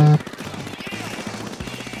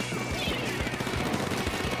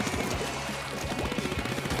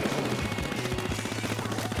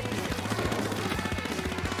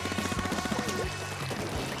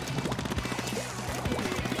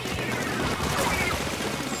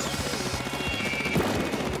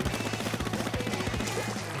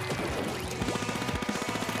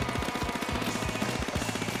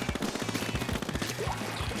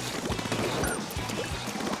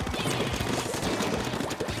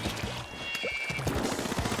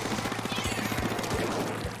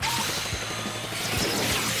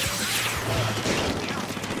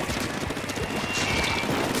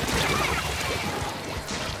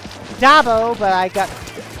 Dabo, but I got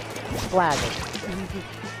splattered.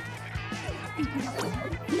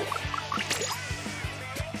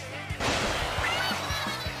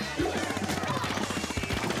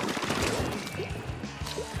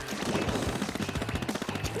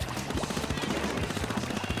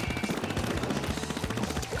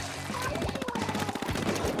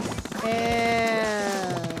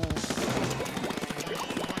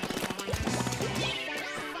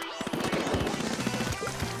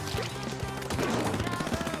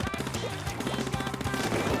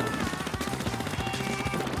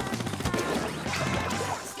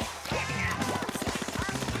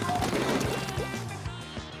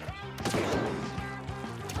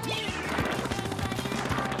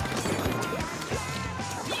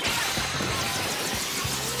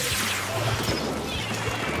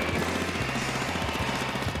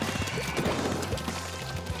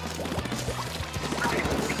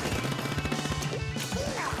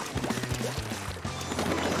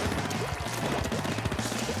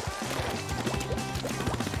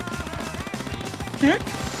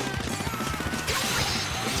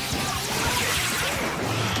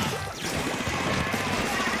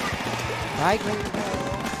 Bye, Green Hill.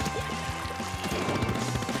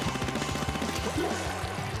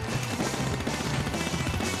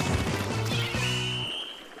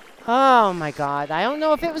 Oh my God, I don't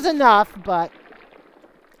know if it was enough, but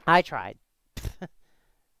I tried.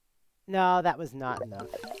 No, that was not enough.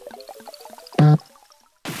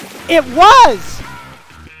 It was!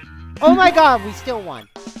 Oh my God, we still won.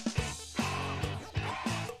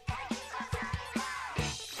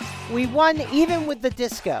 We won even with the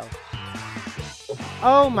disco.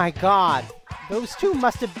 Oh my God. Those two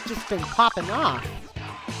must have just been popping off.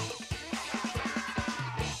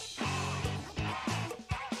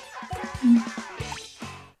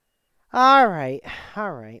 All right.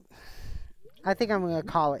 All right. I think I'm gonna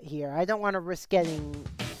call it here. I don't want to risk getting.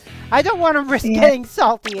 I don't want to risk getting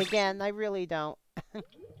salty again. I really don't.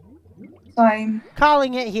 Fine.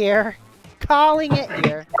 Calling it here. Calling it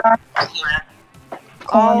here.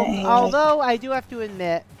 Although I do have to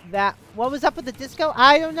admit that what was up with the disco?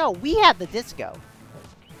 I don't know. We had the disco,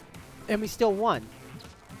 and we still won.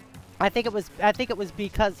 I think it was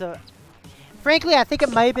because of. Frankly, I think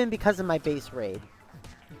it might have been because of my base raid.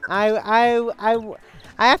 I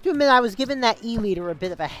have to admit I was giving that E-leader a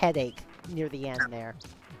bit of a headache near the end there.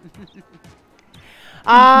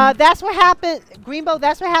 That's what happened, Greenbow.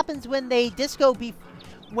 That's what happens when they disco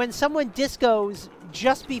when someone discos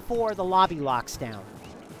just before the lobby locks down.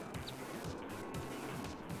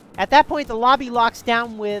 At that point, the lobby locks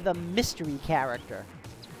down with a mystery character.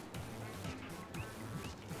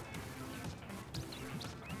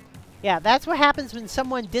 Yeah, that's what happens when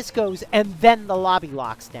someone discos and then the lobby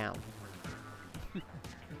locks down.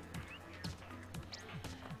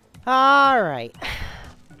 Alright.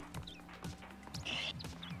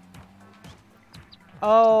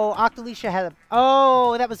 Oh, Octalicia had a...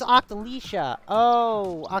 Oh, that was Octalicia.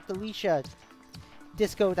 Oh, Octalicia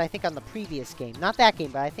discoed, I think, on the previous game. Not that game,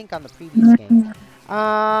 but I think on the previous game.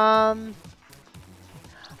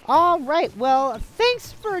 Alright, well,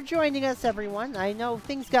 thanks for joining us, everyone. I know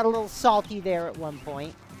things got a little salty there at one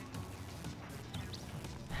point.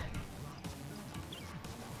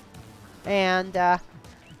 And,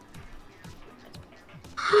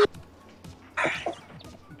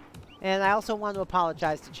 and I also want to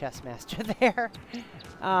apologize to Chessmaster there.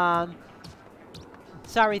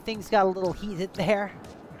 Sorry, things got a little heated there.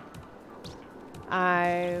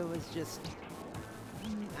 I was just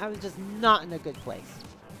not in a good place.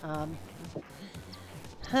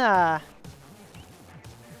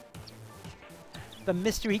 The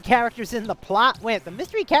mystery characters in the plot. Wait, the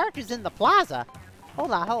mystery characters in the plaza. Hold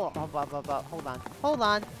on, hold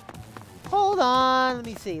on. Let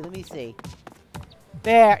me see.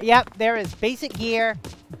 There, yep, there is basic gear.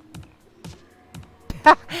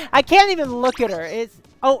 I can't even look at her. It's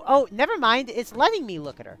oh, never mind. It's letting me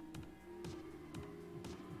look at her.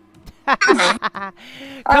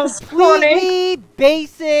 Completely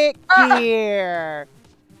basic gear.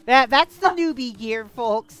 That's the newbie gear,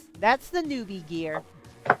 folks. That's the newbie gear.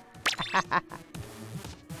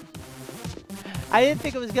 I didn't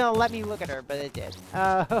think it was gonna let me look at her, but it did.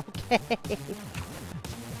 Okay.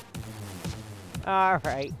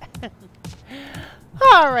 Alright.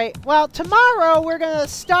 Alright, well, tomorrow we're gonna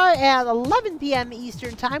start at 11 p.m.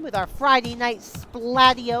 Eastern Time with our Friday night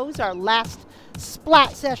Splatios, our last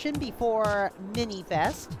Splat session before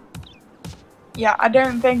Mini-Fest. Yeah, I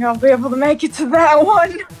don't think I'll be able to make it to that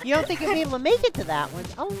one. You don't think you'll be able to make it to that one?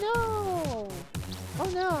 Oh no! Oh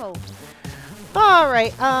no!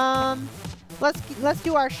 Alright, let's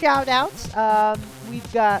do our shout-outs.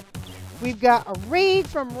 We've got a raid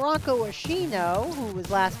from Ronco Ashino, who was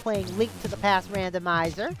last playing Link to the Past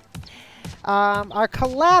Randomizer. Our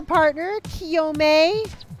collab partner, Kiyome.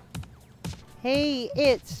 Hey,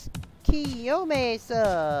 it's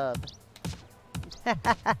KyomeiSub.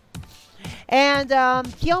 And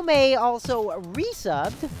Kiyome also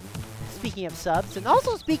resubbed, speaking of subs, and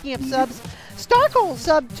also speaking of subs, Starcoal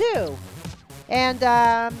sub too. And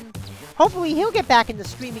hopefully he'll get back into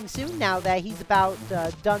streaming soon now that he's about now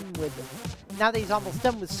that he's almost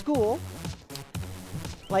done with school.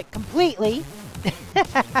 Like, completely.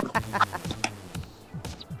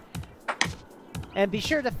 And be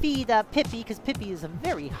sure to feed Pippi, because Pippi is a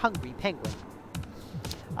very hungry penguin.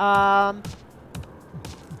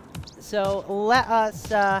 So let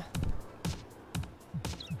us, wait a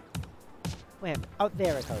minute. Oh,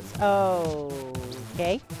 there it goes.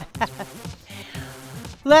 Okay.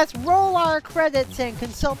 Let's roll our credits and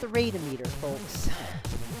consult the raid-o-meter, folks.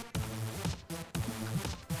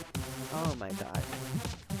 Oh my god.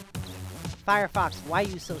 Firefox, why are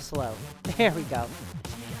you so slow? There we go.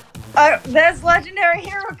 There's Legendary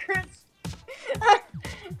Hero Chris.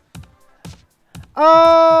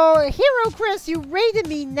 Oh, Hero Chris, you raided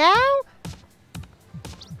me now?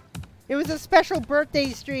 It was a special birthday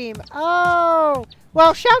stream. Oh,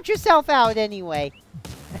 well, shout yourself out anyway.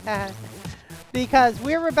 Because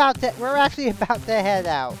we're actually about to head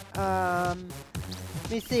out. Let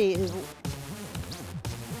me see.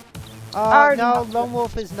 Oh, no, Lone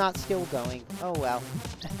Wolf is not still going. Oh, well.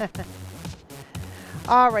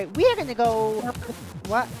 Alright, we are gonna go...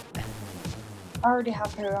 What? I already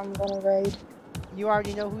have who I'm gonna raid. You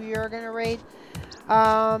already know who you're gonna raid?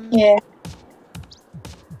 Yeah.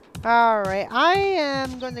 Alright, I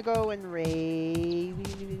am gonna go and raid...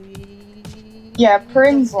 Yeah,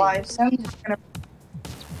 Pring's live, so I'm just gonna...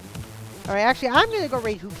 Alright, actually, I'm gonna go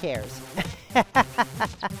raid Who Cares.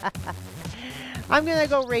 I'm gonna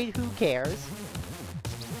go raid Who Cares.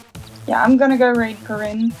 Yeah, I'm gonna go raid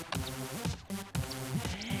Corinne.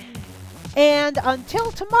 And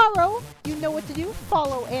until tomorrow, you know what to do.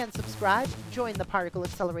 Follow and subscribe. Join the Particle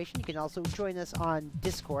Acceleration. You can also join us on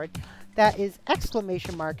Discord. That is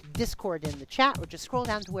 !Discord in the chat, or just scroll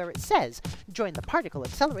down to where it says join the Particle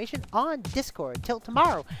Acceleration on Discord. Till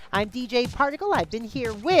tomorrow, I'm DJ Particle. I've been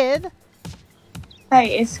here with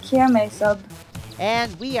HeyItsKyomeiSub.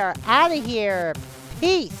 and we are out of here.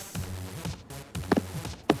 Peace.